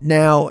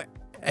 now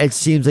it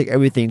seems like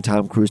everything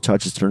Tom Cruise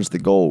touches turns to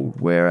gold,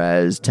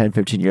 whereas 10,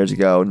 15 years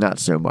ago, not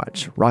so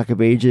much. Rock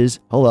of Ages,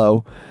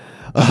 hello.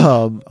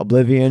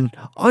 Oblivion,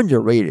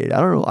 underrated.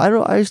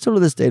 I still to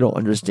this day don't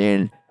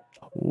understand.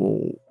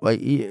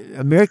 Like,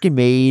 American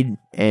Made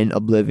and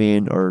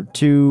Oblivion are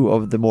two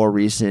of the more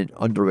recent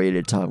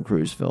underrated Tom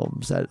Cruise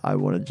films that I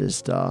want to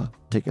just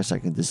take a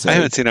second to say. I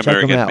haven't seen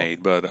American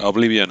Made, but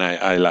Oblivion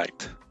I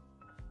liked.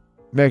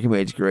 American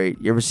Made's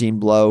great. You ever seen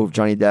Blow,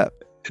 Johnny Depp?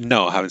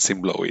 No, I haven't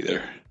seen Blow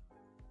either.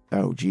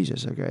 Oh,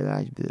 Jesus. Okay.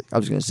 I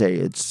was going to say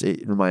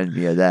it reminded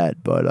me of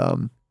that, but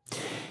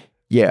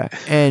yeah.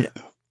 And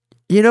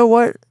you know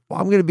what?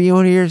 I'm going to be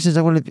on here since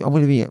I'm going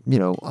to be, you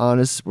know,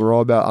 honest. We're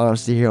all about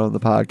honesty here on the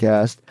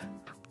podcast.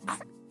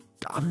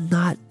 I'm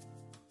not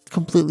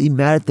completely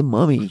mad at The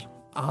Mummy.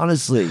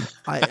 Honestly,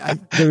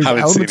 there's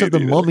elements of The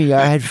Mummy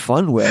I had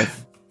fun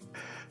with.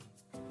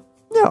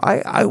 No,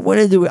 I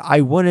went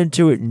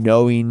into it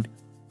knowing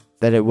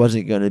that it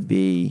wasn't going to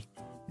be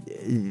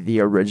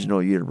the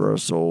original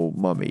Universal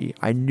Mummy.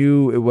 I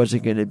knew it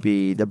wasn't going to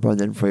be the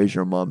Brendan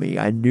Fraser Mummy.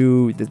 I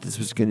knew that this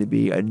was going to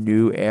be a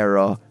new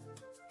era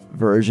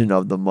version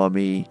of The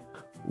Mummy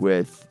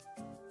with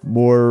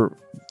more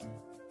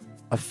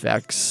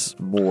effects,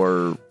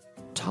 more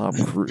Tom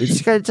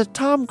Cruise. It's a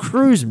Tom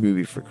Cruise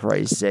movie, for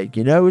Christ's sake.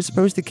 You know, it's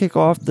supposed to kick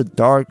off the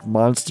dark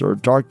monster,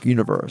 dark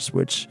universe,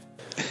 which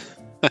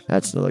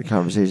that's another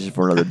conversation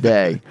for another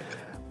day.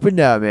 But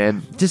no,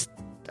 man,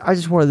 I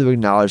just wanted to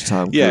acknowledge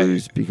Tom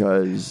Cruise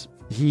because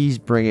he's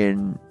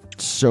bringing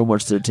so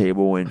much to the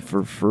table, and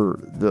for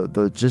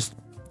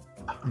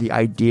the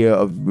idea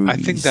of movies. I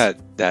think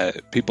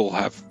that people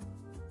have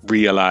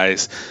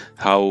realized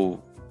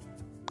how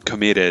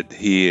committed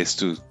he is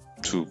to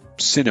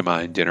cinema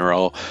in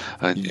general,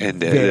 and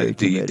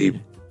the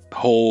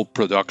whole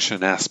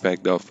production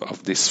aspect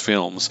of these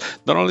films.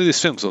 Not only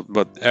these films,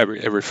 but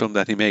every film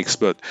that he makes.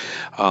 But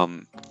I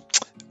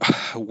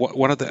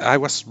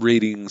was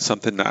reading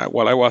something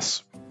while I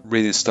was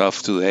reading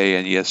stuff today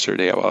and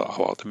yesterday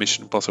about the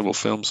Mission Impossible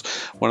films.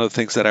 One of the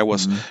things that I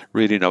was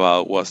reading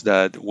about was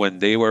that when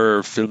they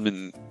were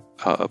filming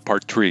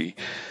Part 3,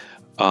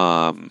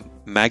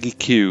 Maggie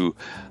Q,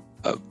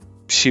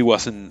 she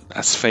wasn't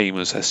as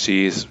famous as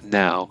she is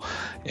now,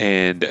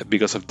 and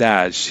because of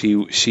that,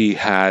 she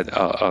had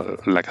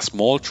like a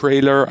small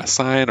trailer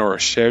assigned, or a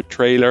shared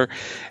trailer,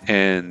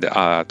 and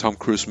Tom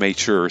Cruise made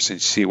sure,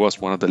 since she was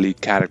one of the lead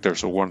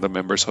characters or one of the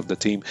members of the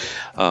team,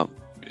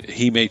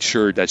 he made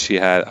sure that she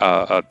had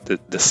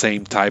the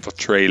same type of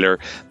trailer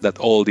that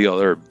all the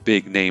other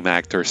big name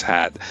actors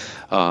had,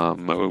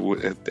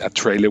 a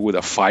trailer with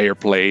a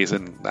fireplace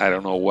and I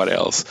don't know what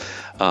else,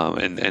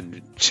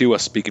 and she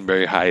was speaking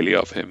very highly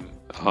of him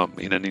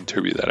in an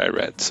interview that I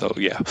read. So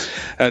yeah,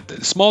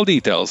 small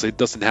details. It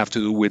doesn't have to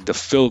do with the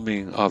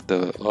filming of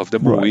the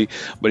movie,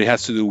 but it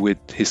has to do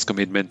with his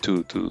commitment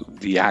to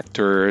the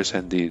actors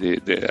and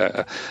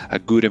a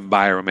good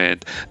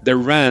environment. The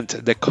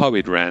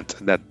COVID rant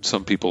that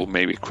some people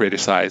maybe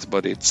criticize,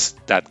 but it's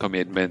that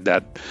commitment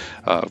that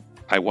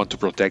I want to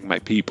protect my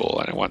people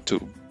and I want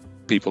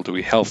people to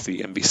be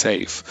healthy and be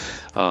safe.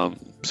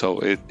 So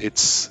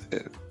it's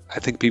I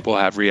think people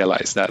have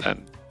realized that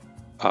and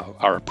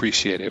are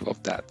appreciative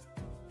of that.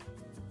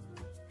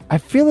 I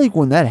feel like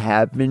when that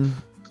happened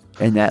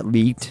and that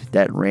leaked,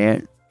 that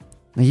rant,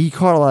 he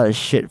caught a lot of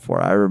shit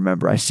for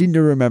it. I seem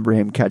to remember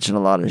him catching a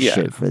lot of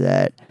shit for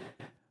that.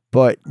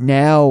 But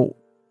now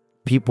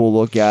people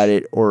look at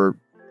it or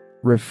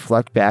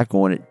reflect back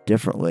on it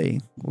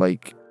differently.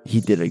 Like he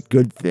did a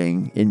good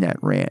thing in that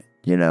rant,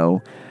 you know?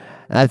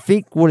 And I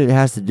think what it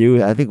has to do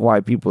with, I think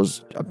why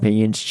people's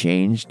opinions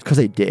changed, because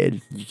they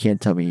did. You can't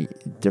tell me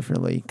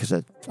differently, because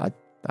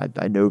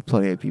I know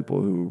plenty of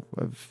people who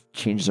have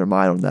changed their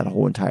mind on that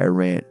whole entire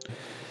rant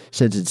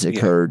since it's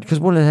occurred. Because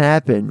when it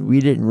happened, we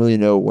didn't really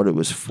know what it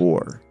was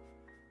for.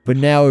 But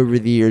now over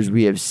the years,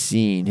 we have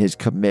seen his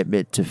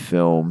commitment to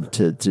film,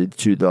 to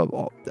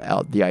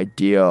the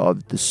idea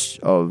of the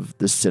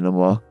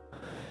cinema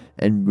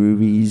and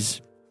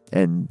movies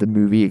and the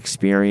movie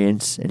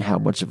experience and how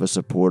much of a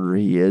supporter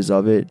he is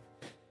of it.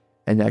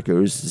 And that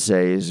goes to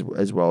say as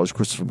well as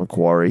Christopher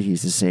McQuarrie,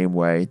 he's the same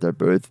way. They're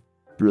both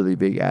really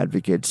big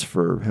advocates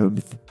for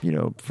the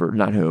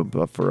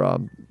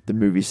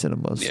movie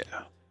cinemas,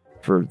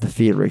 for the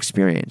theater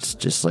experience,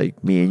 just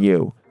like me and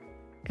you.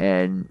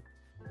 And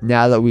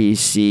now that we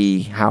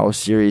see how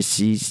serious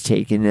he's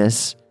taking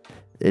this,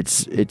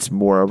 it's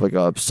more of like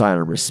a sign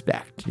of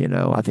respect, you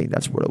know. I think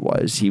that's what it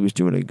was. He was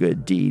doing a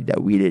good deed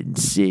that we didn't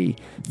see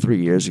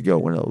 3 years ago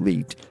when it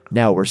leaked.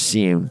 Now we're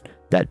seeing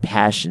that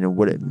passion and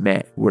what it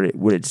meant,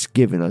 what it's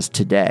given us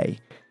today.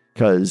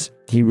 Because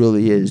he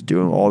really is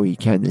doing all he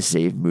can to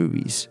save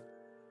movies.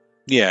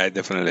 Yeah, I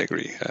definitely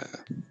agree.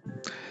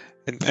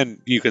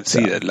 And you can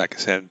see that, like I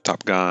said,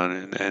 Top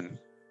Gun and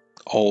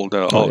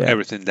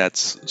everything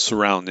that's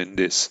surrounding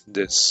this.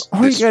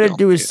 All you gotta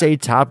do is say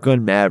Top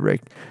Gun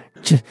Maverick.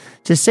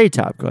 Just say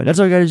Top Gun. That's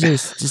all you gotta do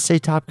is just say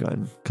Top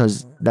Gun.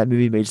 Because that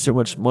movie made so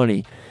much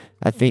money.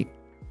 I think.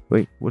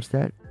 Wait, what's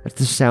that? That's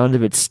the sound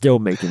of it still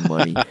making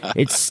money.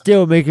 It's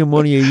still making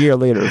money a year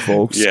later,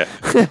 folks. Yeah.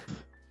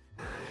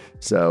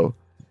 So,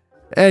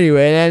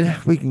 anyway, then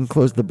we can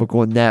close the book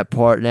on that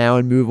part now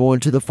and move on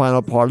to the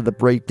final part of the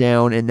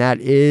breakdown, and that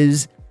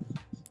is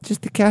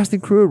just the cast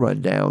and crew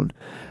rundown.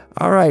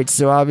 All right,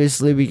 so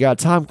obviously we got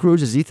Tom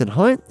Cruise as Ethan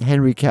Hunt,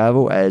 Henry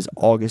Cavill as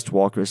August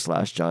Walker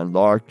 / John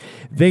Lark,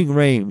 Ving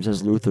Rhames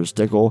as Luther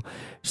Stickle,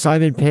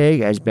 Simon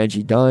Pegg as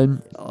Benji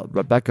Dunn,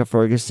 Rebecca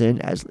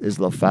Ferguson as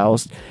Isla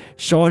Faust,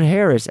 Sean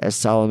Harris as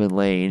Solomon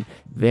Lane,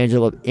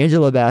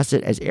 Angela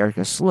Bassett as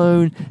Erica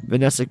Sloan,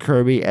 Vanessa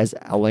Kirby as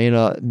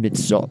Elena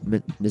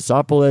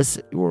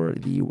Mitsopoulos, or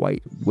the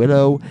White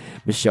Widow,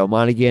 Michelle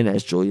Monaghan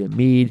as Julia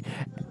Mead,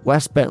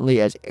 Wes Bentley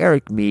as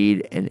Eric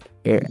Mead, and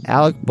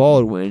Alec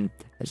Baldwin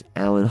as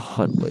Alan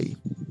Huntley.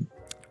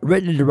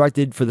 Written and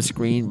directed for the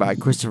screen by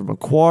Christopher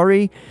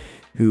McQuarrie,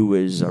 who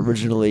was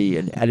originally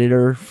an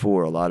editor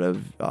for a lot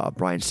of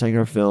Bryan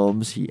Singer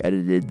films. He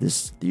edited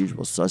The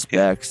Usual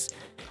Suspects.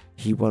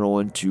 He went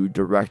on to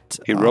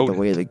direct The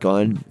Way of the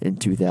Gun in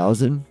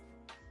 2000.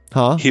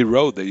 Huh? He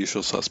wrote The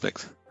Usual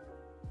Suspects.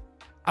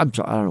 I'm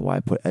sorry, I don't know why I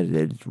put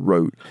edited,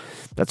 wrote.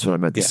 That's what I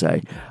meant to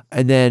say.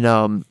 And then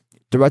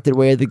directed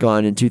Way of the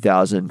Gun in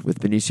 2000 with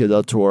Benicio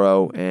del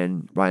Toro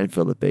and Ryan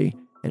Phillippe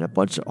and a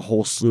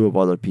whole slew of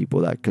other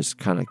people that just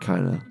kind of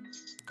come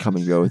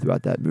and go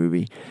throughout that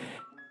movie.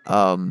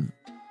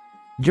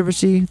 Did you ever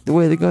see The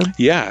Way of the Gun?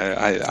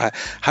 Yeah, I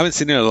haven't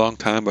seen it in a long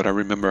time, but I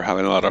remember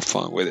having a lot of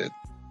fun with it.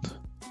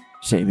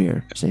 Same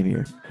here.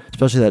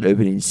 Especially that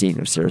opening scene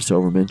of Sarah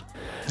Silverman.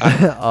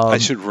 I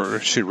should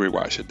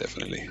rewatch it,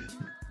 definitely.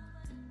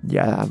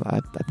 Yeah, I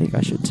think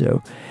I should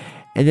too.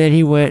 And then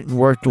he went and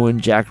worked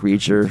on Jack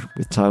Reacher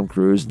with Tom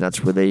Cruise, and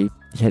that's where they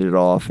hit it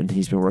off, and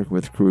he's been working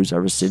with Cruise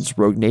ever since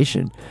Rogue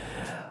Nation.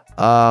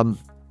 The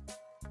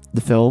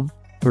film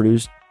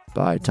produced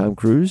by Tom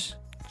Cruise,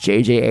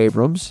 J.J.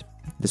 Abrams.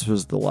 This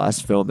was the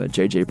last film that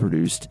J.J.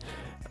 produced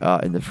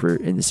in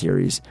the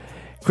series.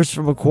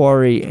 Christopher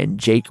McQuarrie and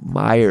Jake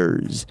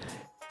Myers.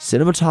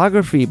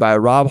 Cinematography by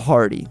Rob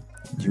Hardy,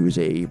 who is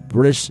a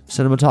British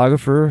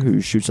cinematographer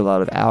who shoots a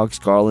lot of Alex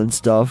Garland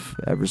stuff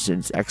ever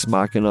since Ex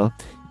Machina.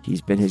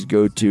 He's been his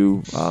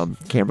go-to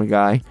camera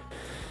guy.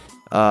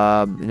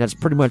 And that's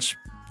pretty much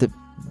the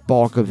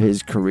bulk of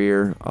his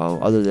career,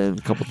 other than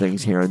a couple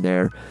things here and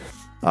there.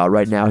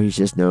 Right now, he's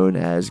just known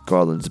as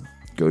Garland's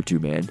go-to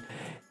man.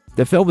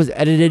 The film was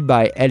edited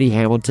by Eddie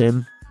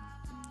Hamilton,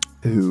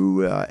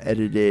 who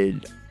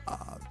edited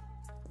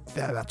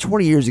about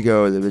 20 years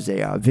ago, there was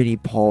a Vinnie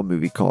Paul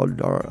movie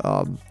called,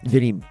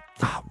 Vinnie,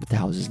 what the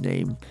hell is his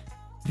name?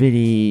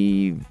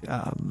 Vinnie,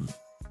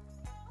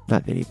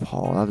 not Vinnie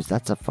Paul.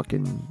 That's a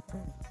fucking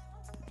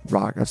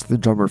rock. That's the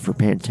drummer for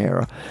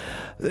Pantera.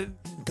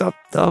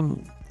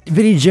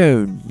 Vinnie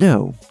Jones.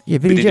 No. Yeah,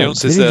 Vinnie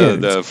Jones. Is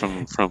Vinnie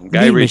Jones. from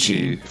Guy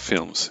Ritchie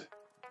films.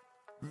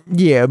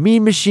 Yeah,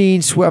 Mean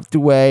Machine swept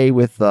away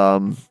with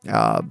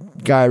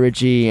Guy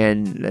Ritchie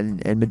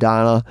and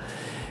Madonna.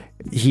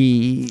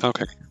 He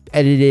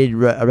edited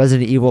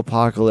Resident Evil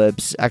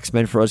Apocalypse,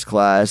 X-Men First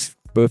Class,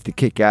 both the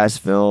Kick-Ass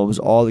films,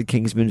 all the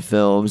Kingsman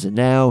films, and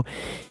now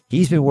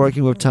he's been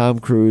working with Tom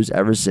Cruise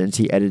ever since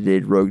he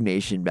edited Rogue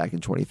Nation back in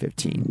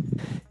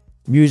 2015.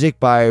 Music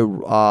by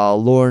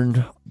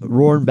Lorne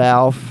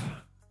Balfe.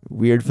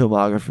 Weird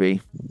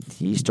filmography.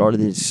 He started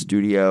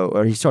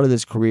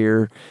his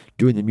career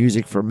doing the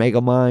music for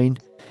Megamind,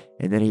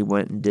 and then he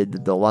went and did The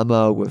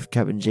Dilemma with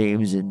Kevin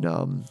James and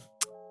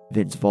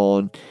Vince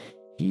Vaughn.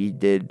 He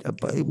did a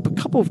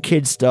couple of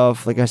kid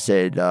stuff, like I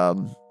said,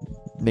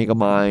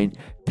 Megamind,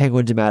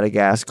 Penguin to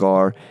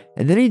Madagascar,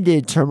 and then he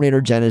did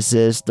Terminator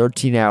Genesis,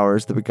 13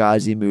 Hours, the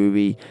Bugatti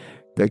movie,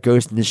 the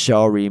Ghost in the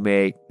Shell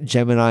remake,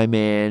 Gemini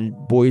Man,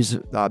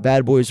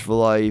 Bad Boys for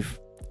Life,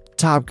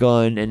 Top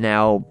Gun, and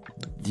now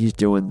he's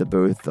doing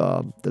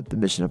the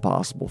Mission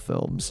Impossible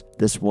films,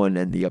 this one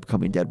and the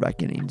upcoming Dead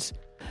Reckonings,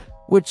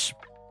 which,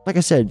 like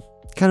I said,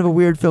 kind of a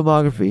weird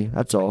filmography,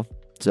 that's all.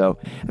 So,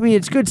 I mean,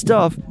 it's good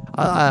stuff.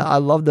 I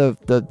love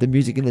the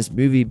music in this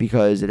movie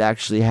because it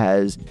actually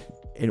has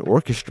an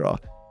orchestra,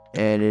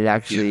 and it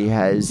actually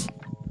has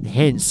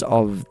hints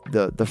of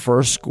the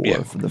first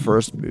score from the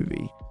first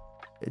movie.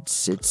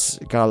 It's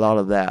got a lot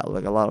of that,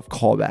 like a lot of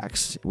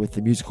callbacks with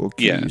the musical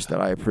cues that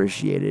I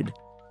appreciated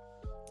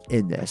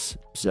in this.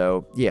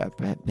 So yeah,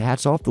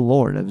 hats off to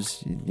Lorne.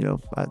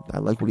 I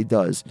like what he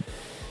does.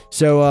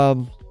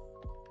 So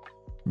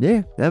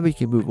now we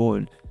can move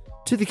on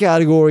to the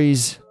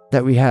categories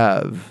that we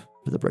have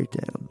for the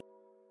breakdown.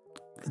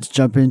 Let's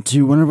jump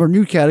into one of our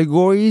new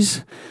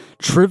categories,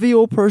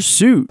 Trivial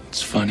Pursuit.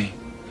 It's funny.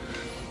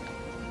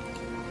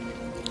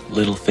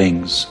 Little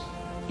things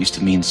used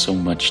to mean so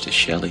much to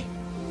Shelley.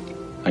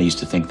 I used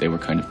to think they were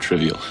kind of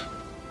trivial.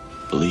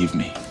 Believe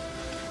me,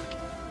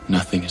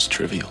 nothing is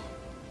trivial.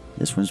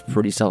 This one's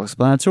pretty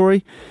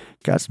self-explanatory.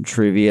 Got some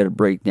trivia to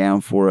break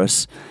down for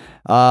us.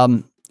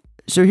 So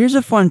here's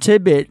a fun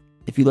tidbit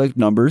if you like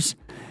numbers.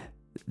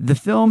 The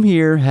film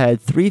here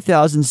had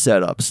 3,000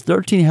 setups,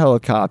 13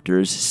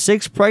 helicopters,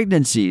 6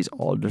 pregnancies,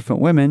 all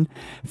different women,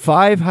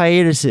 5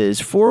 hiatuses,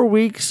 4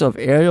 weeks of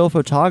aerial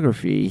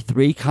photography,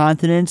 3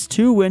 continents,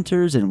 2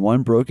 winters, and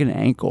 1 broken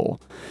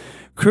ankle.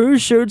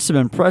 Cruise showed some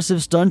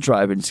impressive stunt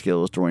driving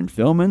skills during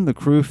filming. The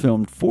crew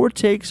filmed 4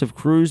 takes of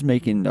Cruise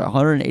making a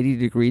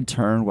 180-degree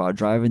turn while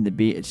driving the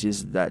B. It's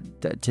just that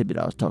tidbit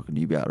I was talking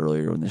to you about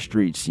earlier on the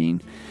street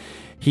scene.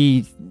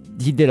 He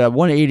did a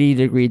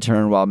 180-degree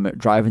turn while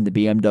driving the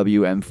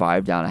BMW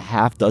M5 down a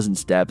half dozen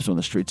steps on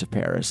the streets of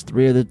Paris.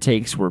 3 of the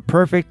takes were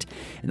perfect.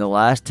 In the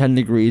last 10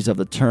 degrees of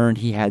the turn,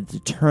 he had to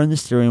turn the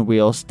steering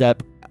wheel,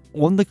 step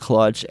on the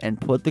clutch, and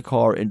put the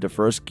car into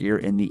first gear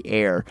in the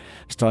air.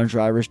 Stunt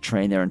drivers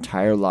train their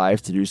entire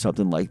lives to do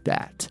something like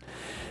that.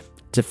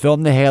 To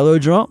film the Halo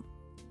jump,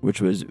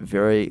 which was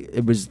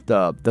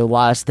the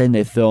last thing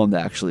they filmed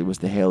actually was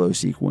the Halo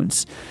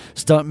sequence.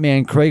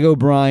 Stuntman Craig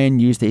O'Brien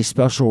used a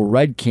special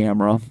red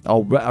camera,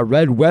 a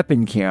red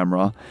weapon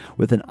camera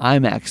with an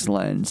IMAX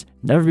lens,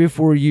 never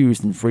before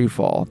used in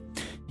freefall.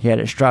 He had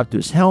it strapped to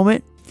his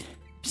helmet.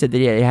 He said that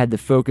he had to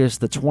focus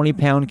the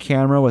 20-pound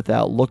camera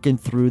without looking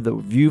through the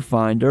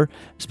viewfinder.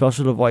 A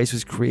special device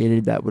was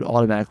created that would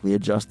automatically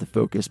adjust the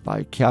focus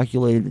by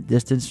calculating the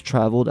distance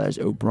traveled as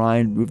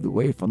O'Brien moved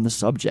away from the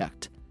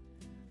subject.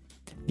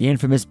 The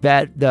infamous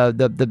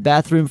the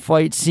bathroom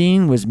fight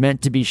scene was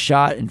meant to be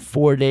shot in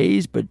 4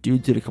 days, but due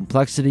to the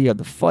complexity of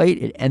the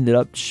fight, it ended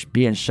up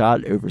being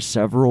shot over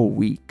several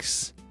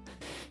weeks.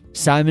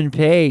 Simon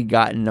Pegg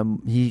got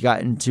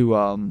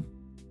into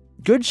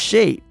good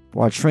shape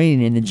while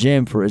training in the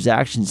gym for his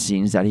action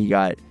scenes. That he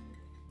got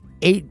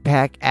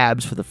 8-pack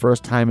abs for the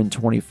first time in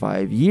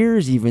 25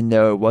 years, even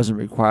though it wasn't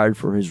required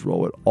for his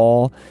role at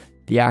all.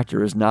 The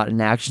actor is not an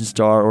action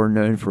star or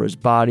known for his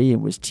body,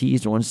 and was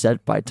teased on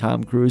set by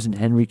Tom Cruise and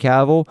Henry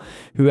Cavill,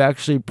 who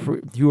actually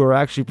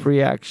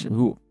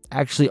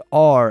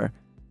are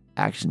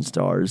action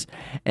stars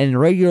and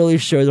regularly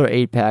show their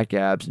 8-pack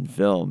abs in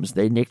films.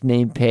 They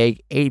nicknamed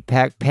Pegg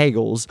 8-pack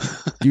Peggles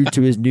due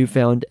to his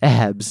newfound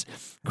abs.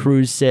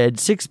 Cruise said,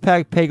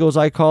 6-pack Peggles,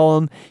 I call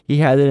him. He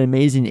had an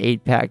amazing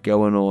 8-pack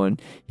going on.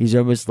 He's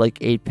almost like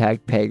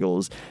 8-pack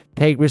Peggles.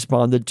 Pegg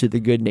responded to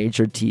the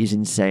good-natured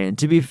teasing, saying,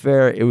 to be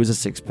fair, it was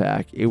a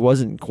 6-pack. It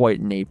wasn't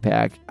quite an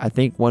 8-pack. I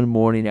think one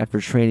morning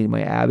after training,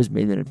 my abs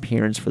made an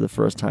appearance for the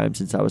first time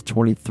since I was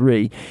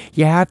 23.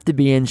 You have to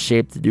be in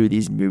shape to do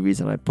these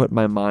movies, and I put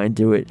my mind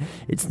to it.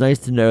 It's nice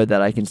to know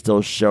that I can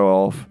still show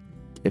off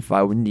if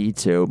I would need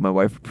to. My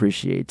wife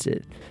appreciates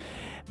it.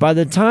 By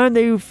the time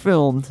they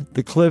filmed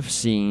the cliff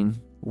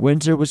scene,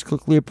 winter was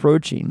quickly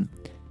approaching.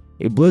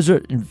 A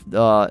blizzard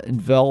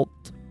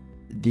enveloped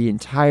the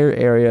entire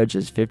area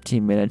just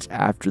 15 minutes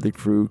after the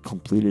crew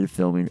completed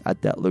filming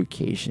at that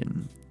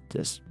location.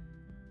 Just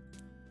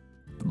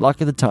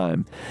luck of the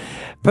time.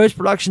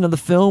 Post-production of the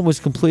film was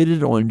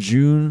completed on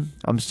July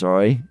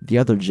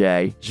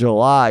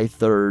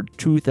 3rd,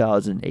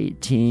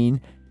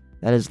 2018.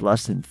 That is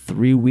less than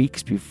 3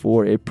 weeks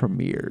before it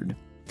premiered.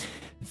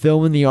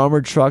 Filming the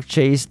armored truck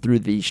chase through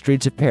the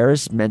streets of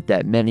Paris meant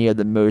that many of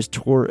the most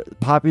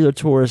popular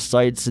tourist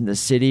sites in the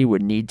city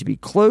would need to be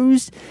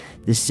closed.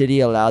 The city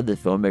allowed the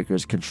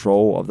filmmakers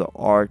control of the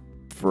arc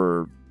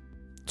for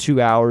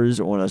 2 hours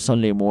on a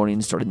Sunday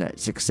morning starting at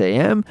 6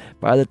 a.m.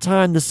 By the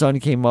time the sun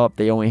came up,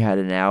 they only had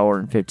an hour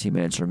and 15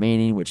 minutes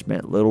remaining, which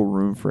meant little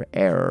room for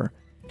error.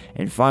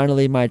 And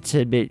finally, my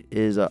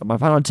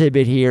final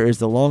tidbit here is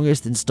the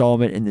longest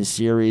installment in the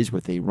series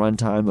with a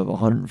runtime of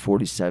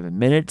 147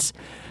 minutes.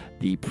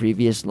 The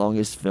previous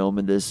longest film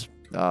in this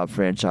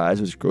franchise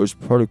was Ghost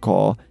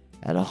Protocol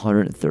at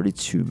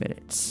 132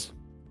 minutes.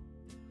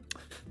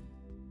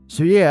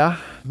 So yeah,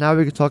 now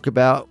we can talk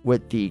about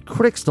what the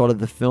critics thought of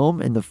the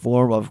film in the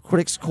form of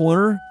Critics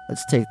Corner.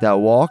 Let's take that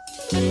walk.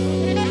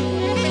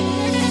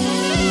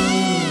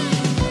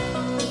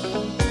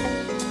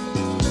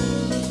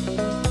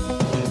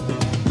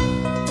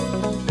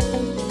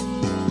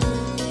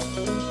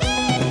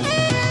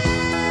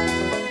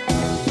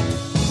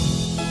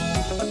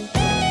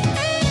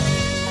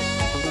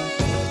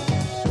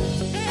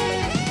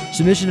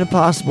 Mission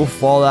Impossible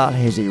Fallout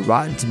has a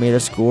Rotten Tomato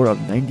score of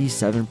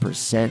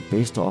 97%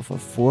 based off of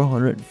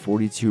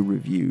 442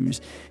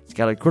 reviews. It's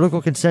got a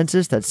critical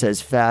consensus that says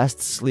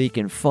fast, sleek,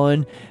 and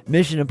fun.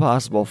 Mission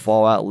Impossible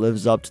Fallout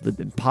lives up to the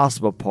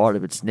impossible part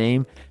of its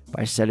name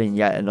by setting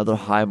yet another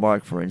high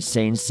mark for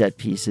insane set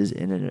pieces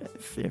in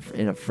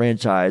a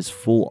franchise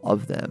full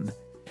of them.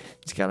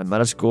 It's got a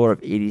Metascore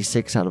of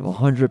 86 out of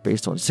 100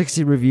 based on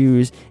 60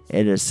 reviews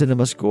and a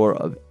Cinema score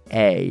of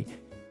A.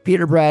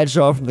 Peter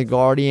Bradshaw from The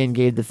Guardian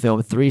gave the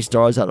film 3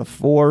 stars out of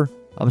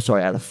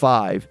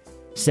 5,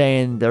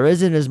 saying there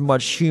isn't as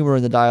much humor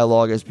in the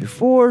dialogue as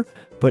before,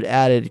 but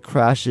added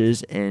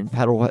crashes and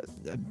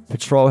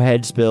patrol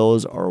head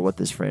spills are what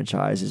this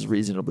franchise is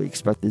reasonably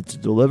expected to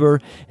deliver,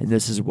 and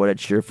this is what it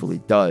cheerfully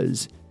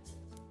does.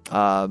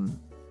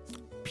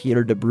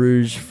 Peter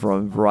DeBruge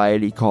from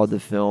Variety called the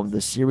film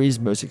the series'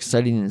 most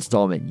exciting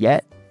installment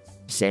yet.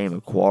 Sam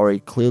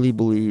McQuarrie clearly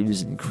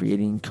believes in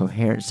creating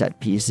coherent set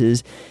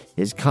pieces.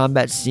 His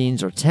combat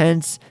scenes are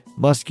tense,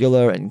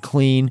 muscular, and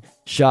clean,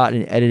 shot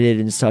and edited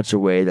in such a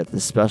way that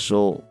the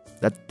special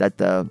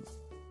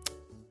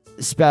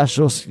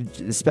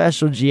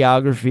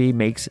geography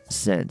makes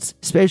sense.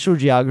 Spatial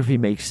geography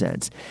makes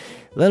sense.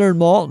 Leonard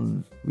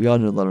Maltin, we all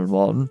know Leonard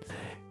Maltin.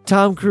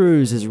 Tom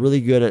Cruise is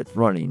really good at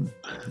running.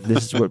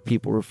 This is what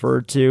people refer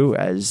to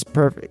as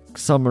perfect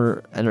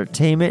summer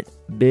entertainment.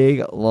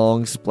 Big,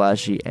 long,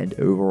 splashy, and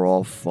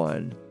overall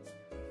fun.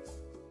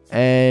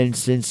 And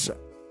since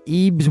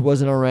Ebbs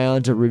wasn't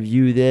around to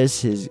review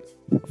this, his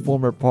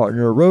former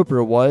partner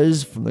Roper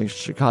was, from the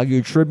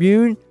Chicago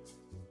Tribune.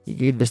 He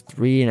gave this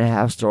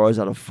 3.5 stars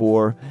out of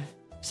 4.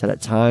 Said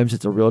at times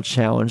it's a real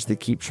challenge to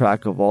keep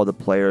track of all the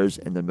players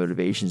and their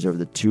motivations over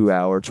the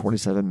 2-hour,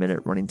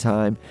 27-minute running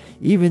time.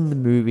 Even the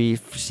movie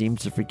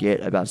seems to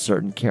forget about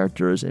certain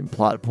characters and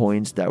plot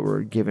points that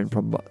were given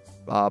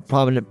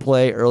prominent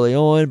play early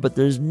on, but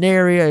there's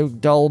nary a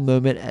dull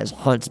moment as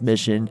Hunt's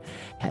mission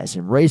has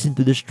him racing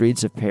through the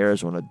streets of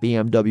Paris on a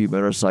BMW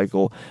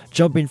motorcycle,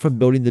 jumping from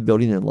building to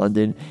building in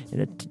London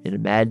in a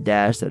mad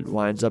dash that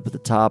winds up at the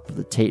top of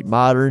the Tate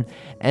Modern,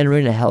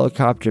 entering a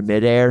helicopter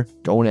midair,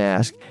 don't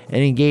ask,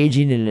 and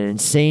engaging in an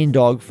insane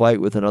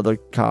dogfight with another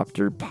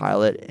copter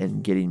pilot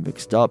and getting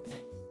mixed up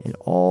in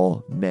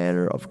all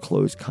manner of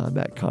close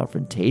combat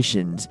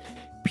confrontations.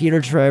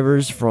 Peter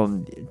Travers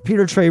from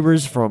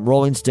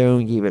Rolling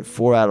Stone gave it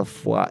 4 out of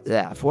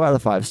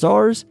 5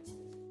 stars.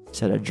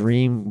 Said a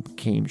dream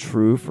came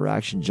true for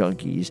action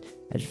junkies.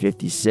 At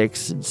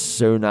 56 and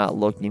so not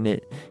looking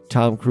it,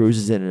 Tom Cruise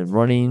is in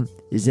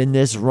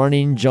this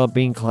running,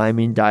 jumping,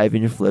 climbing,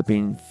 diving,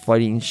 flipping,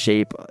 fighting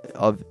shape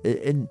of.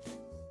 I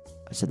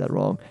said that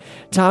wrong.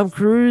 Tom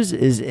Cruise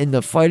is in the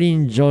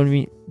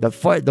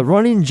the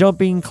running,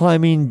 jumping,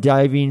 climbing,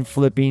 diving,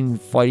 flipping,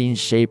 fighting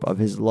shape of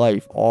his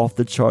life. Off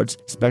the charts,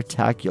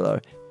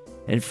 spectacular.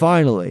 And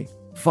finally,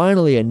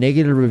 a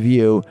negative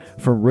review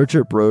from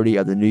Richard Brody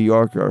of The New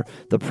Yorker.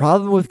 The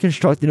problem with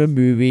constructing a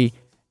movie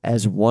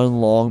as one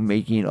long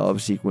making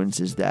of sequence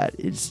is that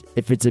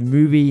if it's a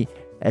movie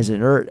as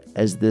inert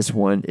as this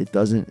one, it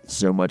doesn't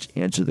so much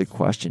answer the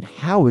question,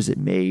 how is it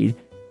made,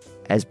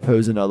 as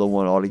pose another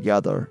one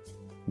altogether.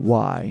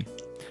 Why?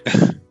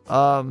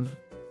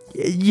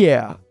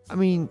 Yeah, I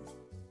mean,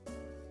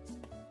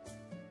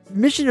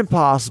 Mission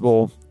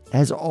Impossible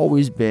has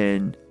always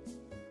been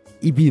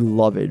a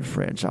beloved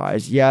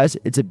franchise. Yes,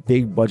 it's a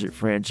big budget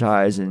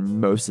franchise, and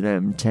most of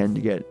them tend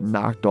to get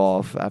knocked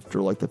off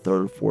after like the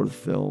 3rd or 4th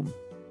film.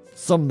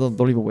 Some of them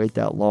don't even wait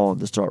that long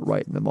to start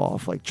writing them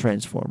off, like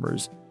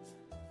Transformers.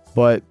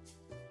 But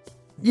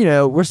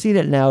we're seeing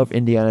it now with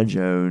Indiana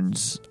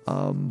Jones.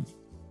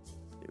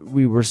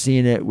 We were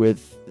seeing it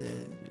with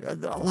a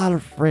lot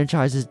of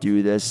franchises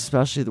do this,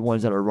 especially the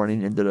ones that are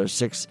running into their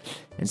 6th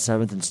and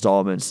 7th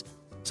installments,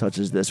 such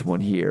as this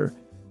one here.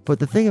 But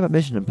the thing about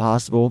Mission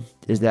Impossible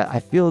is that I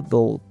feel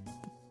the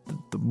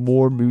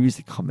more movies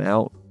that come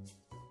out,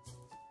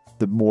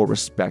 the more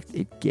respect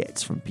it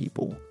gets from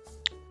people.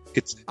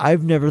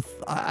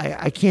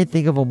 I can't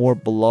think of a more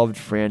beloved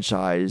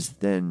franchise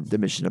than the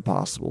Mission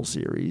Impossible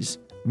series.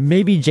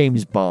 Maybe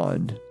James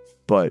Bond,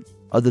 but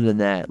other than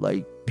that,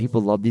 like,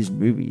 people love these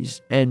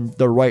movies, and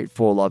they're right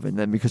for loving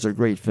them because they're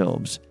great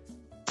films.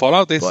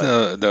 Fallout is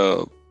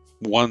the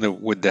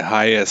one with the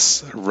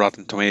highest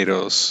Rotten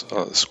Tomatoes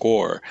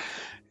score,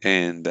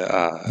 and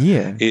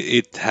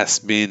it has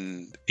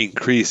been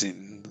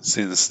increasing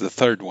since the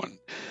third one.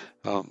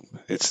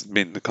 It's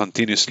been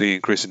continuously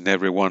increasing.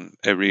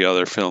 Every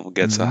other film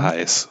gets the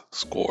highest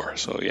score.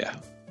 So yeah,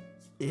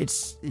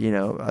 it's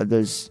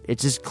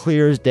it's just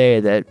clear as day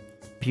that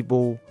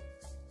people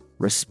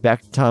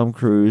respect Tom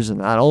Cruise, and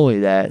not only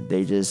that,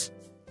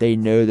 they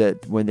know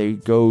that when they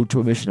go to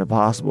a Mission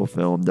Impossible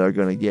film, they're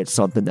going to get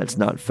something that's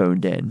not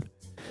phoned in,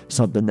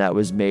 something that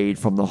was made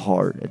from the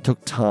heart. It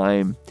took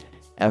time,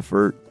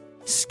 effort,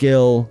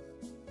 skill.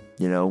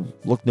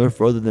 Look no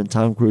further than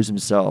Tom Cruise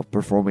himself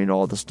performing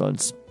all the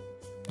stunts.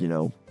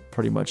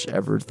 Pretty much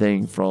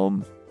everything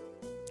from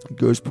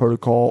Ghost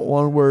Protocol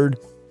onward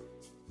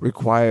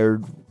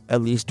required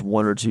at least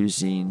 1 or 2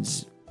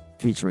 scenes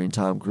featuring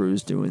Tom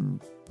Cruise doing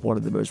one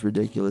of the most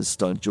ridiculous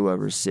stunts you'll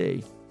ever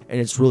see.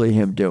 And it's really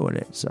him doing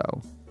it.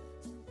 So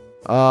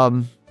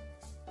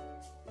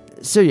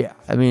yeah,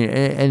 I mean,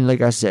 and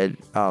like I said,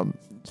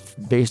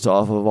 based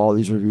off of all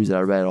these reviews that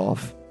I read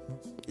off,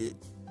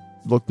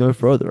 look no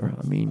further.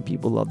 I mean,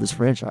 people love this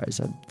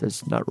franchise.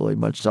 There's not really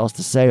much else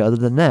to say other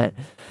than that.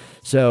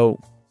 So,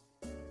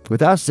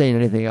 without saying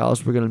anything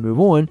else, we're going to move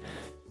on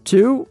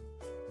to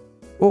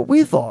what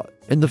we thought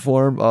in the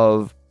form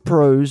of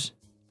pros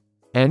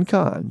and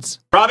cons.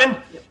 Robin,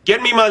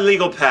 get me my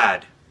legal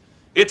pad.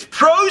 It's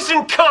pros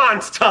and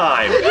cons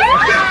time!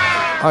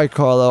 All right,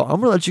 Carlo,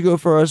 I'm going to let you go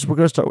first. We're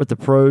going to start with the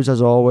pros,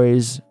 as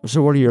always.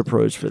 So what are your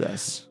pros for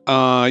this? You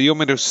want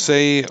me to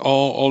say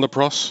all the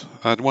pros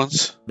at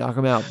once? Knock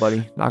them out,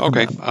 buddy. Knock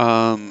them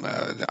out.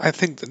 I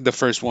think the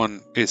first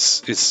one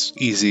is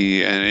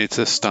easy, and it's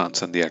the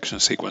stunts and the action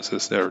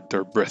sequences. They're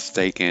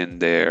breathtaking.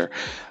 They're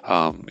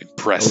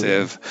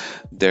impressive. Oh,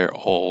 yeah. They're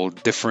all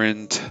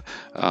different.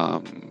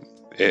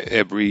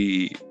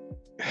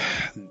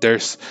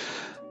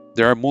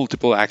 There are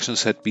multiple action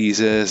set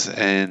pieces,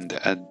 and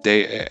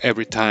they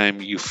every time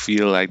you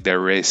feel like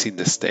they're raising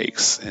the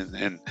stakes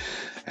and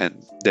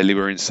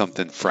delivering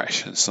something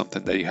fresh and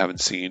something that you haven't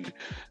seen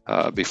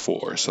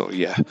before. So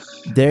yeah,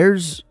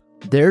 there's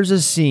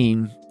a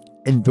scene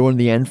during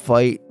the end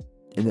fight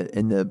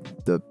in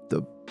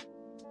the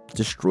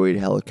destroyed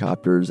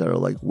helicopters that are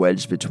like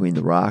wedged between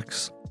the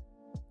rocks.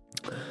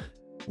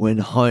 When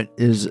Hunt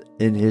is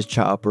in his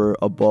chopper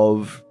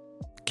above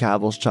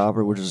Cavill's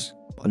chopper, which is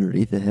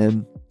underneath of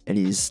him, and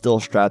he's still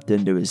strapped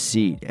into his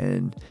seat,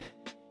 and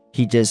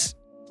he just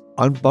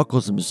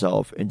unbuckles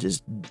himself and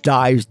just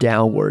dives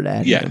downward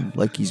at him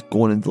like he's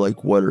going into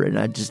like water. And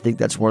I just think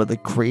that's one of the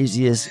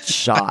craziest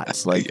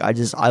shots. Like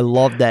I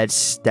love that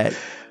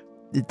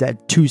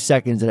 2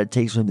 seconds that it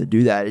takes for him to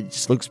do that. It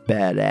just looks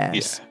badass.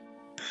 Yeah.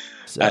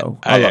 So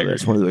I love it. I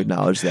just wanted to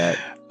acknowledge that.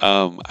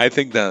 I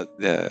think that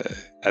the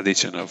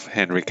addition of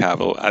Henry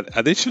Cavill,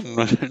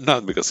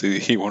 not because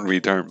he won't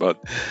return,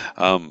 but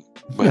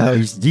no,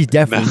 he's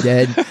definitely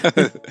dead.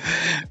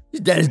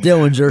 He's dead as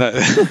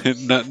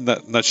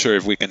Dillinger. Not sure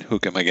if we can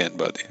hook him again,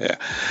 but yeah.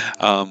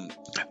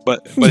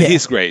 But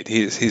he's great.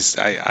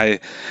 I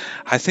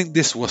think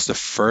this was the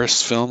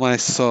first film I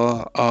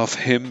saw of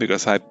him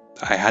because I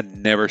had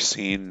never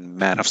seen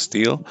Man of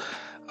Steel.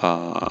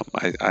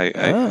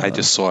 I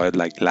just saw it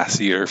like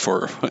last year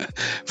for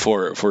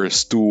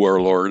Stu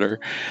World Order,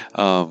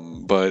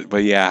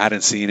 but yeah, I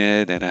hadn't seen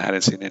it, and I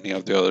hadn't seen any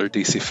of the other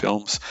DC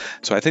films.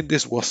 So I think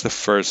this was the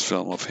first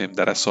film of him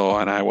that I saw,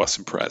 and I was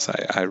impressed.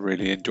 I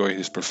really enjoyed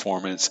his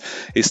performance.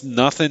 It's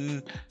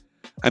nothing.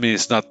 I mean,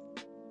 it's not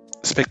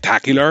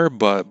spectacular,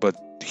 but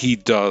he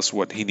does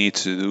what he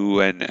needs to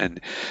do,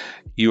 and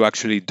you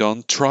actually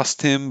don't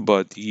trust him,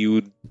 but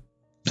you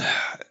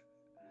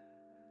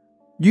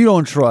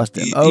don't trust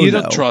him. You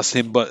don't trust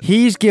him, but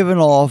he's given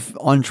off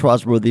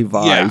untrustworthy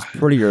vibes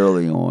pretty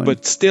early on.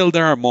 But still,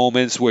 there are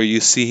moments where you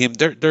see him.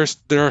 There's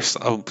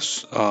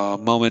a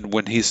moment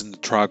when he's in the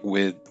truck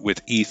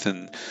with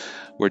Ethan,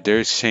 where they're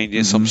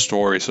exchanging some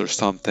stories or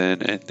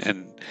something,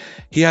 and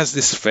he has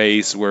this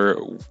face where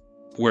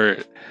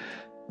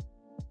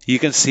you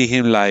can see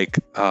him like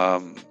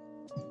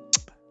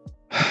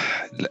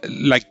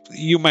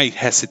you might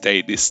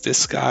hesitate. Is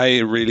this guy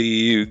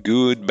really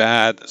good,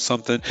 bad,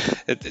 something?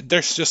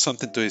 There's just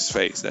something to his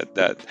face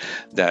that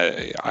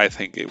I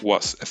think it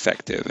was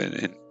effective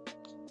in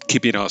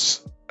keeping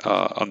us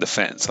on the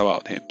fence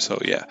about him. So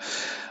yeah,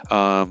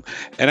 and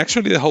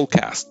actually the whole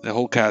cast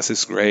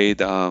is great.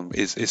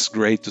 It's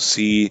great to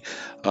see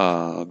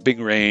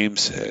Bing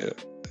Rames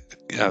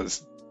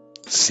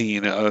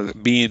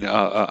being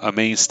a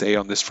mainstay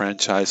on this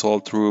franchise all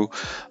through.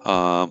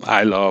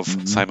 I love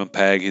Simon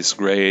Pegg; he's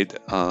great.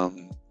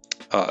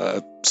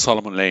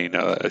 Solomon Lane,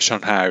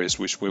 Sean Harris,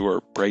 which we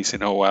were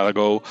praising a while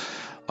ago.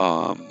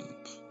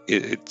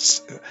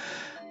 It's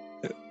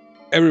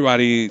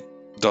everybody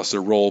does the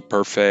role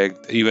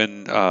perfect.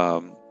 Even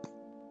Rebecca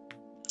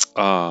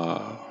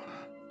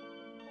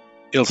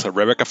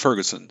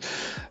Ferguson,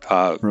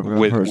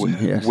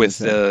 with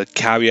the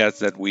caveats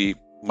that we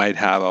might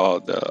have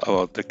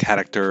about the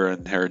character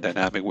and her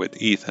dynamic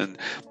with Ethan,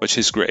 but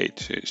she's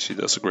great. She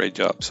does a great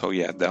job. So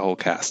yeah, the whole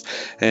cast.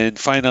 And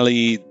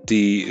finally,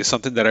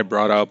 something that I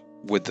brought up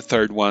with the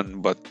third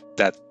one, but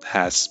that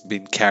has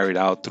been carried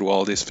out through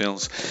all these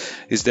films,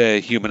 is the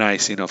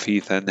humanizing of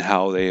Ethan.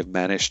 How they have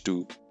managed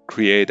to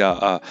create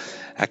a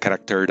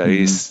character that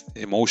is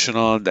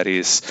emotional, that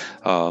is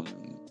a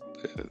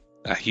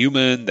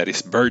human, that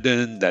is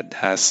burdened, that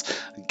has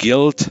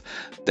guilt,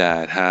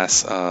 that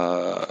has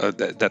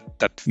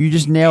that you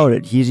just nailed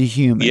it. He's a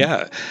human.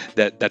 Yeah,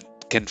 that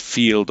can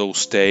feel those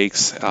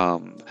stakes.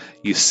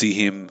 You see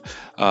him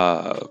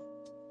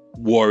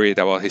worried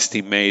about his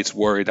teammates,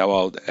 worried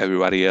about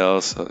everybody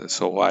else.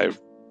 So I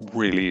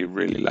really,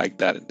 really like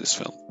that in this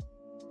film.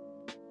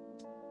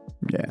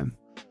 Yeah.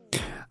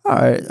 All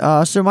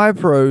right. So my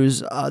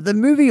pros: the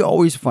movie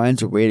always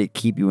finds a way to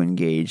keep you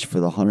engaged for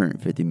the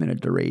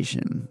 150-minute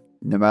duration,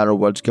 no matter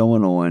what's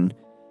going on.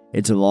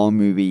 It's a long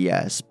movie,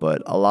 yes,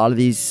 but a lot of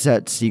these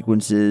set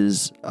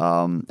sequences,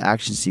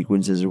 action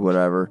sequences or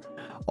whatever,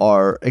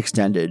 are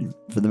extended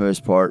for the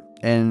most part.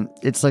 And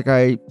it's like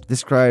I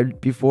described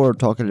before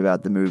talking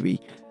about the movie.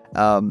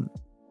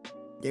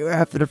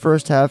 After the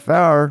first half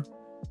hour,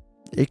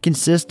 it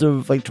consists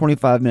of like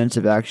 25 minutes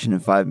of action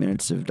and 5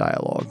 minutes of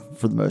dialogue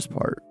for the most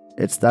part.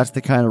 That's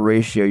the kind of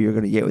ratio you're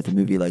going to get with a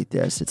movie like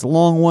this. It's a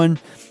long one,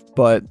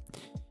 but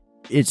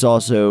it's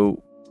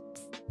also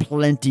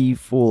plenty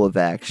full of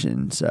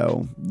action,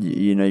 so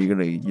you know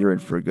you're in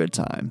for a good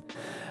time.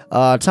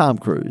 Tom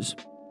Cruise,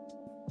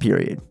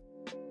 period.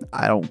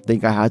 I don't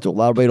think I have to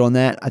elaborate on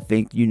that. I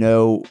think you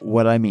know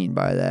what I mean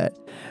by that.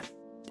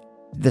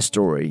 The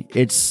story,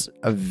 it's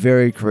a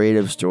very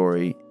creative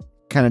story,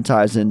 kind of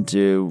ties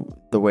into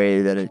the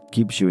way that it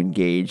keeps you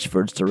engaged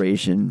for its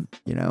duration.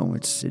 You know,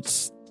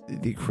 it's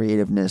the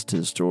creativeness to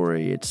the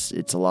story.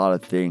 It's a lot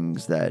of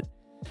things that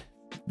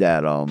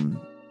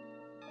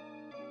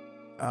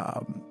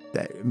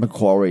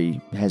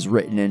Macquarie has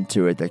written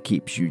into it that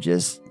keeps you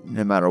just,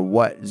 no matter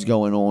what is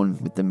going on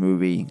with the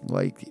movie,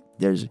 like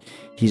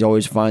he's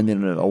always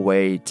finding a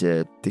way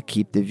to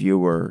keep the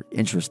viewer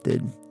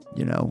interested,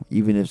 you know,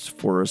 even if it's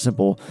for a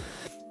simple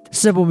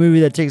movie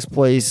that takes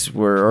place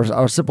or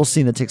a simple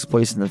scene that takes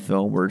place in the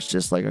film where it's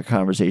just like a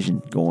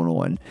conversation going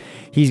on.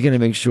 He's going to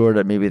make sure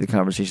that maybe the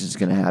conversation is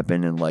going to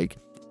happen in like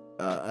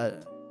a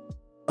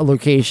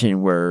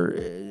location where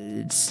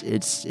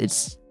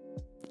it's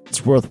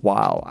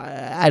worthwhile.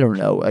 I don't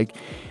know. Like,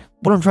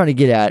 what I'm trying to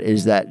get at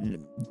is that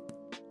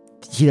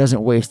he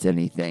doesn't waste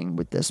anything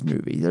with this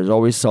movie. There's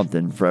always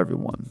something for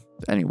everyone.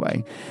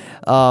 Anyway,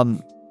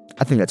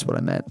 I think that's what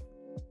I meant.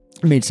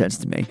 It made sense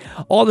to me.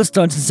 All the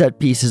stunts and set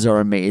pieces are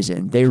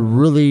amazing. They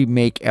really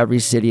make every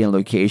city and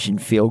location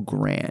feel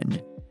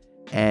grand,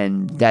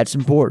 and that's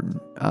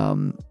important.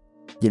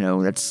 You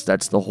know, that's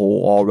the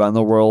whole all around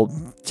the world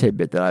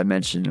tidbit that I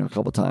mentioned a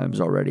couple times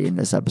already in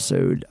this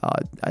episode.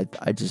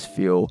 I just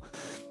feel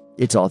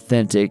it's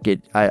authentic.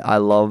 I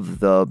love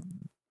the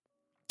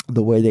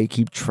way they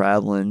keep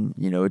traveling.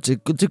 You know, it's a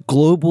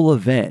global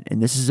event,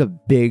 and this is a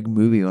big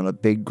movie on a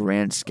big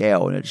grand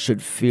scale, and it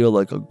should feel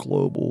like a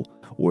global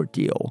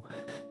ordeal.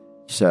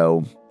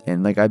 So,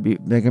 and like I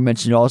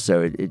mentioned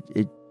also,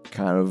 it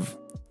kind of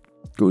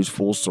goes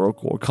full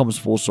circle, or comes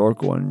full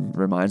circle, and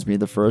reminds me of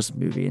the first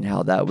movie and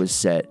how that was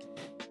set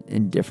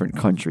in different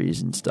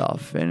countries and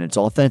stuff, and it's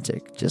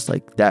authentic, just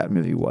like that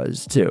movie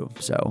was too.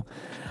 So,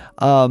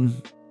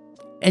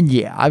 and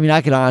yeah, I mean,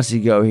 I could honestly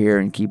go here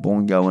and keep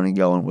on going and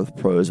going with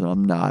pros, but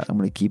I'm not. I'm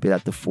going to keep it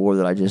at the 4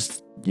 that I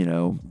just,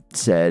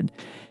 said,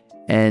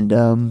 and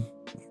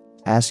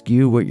ask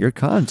you what your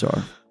cons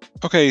are.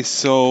 Okay,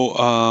 so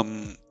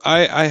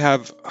I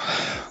have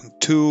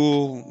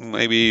 2,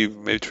 maybe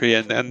 3,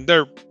 and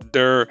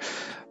they're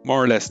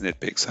more or less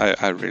nitpicks.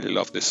 I really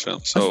love this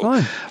film.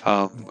 So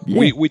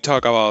we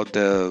talk about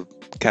the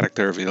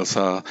character of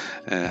Ilsa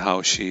and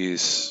how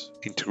she's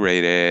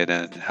integrated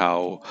and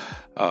how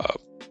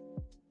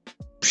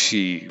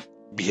she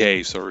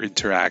behaves or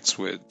interacts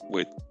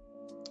with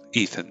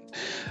Ethan,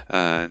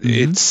 and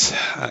it's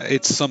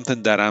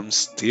something that I'm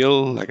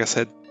still, like I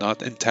said,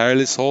 not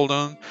entirely sold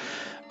on.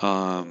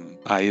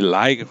 I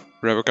like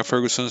Rebecca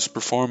Ferguson's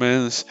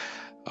performance,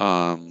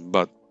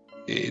 but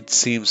it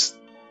seems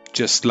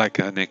just like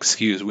an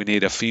excuse. We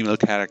need a female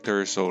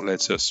character, so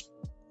let's just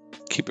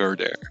keep her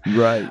there.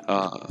 Right.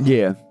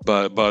 Yeah.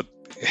 But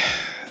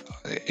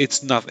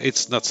it's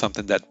not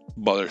something that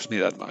bothers me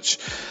that much.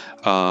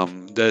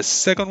 The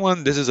second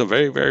one, this is a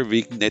very very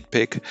big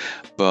nitpick,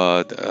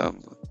 but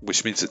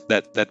which means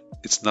that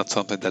it's not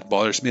something that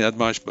bothers me that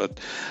much. But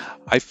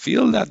I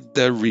feel that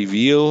the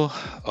reveal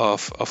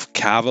of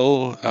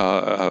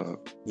Cavill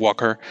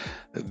Walker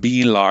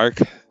being Lark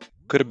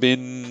could have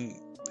been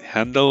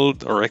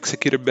handled or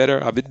executed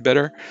a bit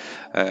better.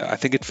 I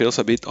think it feels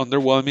a bit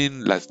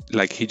underwhelming.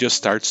 Like he just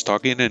starts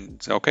talking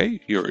and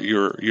okay,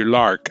 you're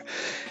Lark,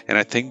 and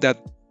I think that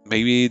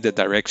maybe the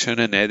direction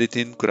and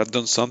editing could have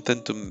done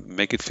something to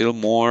make it feel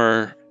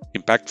more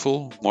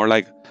impactful, more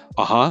like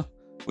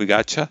we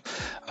gotcha.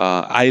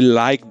 I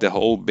like the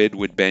whole bit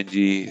with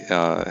Benji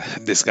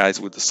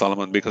disguised with the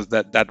Solomon because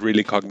that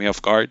really caught me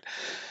off guard.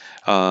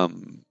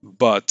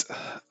 But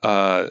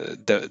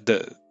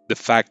the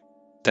fact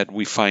that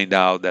we find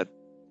out that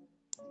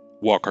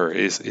Walker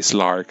is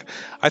Lark,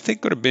 I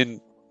think could have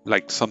been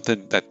like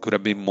something that could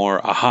have been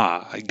more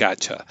I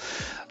gotcha.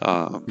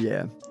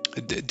 Yeah.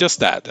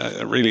 Just that.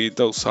 Really,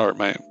 those are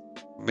my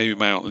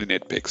only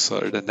nitpicks.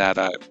 Other than that,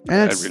 I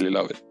really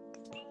love it.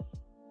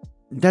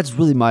 That's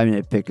really my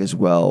nitpick as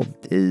well.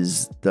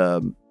 Is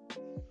the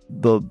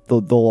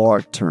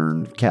Lark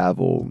turn,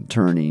 Cavill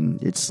turning.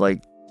 It's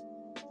like,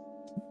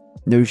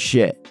 no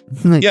shit.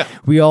 Yeah.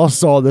 We all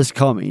saw this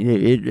coming.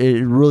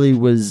 It really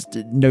was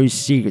no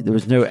secret. There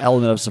was no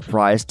element of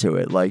surprise to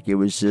it. Like, it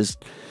was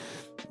just,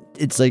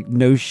 it's like,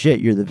 no shit,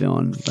 you're the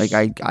villain. Like,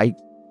 I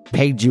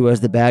pegged you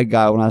as the bad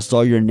guy when I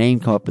saw your name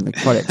come up in the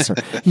credits. Or,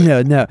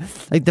 no.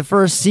 Like, the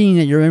first scene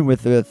that you're in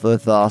with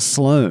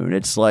Sloane,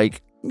 it's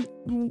like,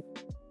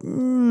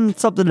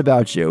 something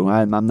about you.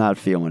 I'm not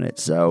feeling it.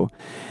 So,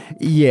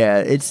 yeah,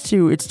 it's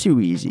too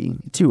easy,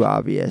 too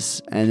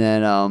obvious. And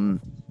then,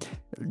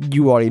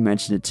 you already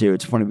mentioned it too.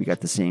 It's funny we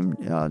got the same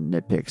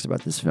nitpicks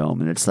about this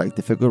film, and it's like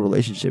the fickle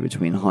relationship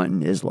between Hunt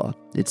and Isla.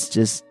 It's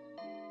just,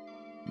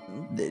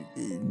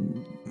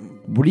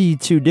 what are you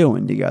two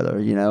doing together?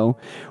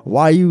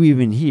 Why are you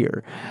even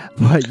here?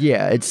 But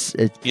yeah,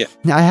 yeah.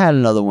 I had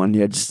another one.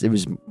 Yeah,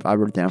 I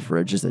wrote it down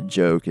for just a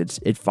joke.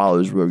 It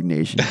follows Rogue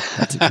Nation.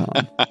 That's a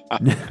con.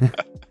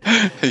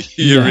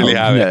 You really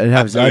have it. It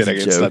has a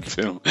against joke. that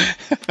film.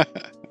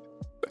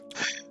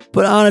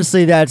 But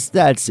honestly,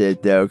 that's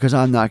it though, because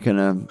I'm not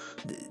gonna.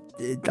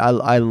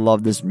 I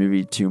love this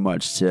movie too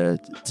much to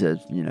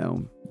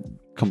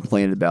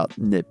complain about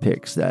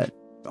nitpicks that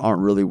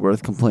aren't really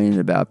worth complaining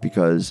about.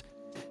 Because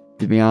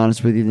to be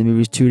honest with you, the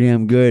movie's too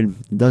damn good.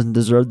 It doesn't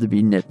deserve to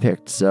be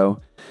nitpicked.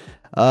 So,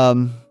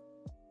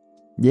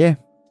 yeah.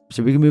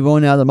 So we can move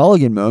on now to the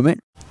Mulligan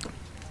moment.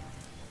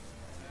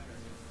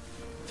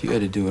 If you had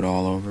to do it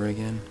all over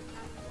again,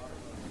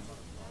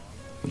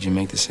 would you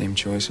make the same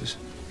choices?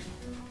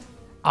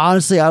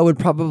 Honestly, I would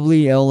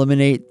probably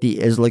eliminate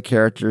the Isla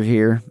character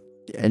here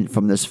and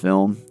from this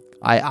film.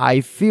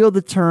 I feel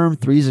the term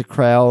three's a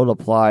crowd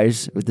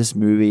applies with this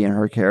movie and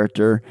her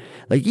character.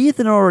 Like,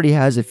 Ethan already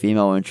has a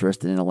female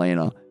interest in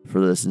Elena for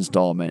this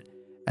installment.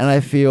 And I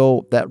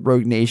feel that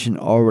Rogue Nation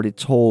already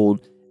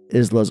told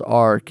Isla's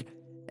arc,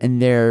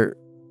 and there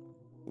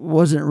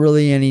wasn't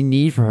really any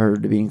need for her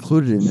to be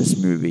included in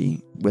this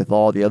movie with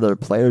all the other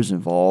players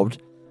involved.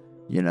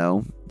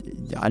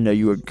 I know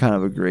you would kind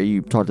of agree.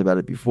 You talked about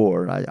it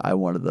before. I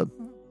wanted to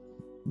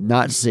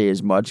not say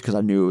as much because I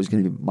knew it was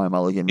going to be my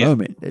Mulligan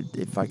moment.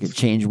 If I could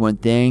change one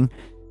thing,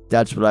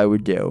 that's what I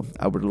would do.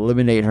 I would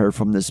eliminate her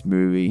from this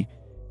movie,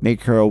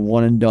 make her a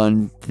one and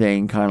done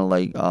thing, kind of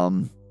like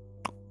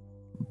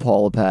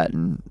Paula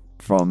Patton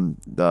from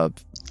the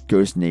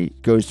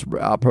Ghost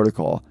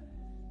Protocol.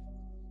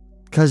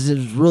 Because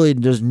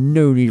there's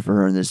no need for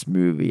her in this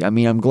movie. I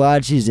mean, I'm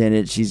glad she's in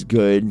it. She's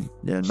good.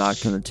 I'm not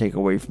going to take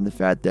away from the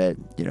fact that,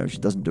 she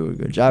doesn't do a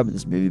good job in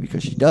this movie,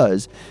 because she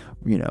does.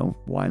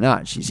 Why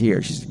not? She's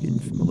here. She's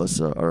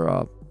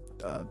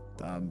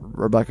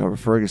Rebecca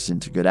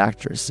Ferguson's a good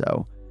actress.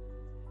 So,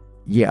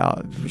 yeah,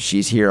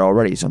 she's here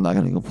already, so I'm not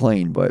going to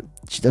complain. But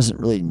she doesn't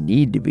really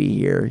need to be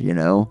here,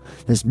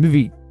 This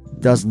movie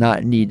does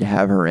not need to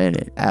have her in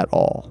it at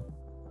all.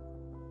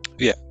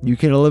 Yeah. You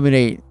can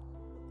eliminate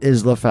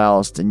Isla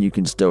Faust, and you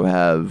can still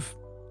have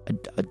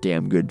a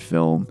damn good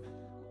film,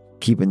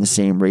 keeping the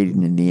same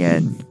rating in the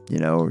end,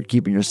 or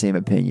keeping your same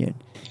opinion.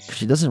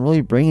 She doesn't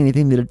really bring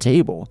anything to the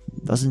table,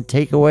 doesn't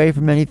take away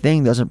from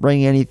anything, doesn't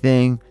bring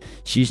anything.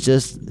 She's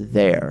just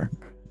there.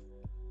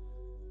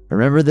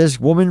 Remember this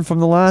woman from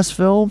the last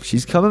film?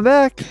 She's coming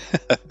back.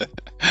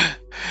 I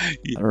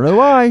don't know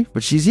why,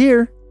 but she's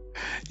here.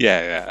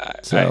 Yeah,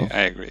 So. I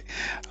agree.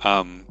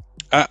 I'm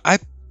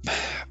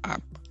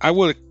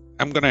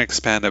going to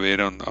expand a bit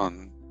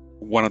on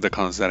one of the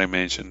cons that I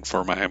mentioned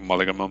for my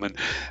Mulligan moment.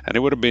 And it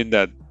would have been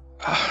that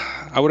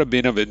I would have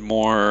been a bit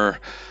more...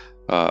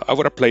 I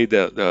would have played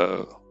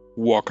the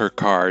Walker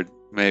card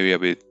maybe a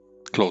bit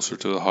closer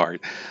to the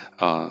heart.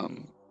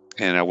 And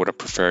I would have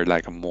preferred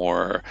like a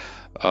more...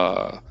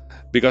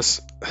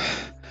 because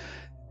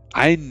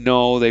I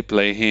know they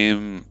play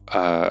him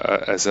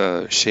as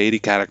a shady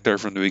character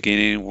from the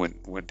beginning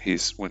when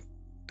he's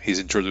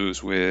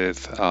introduced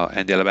with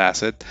Angela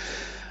Bassett.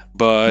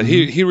 But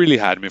he really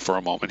had me for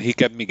a moment. He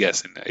kept me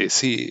guessing: is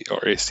he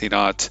or is he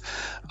not?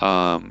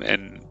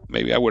 And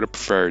maybe I would have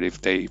preferred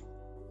if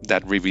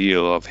that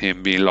reveal of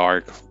him being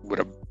Lark would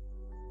have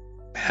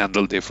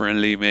handled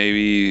differently.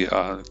 Maybe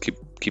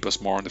keep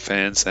us more on the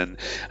fence, and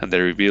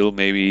the reveal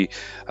maybe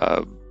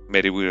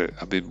made it with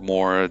a bit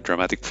more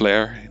dramatic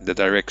flair in the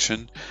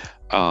direction.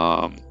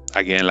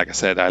 Again, like I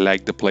said, I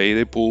like the play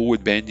they pull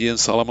with Benji and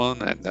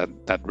Solomon, and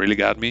that really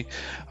got me.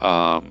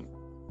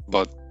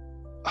 But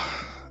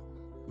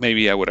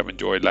maybe I would have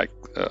enjoyed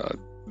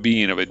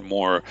being a bit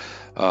more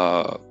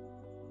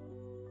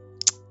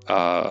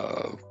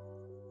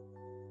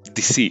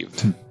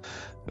deceived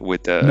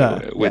with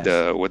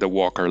the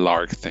Walker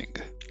Lark thing.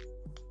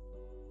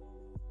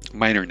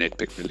 Minor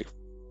nitpick, really.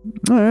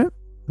 All right.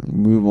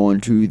 Move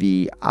on to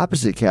the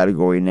opposite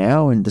category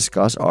now and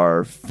discuss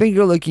our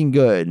finger licking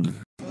good.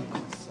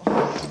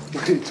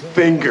 It's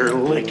finger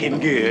licking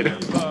good.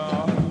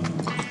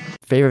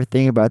 Favorite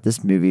thing about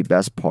this movie,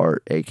 best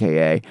part,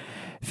 aka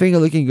finger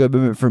licking good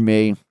moment for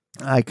me.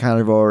 I kind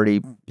of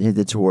already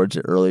hinted towards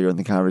it earlier in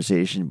the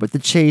conversation, but the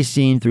chase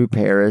scene through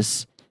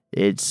Paris,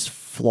 it's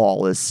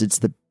flawless. It's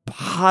the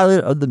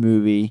highlight of the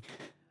movie.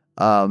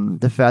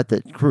 The fact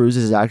that Cruise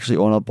is actually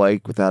on a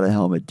bike without a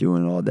helmet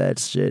doing all that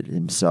shit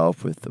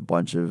himself with a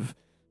bunch of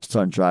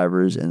stunt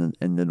drivers and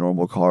the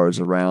normal cars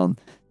around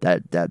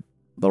that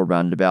little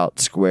roundabout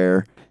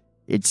square.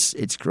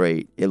 It's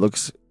great. It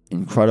looks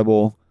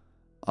incredible.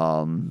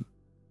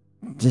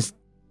 Just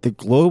the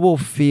global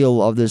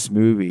feel of this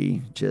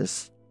movie,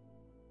 just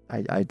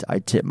I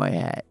tip my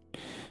hat.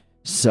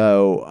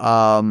 So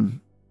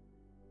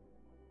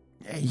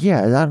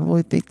yeah, I don't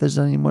really think there's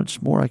any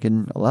much more I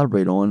can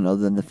elaborate on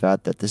other than the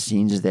fact that the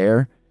scene's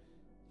there.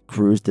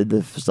 Cruise did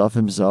the stuff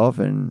himself,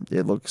 and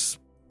it looks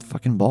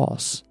fucking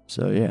boss.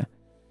 So yeah,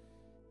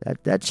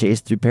 that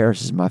chase through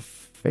Paris is my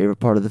favorite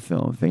part of the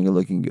film. Finger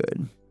looking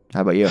good.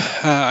 How about you?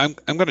 I'm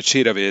gonna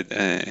cheat a bit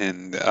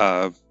and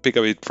pick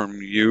a bit from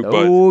you.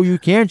 Oh, you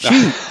can't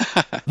cheat.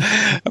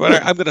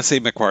 But I'm gonna say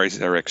Macquarie's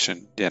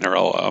direction,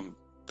 general.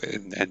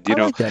 And you I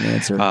know, like that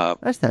answer.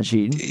 That's not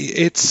cheating.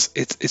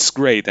 It's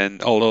great,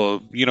 and although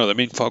the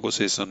main focus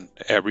is on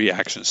every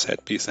action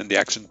set piece, and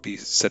the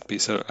set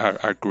piece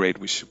are great,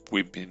 which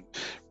we've been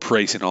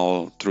praising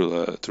all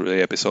through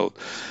the episode.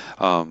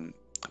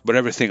 But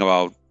everything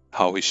about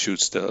how he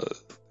shoots the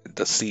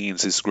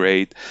scenes is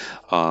great.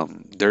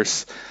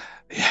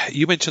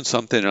 You mentioned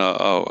something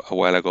a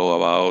while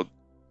ago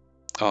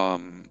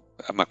about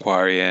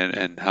Macquarie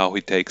and how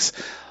he takes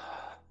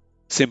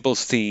simple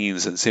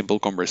scenes and simple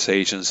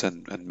conversations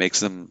and makes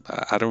them,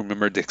 I don't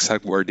remember the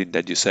exact wording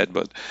that you said,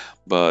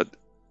 but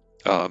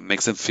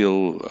makes them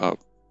feel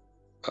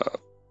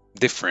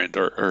different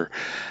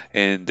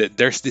and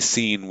there's this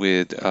scene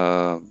with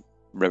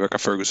Rebecca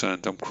Ferguson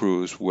and Tom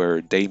Cruise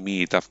where they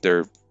meet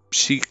after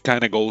she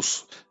kind of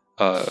goes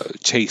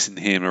chasing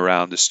him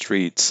around the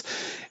streets,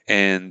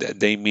 and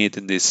they meet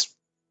in it's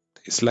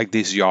like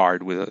this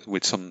yard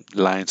with some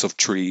lines of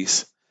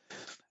trees.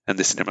 And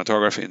the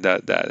cinematography in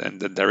that and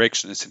the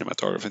direction of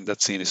cinematography in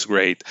that scene is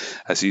great,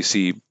 as you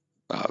see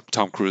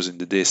Tom Cruise in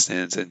the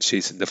distance and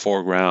she's in the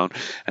foreground,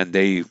 and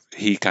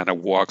he kind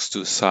of walks to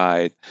the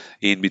side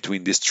in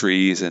between these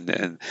trees,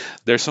 and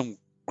there's some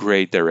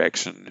great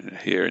direction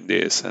here in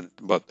this,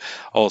 but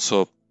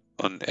also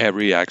on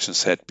every action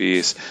set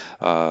piece,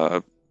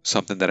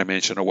 something that I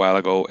mentioned a while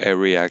ago,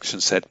 every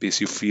action set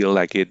piece you feel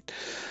like it.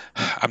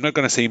 I'm not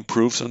gonna say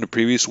improves on the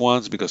previous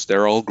ones because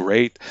they're all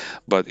great,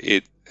 but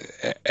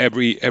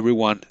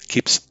everyone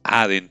keeps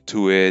adding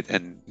to it,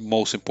 and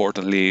most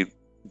importantly,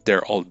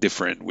 they're all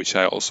different, which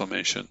I also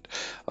mentioned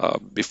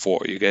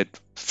before. You get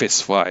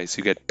fist fights,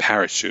 you get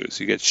parachutes,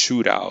 you get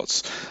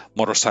shootouts,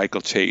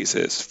 motorcycle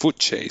chases, foot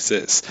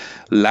chases,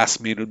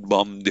 last minute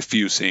bomb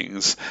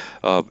defusings,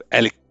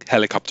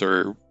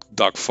 helicopter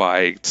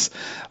dogfights,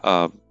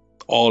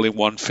 all in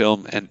one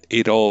film, and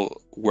it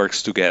all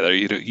works together.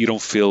 You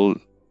don't feel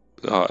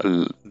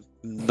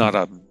not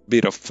a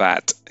bit of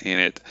fat in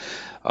it.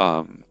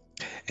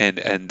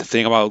 And the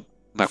thing about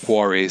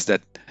Macquarie is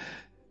that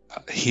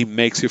he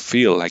makes you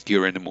feel like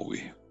you're in the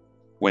movie.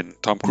 When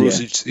Tom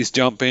Cruise is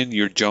jumping,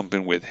 you're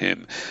jumping with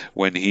him.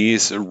 When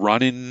he's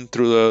running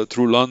through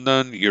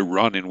London, you're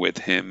running with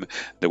him.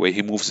 The way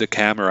he moves the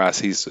camera as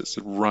he's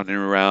running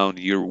around,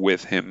 you're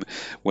with him.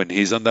 When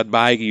he's on that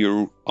bike,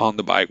 you're on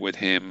the bike with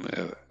him.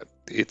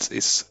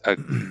 It's a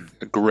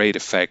great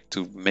effect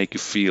to make you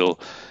feel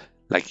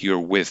like you're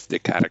with the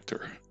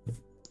character.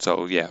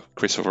 So yeah,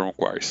 Christopher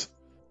Macquarie's.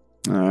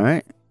 All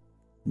right.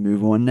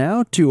 Move on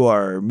now to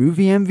our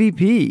movie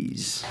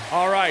MVPs.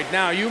 All right,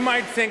 now you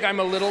might think I'm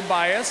a little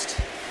biased,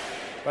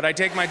 but I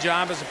take my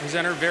job as a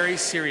presenter very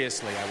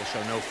seriously. I will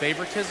show no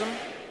favoritism.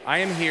 I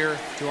am here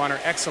to honor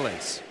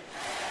excellence.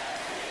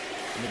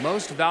 And the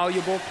most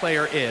valuable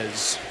player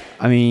is...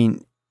 I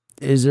mean,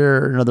 is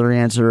there another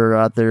answer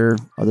out there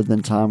other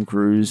than Tom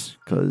Cruise?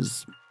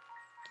 Because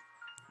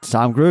it's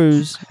Tom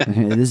Cruise.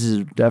 This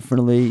is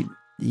definitely...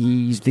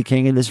 He's the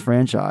king of this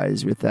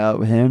franchise.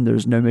 Without him,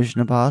 there's no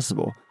Mission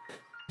Impossible.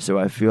 So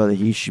I feel that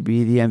he should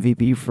be the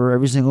MVP for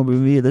every single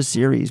movie of this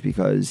series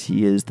because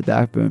he is the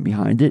backbone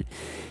behind it.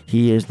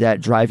 He is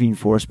that driving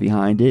force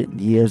behind it.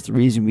 He is the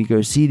reason we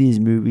go see these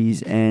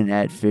movies, and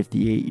at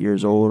 58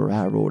 years old, or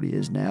however old he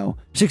is now,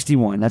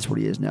 61, that's what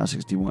he is now,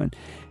 61.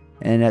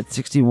 And at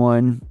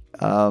 61,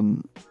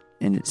 and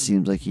it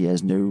seems like he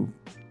has no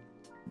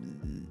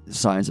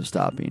signs of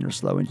stopping or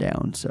slowing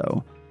down.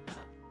 So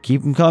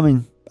keep him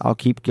coming. I'll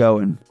keep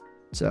going.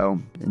 So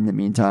in the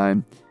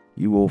meantime,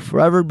 you will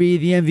forever be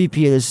the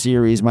MVP of this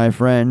series, my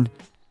friend.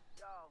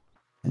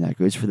 And that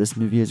goes for this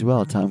movie as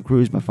well. Tom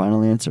Cruise, my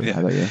final answer. Yeah.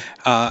 How about you?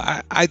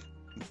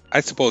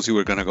 I suppose you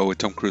were going to go with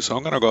Tom Cruise, so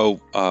I'm going to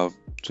go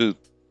to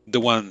the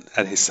one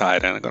at his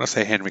side, and I'm going to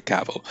say Henry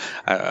Cavill.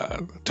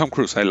 Tom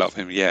Cruise, I love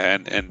him, yeah,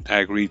 and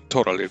I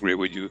totally agree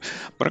with you.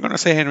 But I'm going to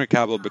say Henry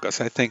Cavill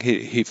because I think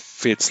he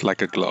fits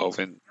like a glove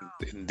in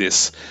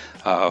this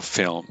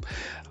film.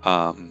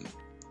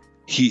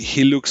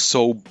 He looks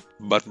so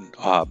buttoned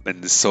up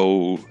and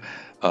so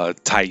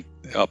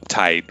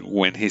uptight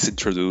when he's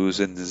introduced,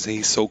 and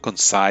he's so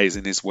concise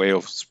in his way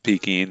of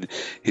speaking,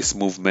 his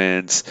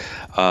movements,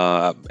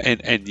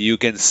 and you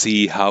can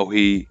see how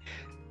he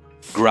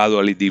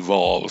gradually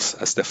devolves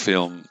as the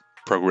film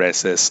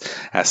progresses,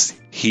 as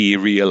he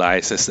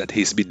realizes that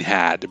he's been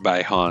had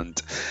by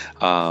Hunt,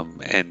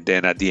 and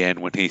then at the end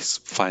when he's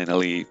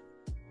finally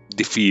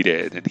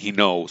defeated and he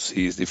knows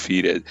he's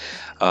defeated,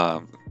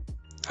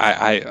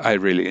 I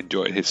really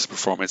enjoyed his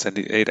performance, and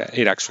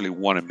it actually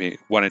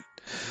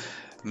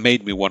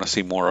made me want to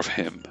see more of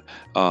him,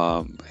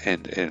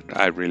 and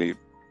I really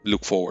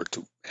look forward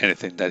to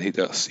anything that he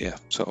does. Yeah,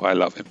 so I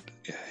love him,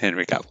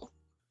 Henry Cavill.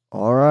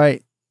 All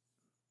right,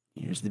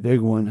 here's the big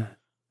one.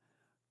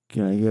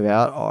 Gonna give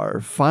out our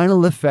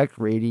final effect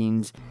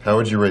ratings. How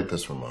would you rate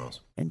this one,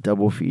 Miles? And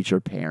double feature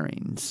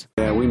pairings.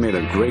 Yeah, we made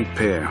a great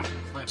pair.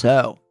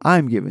 So,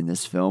 I'm giving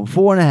this film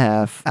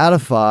 4.5 out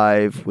of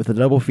 5 with a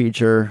double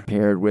feature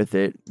paired with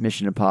it,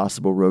 Mission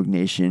Impossible, Rogue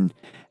Nation.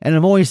 And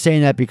I'm only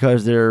saying that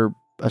because they're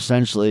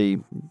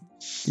essentially,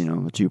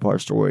 a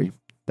two-part story.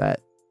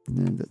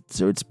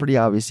 So it's a pretty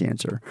obvious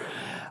answer.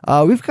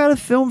 We've got a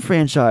film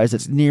franchise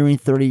that's nearing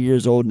 30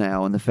 years old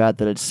now, and the fact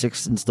that its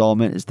 6th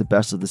installment is the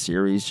best of the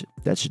series,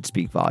 that should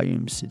speak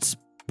volumes. It's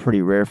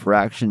pretty rare for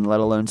action, let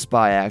alone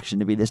spy action,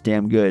 to be this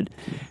damn good.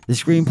 The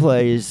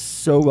screenplay is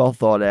so well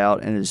thought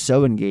out and is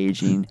so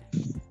engaging.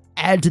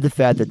 Add to the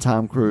fact that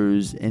Tom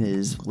Cruise, in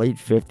his late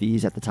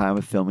 50s at the time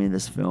of filming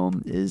this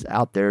film, is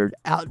out there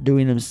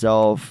outdoing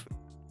himself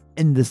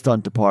in the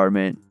stunt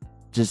department.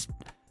 Just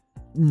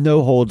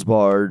no holds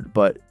barred,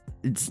 but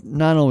it's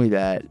not only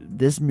that,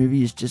 this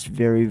movie is just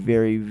very,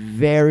 very,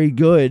 very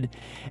good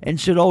and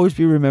should always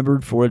be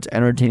remembered for its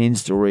entertaining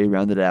story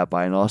rounded out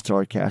by an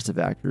all-star cast of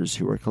actors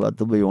who are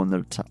collectively on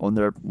their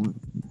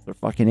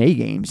fucking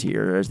A-games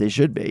here, as they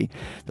should be.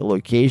 The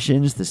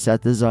locations, the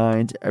set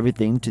designs,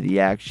 everything to the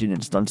action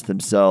and stunts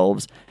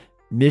themselves.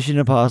 Mission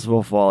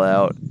Impossible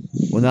Fallout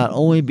will not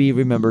only be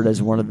remembered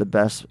as one of the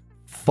best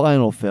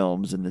final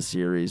films in the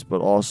series,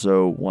 but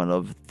also one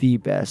of the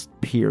best,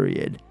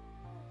 period.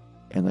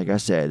 And like I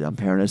said, I'm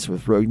pairing this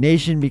with Rogue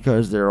Nation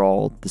because they're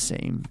all the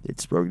same.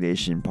 It's Rogue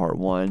Nation Part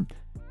 1,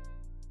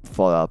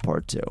 Fallout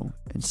Part 2,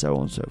 and so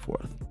on and so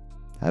forth.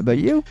 How about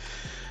you?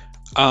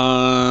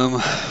 Carlo.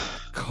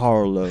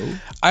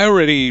 I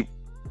already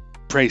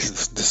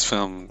praised this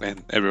film,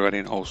 and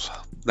everybody knows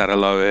that I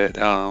love it.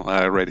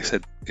 I already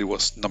said it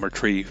was number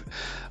 3 in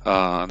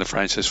the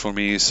franchise for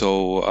me,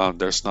 so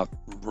there's not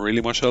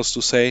really much else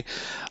to say.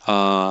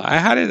 I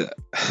had it...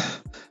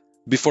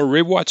 Before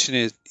rewatching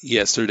it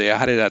yesterday, I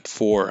had it at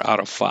 4 out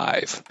of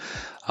 5,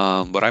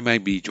 but I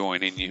might be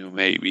joining you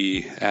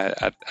maybe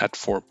at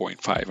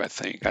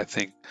 4.5. I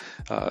think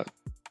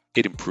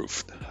it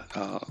improved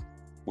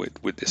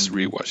with this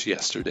rewatch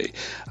yesterday.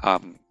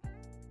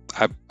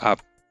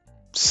 I've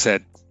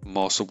said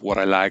most of what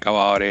I like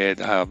about it.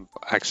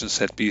 Action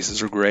set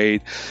pieces are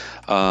great.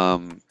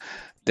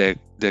 The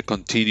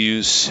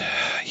continuous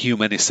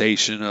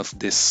humanization of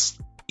this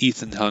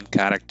Ethan Hunt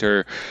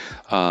character,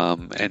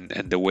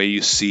 and the way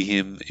you see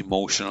him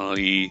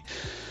emotionally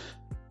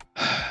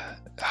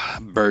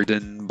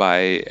burdened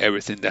by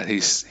everything that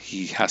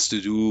he has to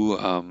do,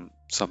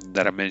 something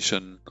that I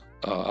mentioned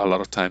a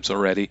lot of times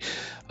already.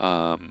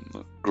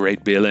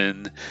 Great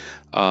villain.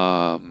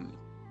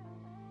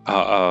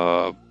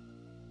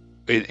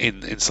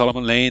 In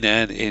Solomon Lane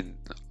and in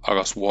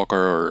August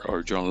Walker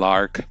or John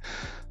Lark,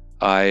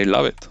 I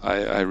love it.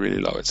 I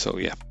really love it. So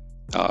yeah,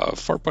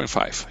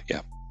 4.5.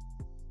 Yeah.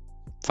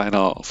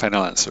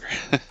 Final answer.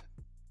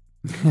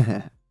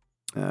 All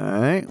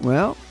right.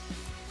 Well,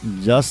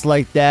 just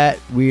like that,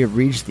 we have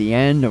reached the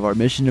end of our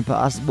Mission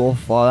Impossible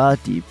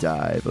Fallout Deep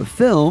Dive, a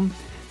film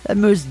that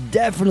most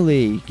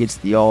definitely gets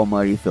the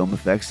almighty Film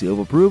Effects seal of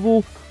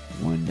approval.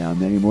 One down,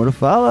 many more to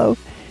follow.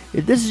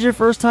 If this is your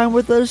first time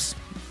with us,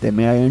 then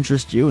may I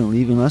interest you in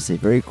leaving us a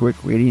very quick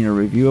rating or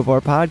review of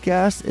our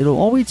podcast.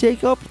 It'll only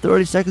take up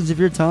 30 seconds of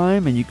your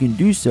time, and you can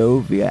do so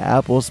via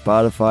Apple,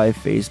 Spotify,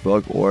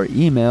 Facebook, or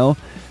email,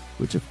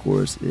 which of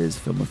course is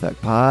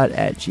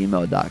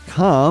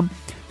filmeffectpod@gmail.com.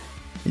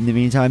 In the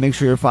meantime, make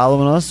sure you're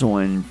following us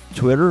on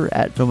Twitter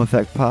at Film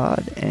Effect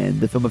Pod and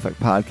the Film Effect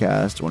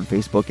Podcast on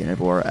Facebook and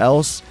everywhere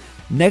else.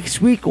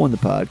 Next week on the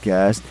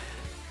podcast,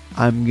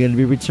 I'm going to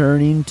be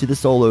returning to the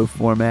solo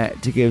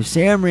format to give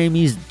Sam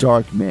Raimi's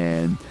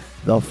Darkman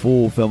the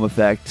full Film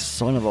Effect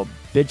son of a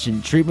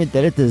bitchin' treatment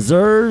that it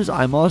deserves.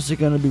 I'm also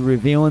going to be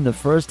revealing the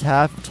first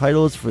half of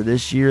titles for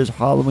this year's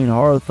Halloween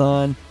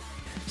Horror-thon,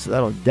 so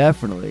that'll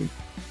definitely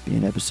be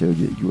an episode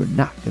that you are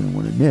not going to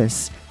want to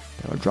miss.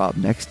 That'll drop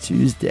next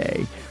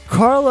Tuesday.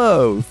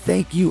 Carlo,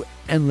 thank you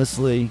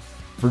endlessly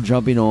for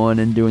jumping on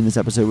and doing this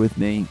episode with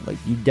me. Like,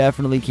 you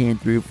definitely came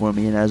through for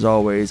me, and as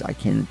always, I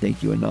can't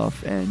thank you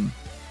enough, and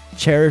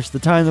cherish the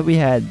time that we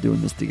had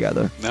doing this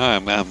together. No,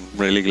 I'm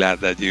really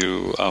glad that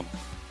you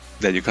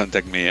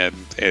contact me, and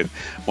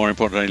more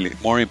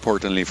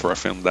importantly for a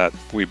film that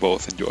we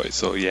both enjoy.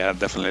 So yeah,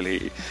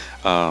 definitely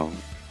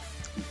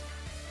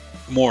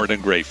more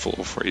than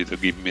grateful for you to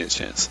give me a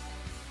chance.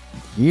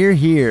 Hear,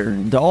 hear.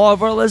 And to all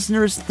of our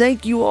listeners,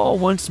 thank you all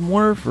once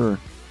more for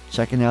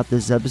checking out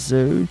this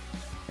episode.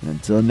 And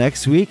until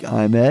next week,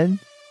 I'm Ed.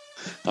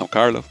 I'm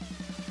Carlo.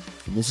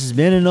 And this has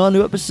been an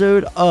all-new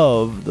episode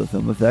of the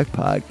Film Effect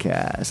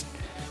Podcast.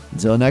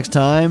 Until next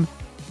time,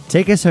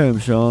 take us home,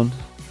 Sean.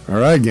 All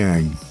right,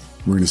 gang.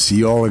 We're going to see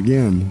you all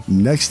again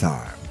next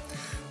time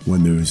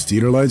when those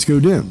theater lights go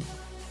dim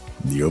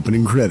and the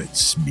opening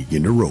credits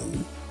begin to roll.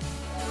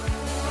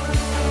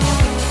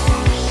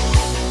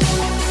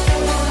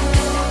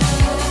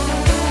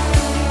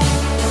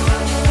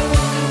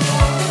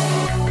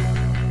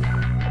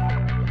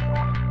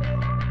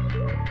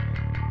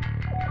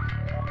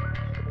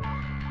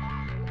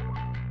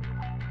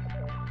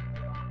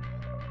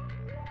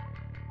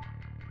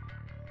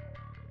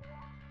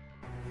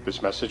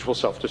 This message will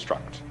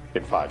self-destruct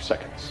in 5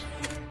 seconds.